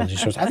Scientology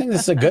shows. I think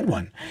this is a good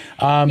one.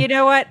 You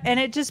know what? And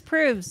it just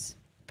proves,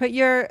 put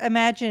your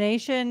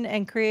imagination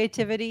and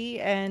creativity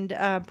and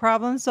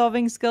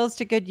problem-solving skills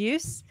to good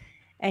use,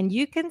 and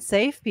you can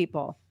save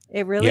people.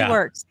 It really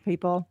works,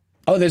 people.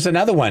 Oh, there's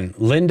another one.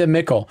 Linda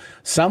Mickle.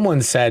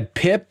 Someone said,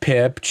 "Pip,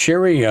 pip,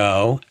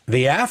 cheerio.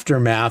 The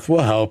aftermath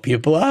will help you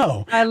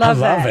blow." I love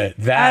that.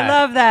 it. I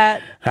love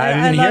that. I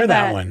didn't hear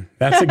that one.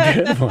 That's a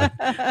good one.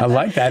 I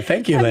like that.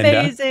 Thank you,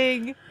 Linda.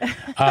 Amazing.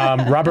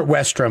 Robert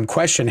Westrom.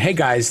 Question. Hey,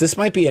 guys, this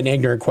might be an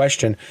ignorant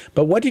question,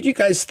 but what did you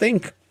guys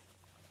think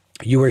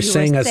you were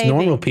saying us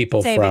normal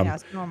people from? Saving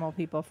us normal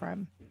people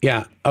from.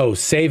 Yeah. Oh,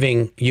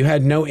 saving. You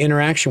had no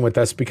interaction with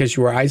us because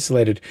you were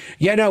isolated.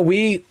 Yeah, no,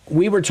 we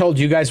were told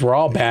you guys were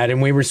all bad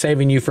and we were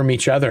saving you from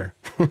each other.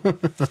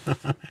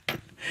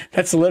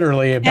 That's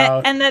literally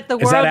about. And that the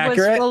world was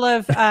full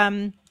of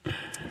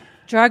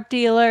drug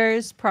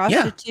dealers,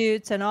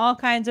 prostitutes, and all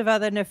kinds of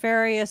other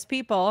nefarious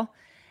people.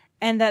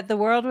 And that the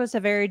world was a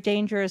very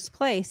dangerous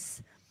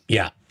place.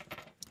 Yeah.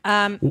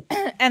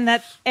 And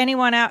that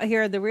anyone out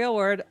here in the real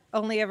world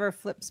only ever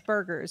flips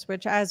burgers,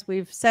 which, as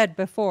we've said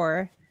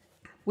before,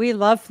 we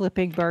love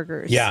flipping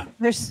burgers. Yeah.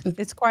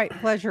 It's quite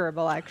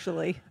pleasurable,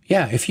 actually.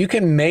 Yeah. If you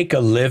can make a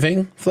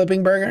living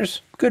flipping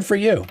burgers, good for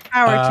you.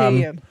 Power to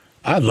you.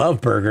 I love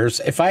burgers.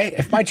 If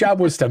my job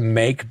was to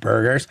make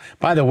burgers,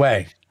 by the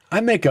way, I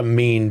make a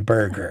mean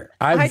burger.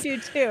 I do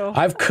too.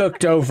 I've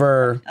cooked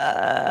over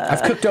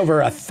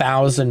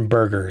 1,000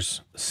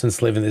 burgers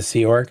since living in the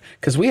Sea Org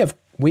because we have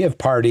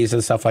parties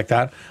and stuff like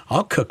that.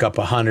 I'll cook up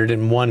 100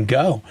 in one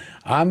go.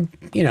 I'm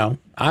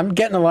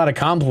getting a lot of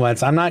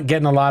compliments. I'm not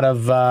getting a lot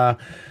of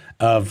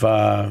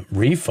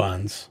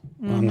refunds.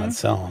 Well, I'm not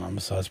selling them,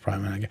 so it's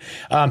probably not good.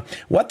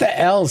 What the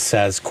L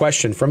says,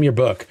 question from your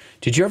book.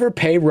 Did you ever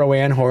pay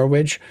Roanne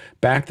Horwich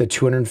back the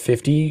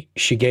 $250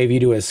 she gave you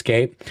to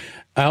escape?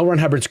 L. Ron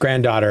Hubbard's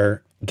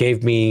granddaughter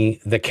gave me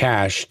the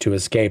cash to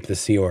escape the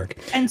Sea Org.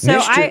 And so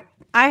I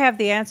have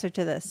the answer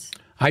to this.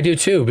 I do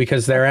too,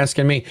 because they're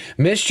asking me.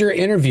 Missed your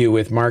interview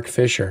with Mark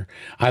Fisher.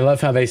 I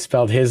love how they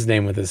spelled his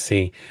name with a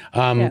C.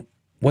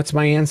 What's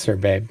my answer,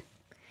 babe?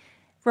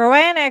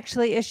 Roanne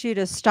actually issued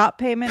a stop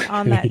payment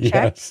on that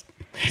check. Yes.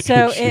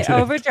 So it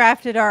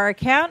overdrafted our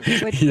account,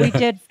 which we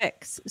did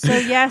fix. So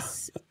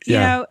yes, you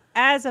know,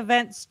 as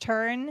events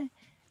turn,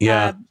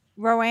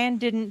 Roanne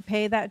didn't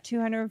pay that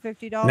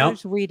 $250.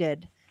 Nope. We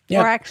did.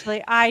 Yeah. Or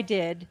actually I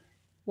did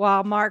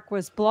while Mark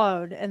was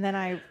blown, and then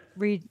I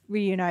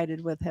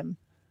reunited with him.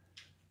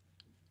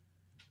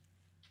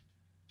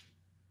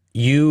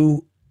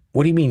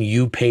 What do you mean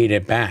you paid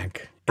it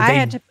back?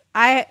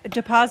 I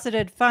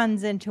deposited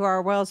funds into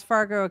our Wells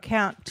Fargo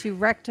account to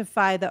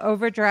rectify the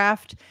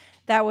overdraft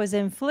that was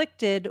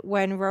inflicted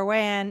when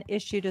Roanne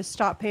issued a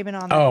stop payment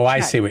on that check. I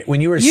see. When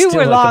you were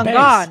long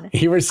gone.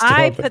 You were still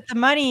I put the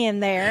money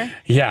in there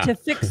to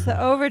fix the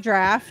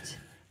overdraft,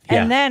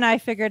 and then I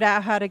figured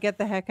out how to get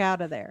the heck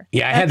out of there.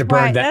 Yeah, I had to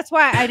burn that. That's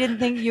why I didn't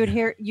think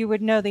you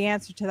would know the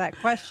answer to that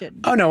question.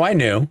 Oh no, I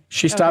knew.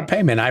 She stopped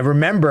payment. I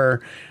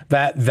remember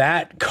that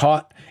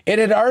it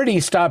had already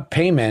stopped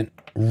payment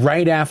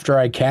right after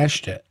I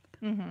cashed it.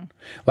 Mm-hmm.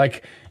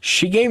 Like,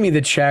 she gave me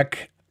the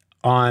check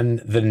on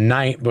the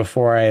night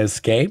before I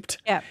escaped.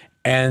 Yeah.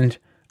 And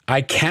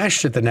I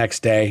cashed it the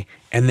next day,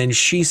 and then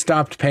she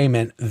stopped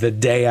payment the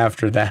day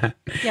after that.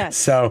 Yes.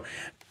 So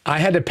I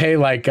had to pay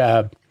like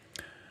a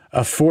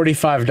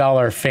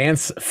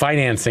 $45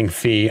 financing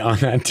fee on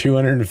that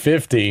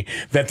 $250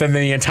 that then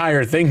the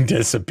entire thing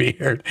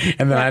disappeared,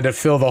 and then I had to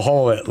fill the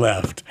hole it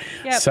left.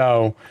 Yep.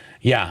 So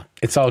yeah,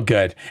 it's all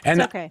good.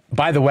 And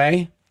by the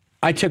way,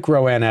 I took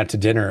Roanne out to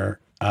dinner.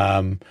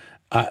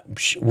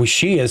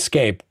 She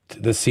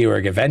escaped the Sea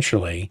Org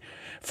eventually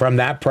from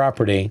that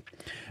property,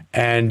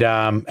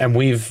 and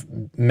we've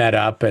met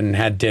up and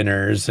had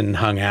dinners and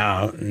hung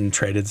out and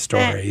traded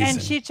stories.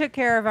 And she took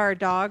care of our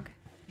dog,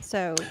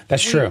 so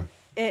that's true.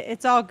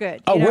 It's all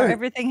good. Oh,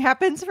 everything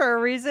happens for a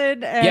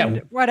reason,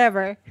 and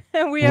whatever.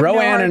 We have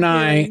Roanne and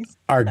I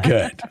are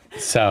good.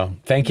 So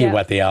thank you,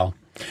 What the L.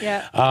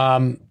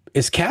 Yeah.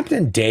 Is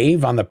Captain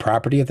Dave on the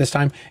property at this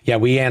time? Yeah,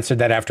 we answered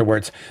that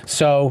afterwards.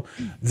 So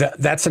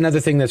that's another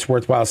thing that's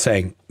worthwhile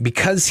saying.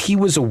 Because he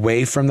was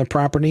away from the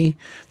property,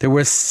 there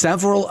were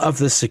several of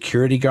the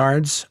security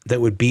guards that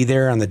would be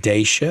there on the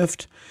day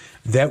shift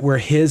that were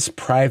his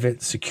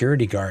private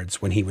security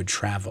guards when he would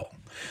travel.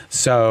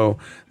 So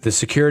the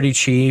security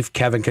chief,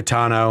 Kevin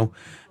Catano,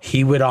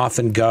 he would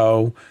often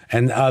go,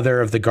 and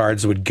other of the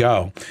guards would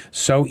go.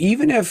 So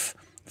even if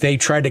they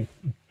tried to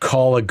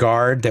call a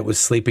guard that was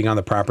sleeping on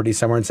the property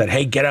somewhere and said,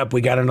 "Hey, get up,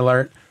 we got an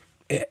alert,"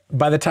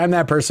 by the time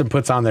that person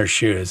puts on their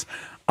shoes,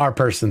 our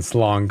person's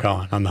long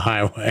gone on the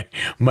highway,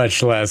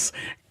 much less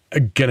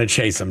gonna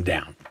chase them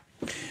down.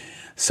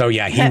 So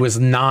yeah, he was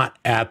not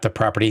at the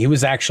property. He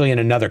was actually in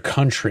another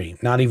country.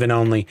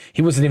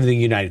 He wasn't even in the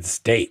United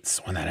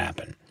States when that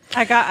happened.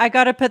 I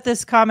got to put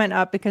this comment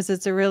up because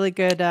it's a really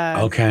good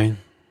a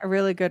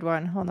really good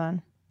one. Hold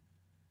on.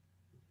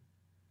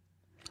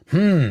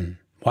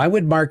 Why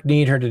would Mark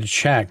need her to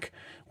check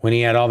when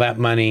he had all that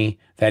money,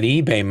 that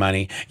eBay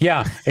money?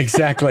 Yeah,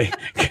 exactly.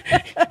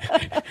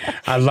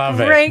 I love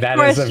it. Great That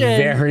question. is a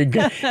very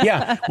good.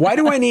 Yeah. Why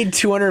do I need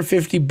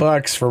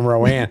 $250 from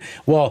Roanne?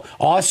 Well,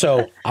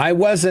 also, it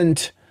was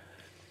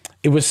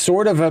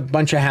sort of a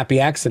bunch of happy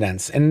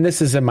accidents. And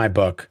this is in my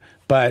book,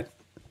 but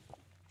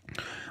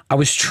I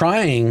was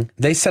trying,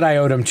 they said I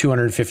owed them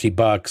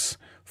 $250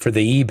 for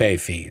the eBay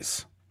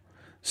fees.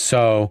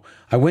 So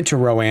I went to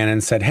Rowan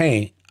and said,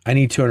 hey, I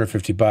need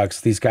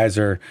 $250. These guys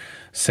are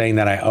saying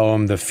that I owe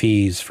them the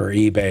fees for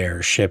eBay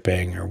or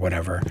shipping or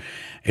whatever.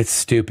 It's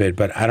stupid,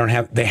 but I don't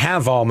have, they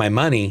have all my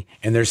money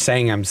and they're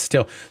saying I'm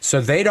still, so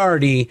they'd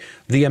already,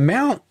 the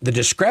amount, the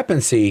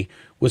discrepancy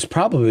was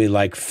probably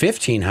like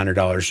 $1,500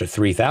 or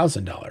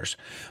 $3,000.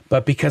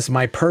 But because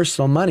my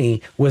personal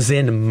money was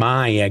in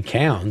my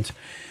account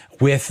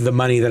with the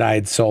money that I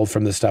had sold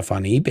from the stuff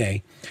on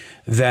eBay,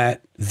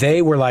 that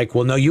they were like,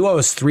 well, no, you owe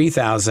us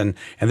 $3,000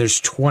 and there's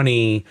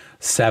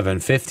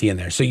 $2,750 in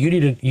there. So you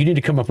need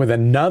to come up with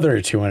another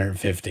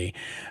 $250.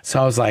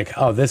 So I was like,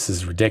 oh, this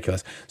is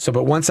ridiculous. So,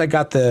 but once I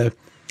got the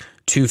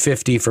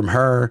 $250 from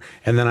her,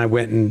 and then I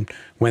went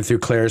through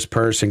Claire's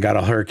purse and got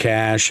all her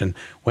cash and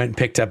went and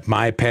picked up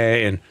my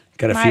pay and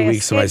got a few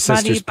weeks of my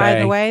sister's pay. By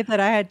the way, that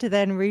I had to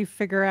then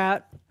refigure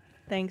out.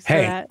 Thanks for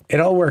that. It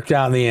all worked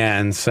out in the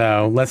end.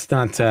 So let's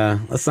not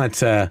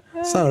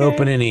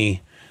reopen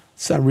any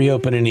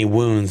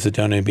wounds that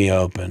don't need to be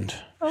opened.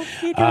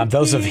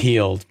 Those have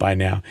healed by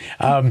now.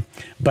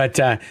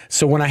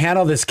 So when I had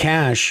all this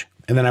cash,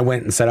 and then I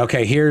went and said,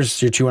 okay, here's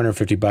your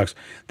 $250.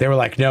 They were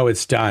like, no,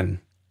 it's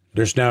done.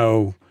 There's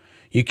no,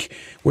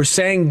 we're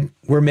saying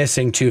we're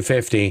missing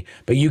 $250,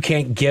 but you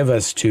can't give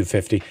us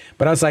 $250.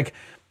 But I was like,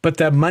 but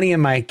the money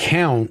in my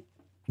account,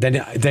 then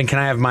can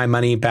I have my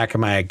money back in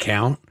my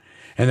account?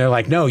 And they're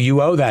like, no,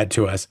 you owe that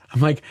to us.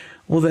 I'm like,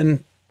 well,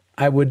 then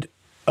I would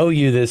owe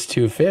you this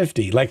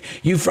 $250. Like,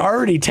 you've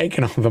already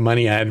taken all the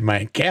money I had in my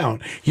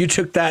account. You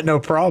took that, no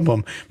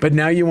problem. But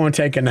now you won't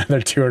take another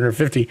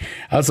 $250.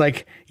 I was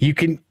like, you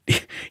got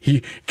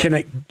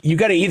to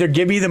either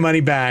give me the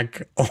money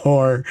back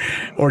or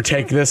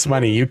take this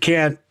money. You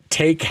can't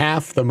take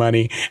half the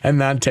money and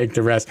not take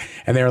the rest.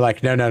 And they were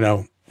like,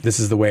 no, this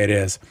is the way it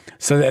is.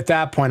 So at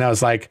that point I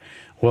was like,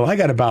 well, I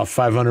got about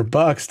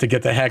 $500 to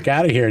get the heck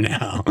out of here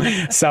now.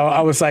 So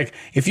I was like,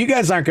 if you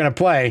guys aren't going to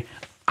play,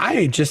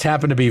 I just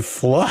happen to be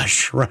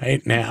flush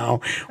right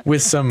now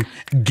with some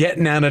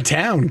getting out of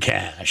town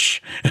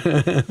cash.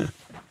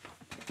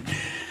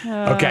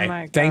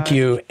 Okay. Thank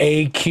you,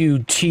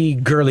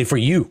 AQT Girly, for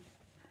you.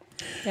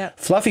 Yep.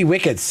 Fluffy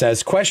Wicked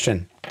says,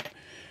 question,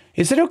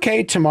 is it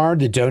okay tomorrow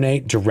to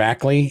donate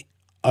directly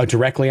on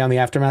the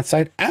Aftermath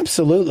site?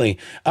 Absolutely.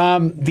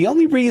 The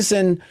only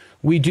reason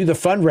we do the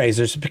fundraisers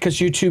is because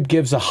YouTube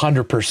gives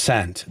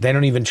 100%. They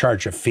don't even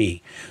charge a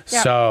fee.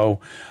 Yep.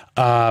 So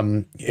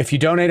if you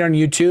donate on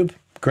YouTube,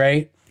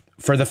 great.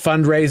 For the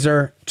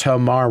fundraiser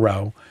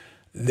tomorrow,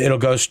 it'll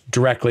go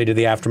directly to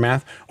the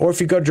Aftermath. Or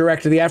if you go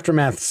direct to the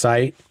Aftermath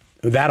site,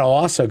 that'll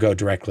also go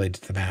directly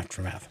to the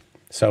Aftermath.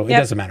 So it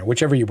doesn't matter,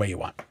 whichever way you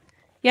want.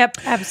 Yep,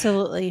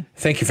 absolutely.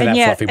 Thank you for that,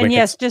 Fluffy Wicked. And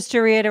yes, just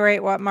to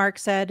reiterate what Mark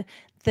said,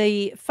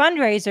 the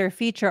fundraiser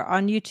feature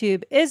on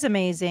YouTube is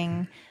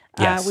amazing.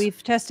 Yes.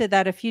 We've tested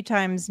that a few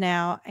times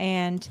now,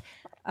 and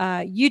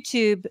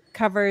YouTube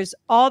covers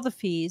all the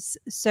fees.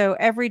 So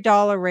every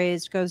dollar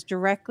raised goes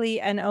directly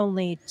and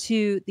only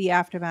to the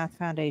Aftermath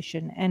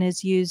Foundation and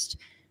is used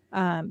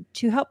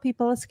to help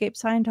people escape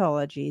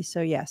Scientology.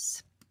 So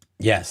yes.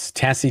 Yes.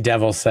 Tassie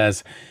Devil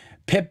says,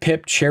 pip,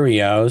 pip,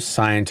 cheerio,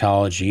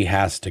 Scientology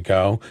has to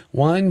go.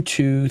 1,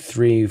 2,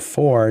 3,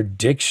 4,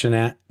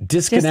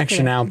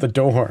 disconnection out the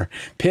door.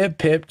 Pip,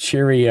 pip,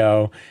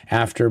 cheerio,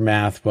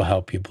 Aftermath will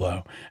help you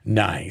blow.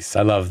 Nice.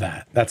 I love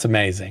that. That's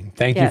amazing.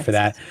 Thank you for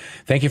that.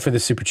 Thank you for the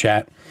super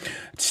chat.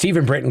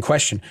 Stephen Britton,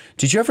 question.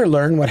 Did you ever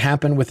learn what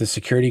happened with the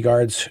security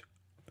guards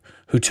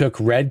who took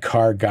red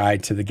car guy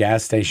to the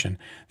gas station?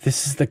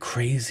 This is the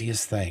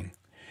craziest thing.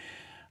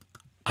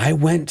 I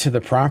went to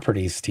the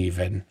property,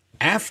 Stephen,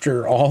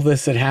 after all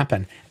this had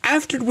happened,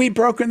 after we'd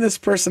broken this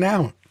person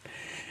out.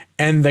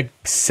 And the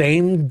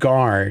same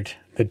guard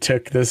that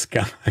took this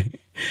guy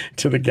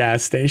to the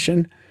gas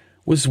station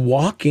was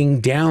walking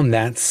down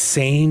that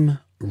same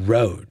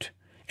road.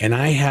 And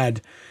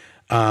I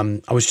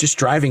was just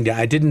driving down.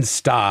 I didn't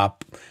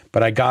stop,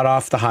 but I got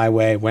off the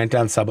highway, went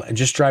down subway, and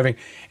just driving.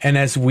 And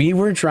as we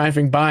were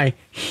driving by,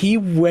 he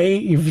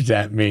waved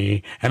at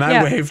me, and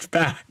I waved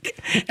back.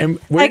 And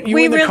like,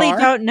 we really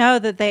don't know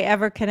that they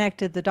ever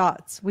connected the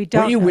dots. We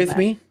don't. Were you with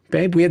me,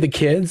 babe? We had the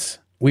kids.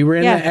 We were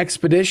in an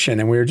expedition,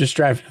 and we were just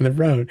driving on the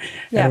road.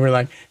 And we were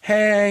like,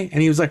 hey. And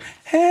he was like,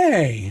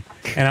 hey.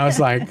 And I was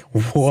like,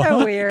 what?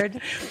 So weird.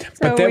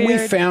 But then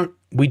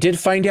we did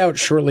find out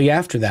shortly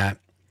after that,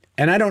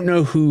 and I don't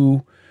know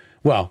who,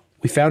 well,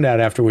 we found out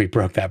after we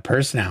broke that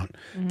person out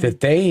that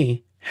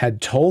they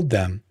had told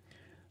them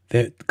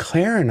that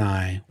Claire and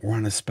I were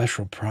on a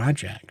special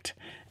project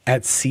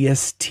at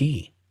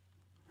CST.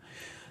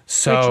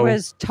 So, which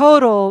was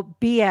total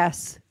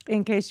BS,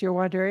 in case you're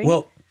wondering.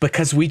 Well,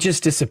 because we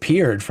just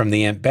disappeared from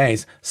the INT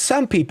base.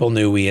 Some people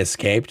knew we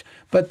escaped,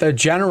 but the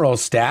general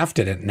staff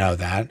didn't know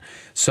that.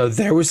 So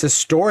there was a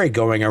story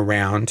going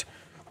around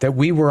that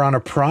we were on a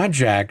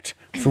project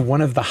for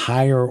one of the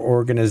higher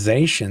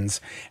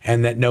organizations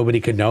and that nobody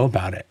could know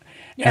about it.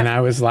 Yeah. And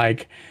I was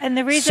like, and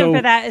the reason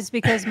for that is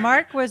because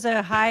Mark was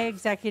a high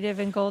executive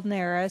in Golden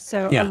Era.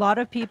 So a lot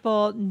of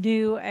people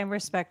knew and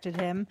respected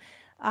him.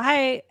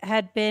 I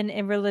had been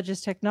in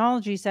Religious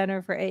Technology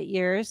Center for 8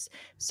 years.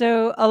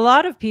 So a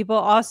lot of people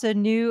also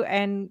knew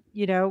and,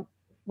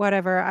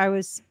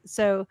 whatever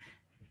so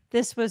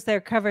this was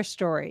their cover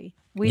story.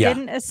 We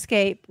didn't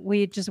escape.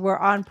 We just were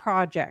on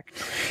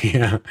project.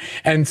 Yeah.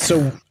 And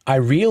so I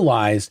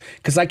realized,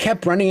 because I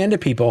kept running into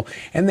people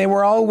and they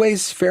were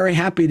always very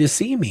happy to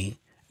see me.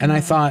 And I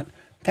thought,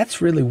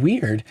 that's really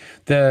weird.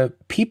 The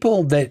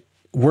people that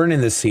weren't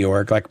in the Sea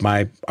Org, like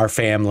our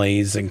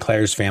families and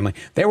Claire's family,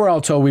 they were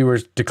all told we were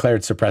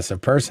declared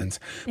suppressive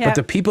persons. Yeah. But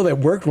the people that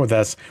worked with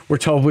us were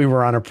told we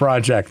were on a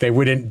project. They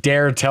wouldn't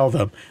dare tell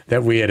them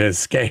that we had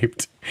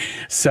escaped.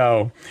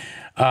 So,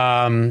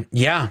 that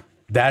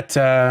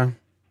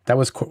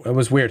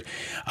was weird.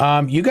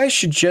 You guys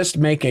should just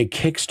make a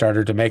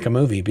Kickstarter to make a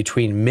movie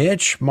between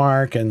Mitch,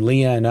 Mark, and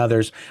Leah and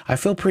others. I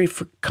feel pretty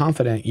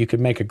confident you could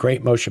make a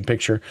great motion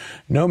picture.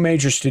 No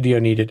major studio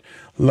needed.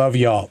 Love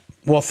y'all.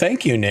 Well,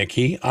 thank you,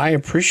 Nikki. I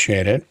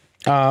appreciate it.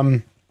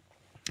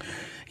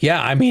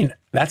 Yeah, I mean,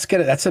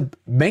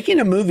 making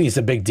a movie is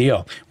a big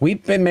deal.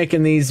 We've been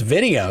making these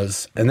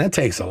videos, and that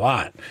takes a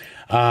lot.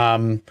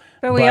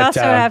 But we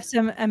also have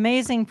some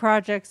amazing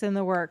projects in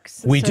the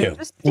works. We do.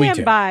 Just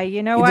stand by.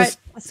 You know what?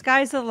 The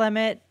sky's the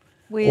limit.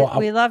 We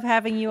love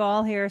having you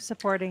all here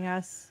supporting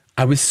us.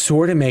 I was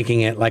sort of making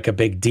it like a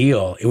big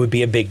deal. It would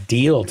be a big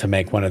deal to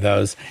make one of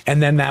those.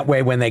 And then that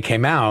way, when they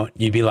came out,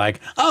 you'd be like,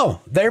 oh,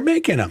 they're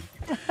making them.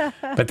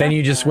 But then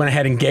you just went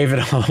ahead and gave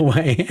it all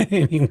away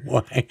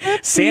anyway.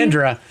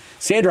 Sandra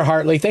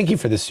Hartley, thank you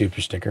for the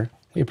super sticker.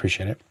 We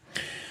appreciate it.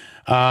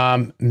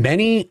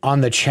 Many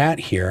on the chat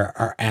here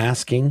are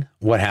asking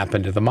what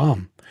happened to the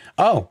mom.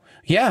 Oh,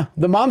 yeah,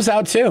 the mom's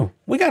out too.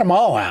 We got them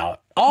all out.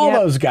 All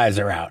those guys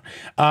are out.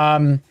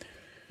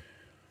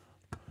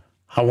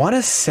 I want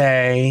to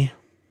say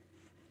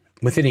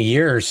within a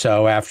year or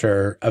so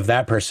of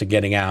that person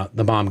getting out,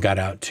 the mom got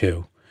out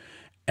too.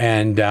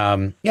 And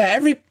in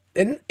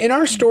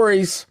our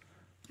stories,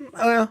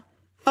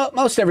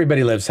 most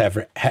everybody lives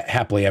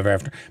happily ever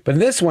after. But in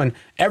this one,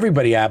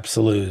 everybody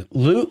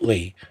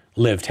absolutely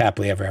lived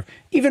happily ever after.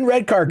 Even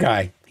Red Car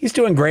Guy, he's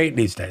doing great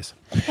these days.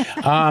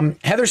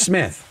 Heather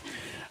Smith,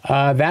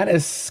 that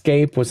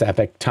escape was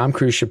epic. Tom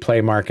Cruise should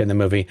play Mark in the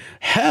movie.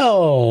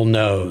 Hell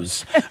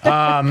knows.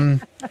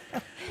 Tom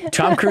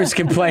Cruise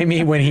can play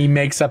me when he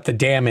makes up the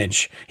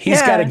damage.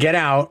 He's got to get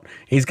out.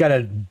 He's got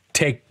to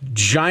take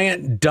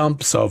giant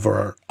dumps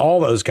over all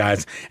those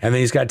guys, and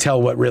then he's got to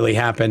tell what really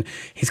happened.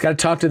 He's got to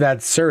talk to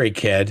that Surrey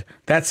kid.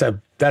 That's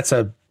a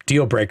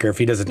deal breaker if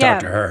he doesn't talk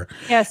to her.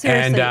 Yeah,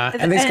 seriously.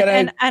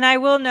 And I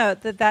will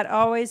note that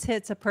always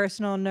hits a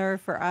personal nerve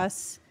for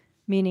us,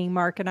 meaning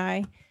Mark and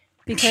I,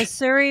 because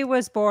Surrey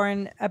was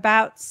born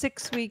about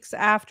 6 weeks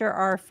after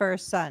our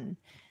first son.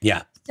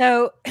 Yeah.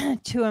 So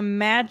to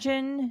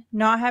imagine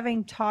not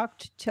having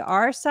talked to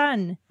our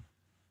son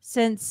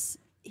since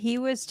he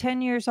was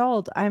 10 years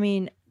old. I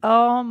mean,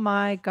 oh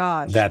my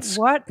gosh. That's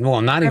what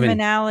not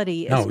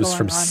criminality even. No, it was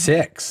from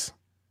 6.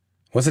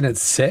 Wasn't it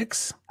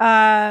 6?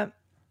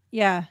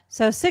 Yeah,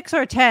 so 6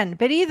 or 10,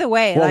 but either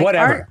way, well, like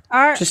whatever.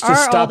 Just to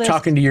stop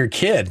talking to your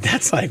kid.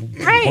 That's like,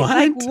 right, what?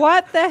 Like,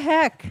 what the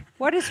heck?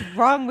 What is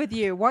wrong with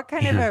you? What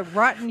kind of a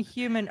rotten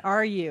human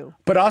are you?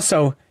 But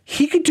also,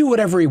 he could do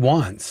whatever he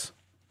wants.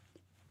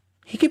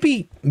 He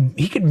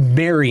could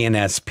marry an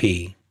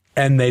SP,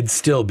 and they'd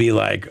still be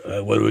like,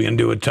 what are we gonna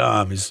do with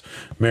Tom? He's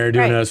married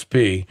to an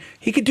SP.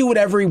 He could do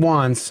whatever he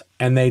wants,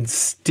 and they'd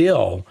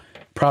still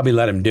probably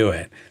let him do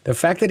it. The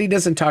fact that he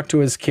doesn't talk to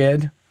his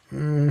kid.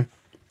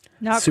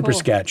 Not super cool.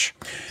 Sketch.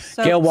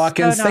 Gail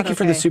Watkins, thank you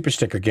for the super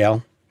sticker,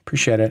 Gail.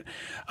 Appreciate it.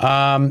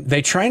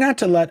 They try not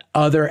to let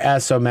other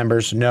SO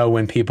members know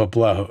when people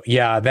blow.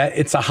 Yeah,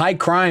 it's a high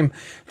crime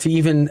to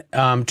even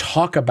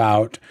talk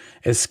about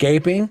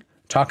escaping,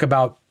 talk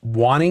about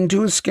wanting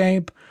to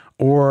escape,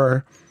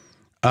 or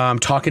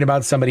talking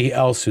about somebody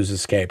else who's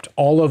escaped.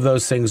 All of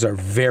those things are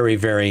very,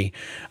 very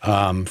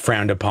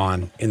frowned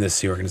upon in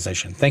this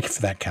organization. Thank you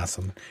for that,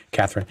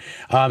 Catherine.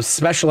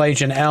 Special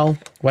Agent L,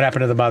 what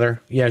happened to the mother?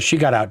 Yeah, she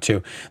got out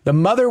too. The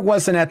mother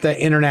wasn't at the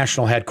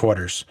international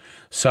headquarters,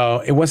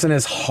 so it wasn't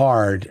as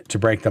hard to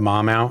break the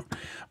mom out.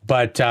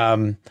 But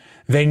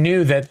they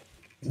knew that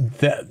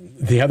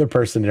the other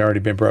person had already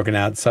been broken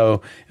out,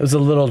 so it was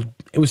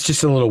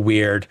just a little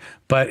weird.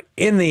 But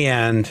in the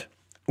end,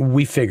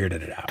 we figured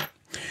it out.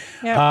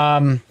 Yep.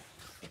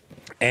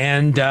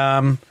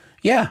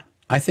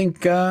 I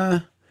think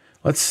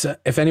let's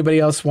if anybody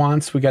else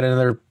wants, we got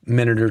another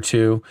minute or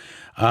two.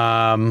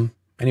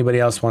 Anybody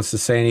else wants to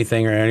say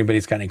anything, or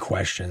anybody's got any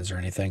questions or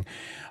anything?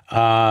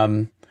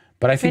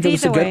 But I think it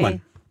was a good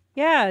one.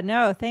 Yeah,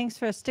 no, thanks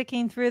for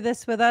sticking through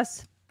this with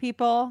us,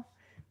 people.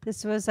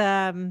 This was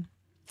an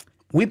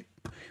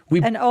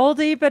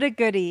oldie but a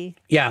goodie.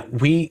 Yeah,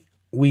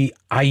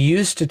 I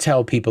used to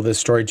tell people this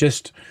story,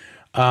 just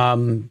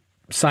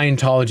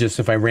Scientologists,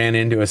 if I ran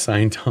into a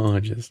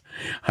Scientologist,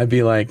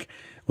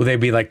 they'd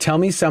be like, tell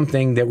me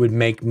something that would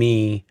make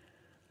me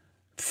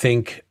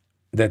think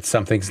that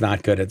something's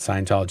not good at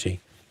Scientology.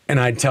 And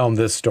I'd tell them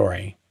this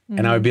story.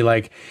 And I would be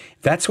like,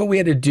 that's what we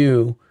had to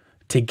do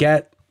to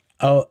get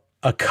a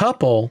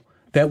couple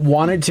that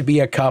wanted to be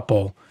a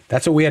couple.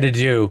 That's what we had to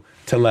do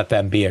to let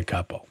them be a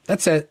couple.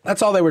 That's it.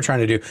 That's all they were trying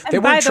to do. And they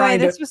weren't trying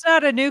to. This was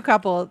not a new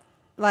couple.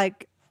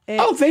 Like,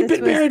 they've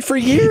been married for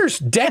years,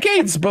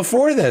 decades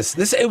before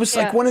this. It was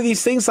like one of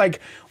these things. Like,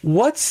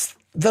 what's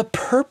the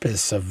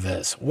purpose of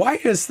this? Why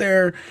does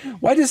there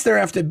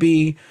have to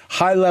be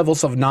high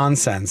levels of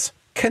nonsense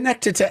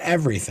connected to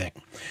everything?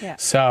 Yeah.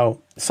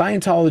 So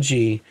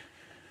Scientology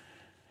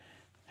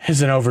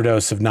is an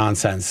overdose of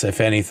nonsense, if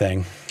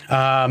anything.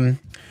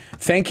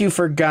 Thank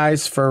you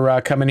guys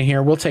for coming in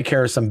here. We'll take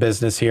care of some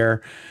business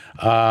here.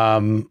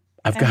 I've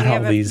got all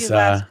these few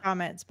last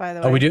comments, by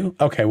the way. Oh, we do?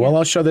 Okay. Well,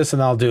 I'll show this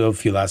and I'll do a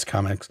few last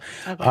comments.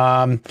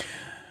 Okay.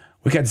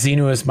 We got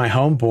Xenu as my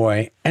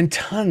homeboy, and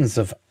tons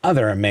of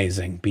other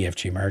amazing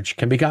BFG merch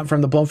can be gotten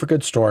from the Blown for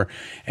Good store.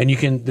 And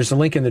there's a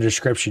link in the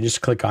description.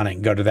 Just click on it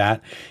and go to that.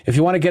 If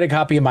you want to get a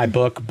copy of my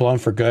book, Blown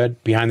for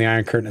Good, Behind the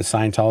Iron Curtain of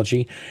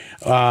Scientology,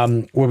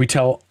 where we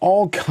tell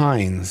all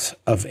kinds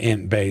of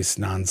INT BASE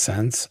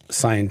nonsense,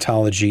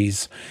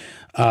 Scientology's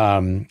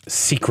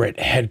secret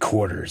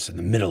headquarters in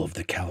the middle of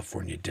the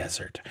California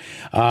desert.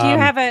 Do you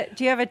have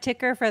a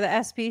ticker for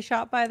the SP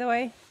shop, by the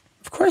way?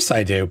 Of course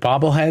I do.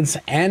 Bobbleheads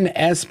and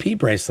SP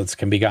bracelets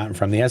can be gotten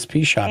from the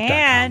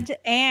spshop.com.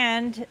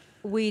 And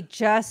we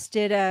just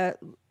did a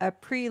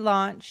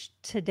pre-launch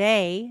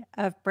today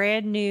of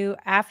brand new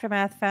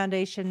Aftermath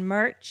Foundation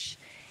merch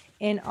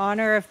in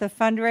honor of the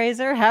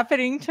fundraiser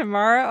happening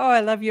tomorrow. Oh, I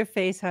love your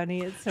face,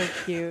 honey. It's so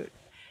cute.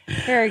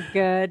 Very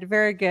good.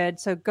 Very good.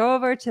 So go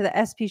over to the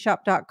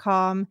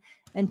spshop.com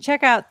and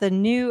check out the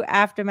new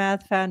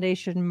Aftermath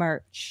Foundation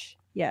merch.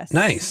 Yes.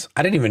 Nice.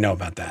 I didn't even know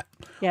about that.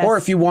 Yes. Or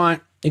if you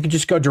want, you can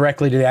just go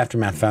directly to the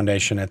Aftermath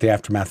Foundation at the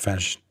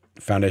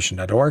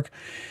aftermathfoundation.org.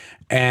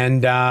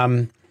 And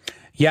I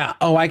got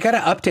to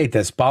update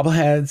this.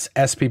 Bobbleheads,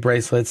 SP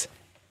bracelets,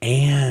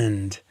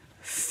 and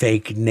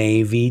Fake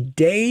Navy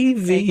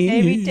Davy. Fake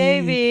Navy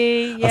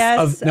Davy.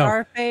 Yes,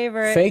 our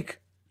favorite. Fake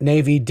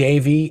Navy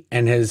Davy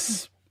and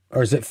his,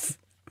 or is it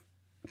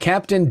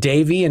Captain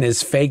Davy and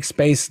his fake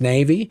space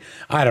navy?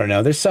 I don't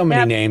know. There's so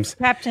many names.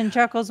 Captain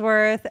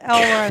Chucklesworth,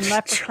 Elron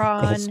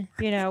Leprechaun,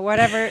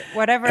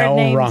 whatever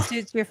name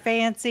suits your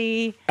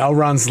fancy.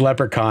 Elron's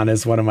Leprechaun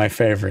is one of my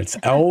favorites.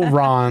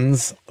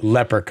 Elron's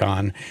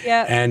Leprechaun.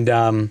 Yeah.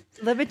 And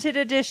limited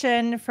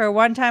edition for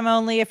one time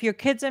only. If your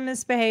kids are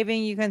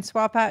misbehaving, you can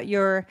swap out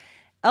your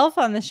elf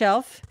on the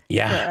shelf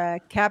for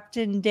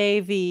Captain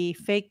Davy,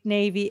 fake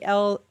Navy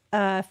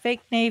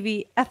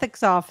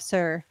ethics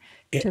officer.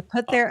 To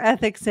put their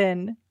ethics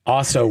in.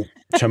 Also,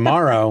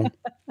 tomorrow,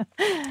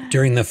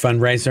 during the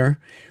fundraiser,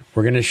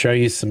 we're going to show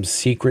you some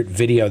secret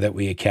video that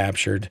we had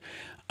captured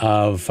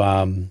of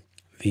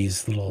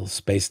these little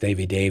Space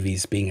Navy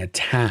Davies being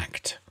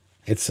attacked.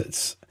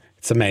 It's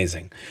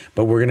amazing.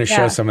 But we're going to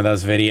show some of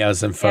those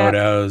videos and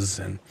photos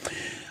and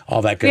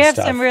all that good stuff.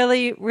 We have some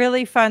really,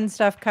 really fun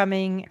stuff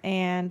coming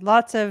and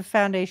lots of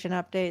foundation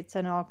updates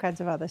and all kinds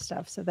of other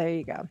stuff. So there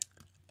you go.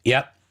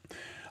 Yep.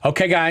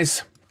 Okay,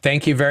 guys.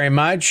 Thank you very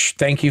much.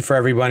 Thank you for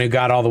everyone who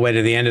got all the way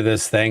to the end of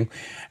this thing.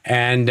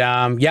 And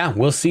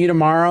we'll see you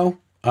tomorrow.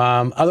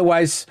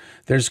 Otherwise,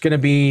 there's going to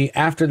be,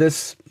 after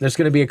this, there's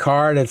going to be a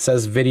card that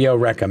says video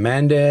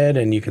recommended,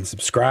 and you can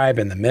subscribe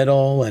in the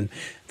middle, and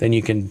then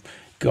you can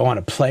go on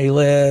a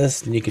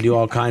playlist, and you can do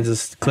all kinds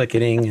of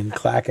clicketing and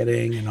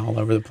clacketing and all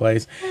over the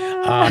place.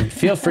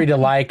 Feel free to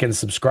like and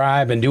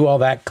subscribe and do all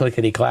that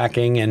clickety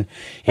clacking. And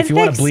if you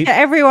want to bleep, to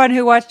everyone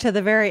who watched to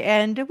the very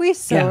end, we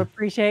so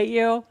appreciate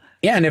you.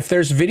 Yeah, and if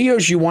there's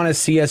videos you want to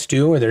see us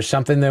do, or there's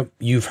something that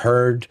you've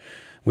heard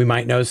we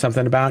might know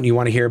something about and you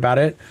want to hear about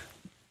it,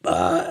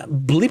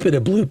 bleep it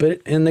or bloop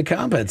it in the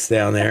comments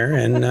down there.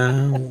 And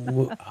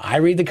I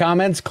read the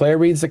comments. Claire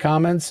reads the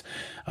comments.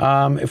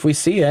 If we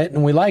see it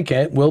and we like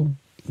it, we'll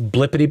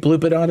blippity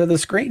bloop it onto the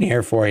screen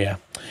here for you.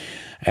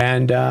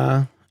 And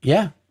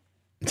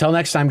until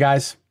next time,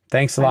 guys,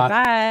 thanks a lot.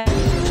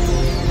 Bye.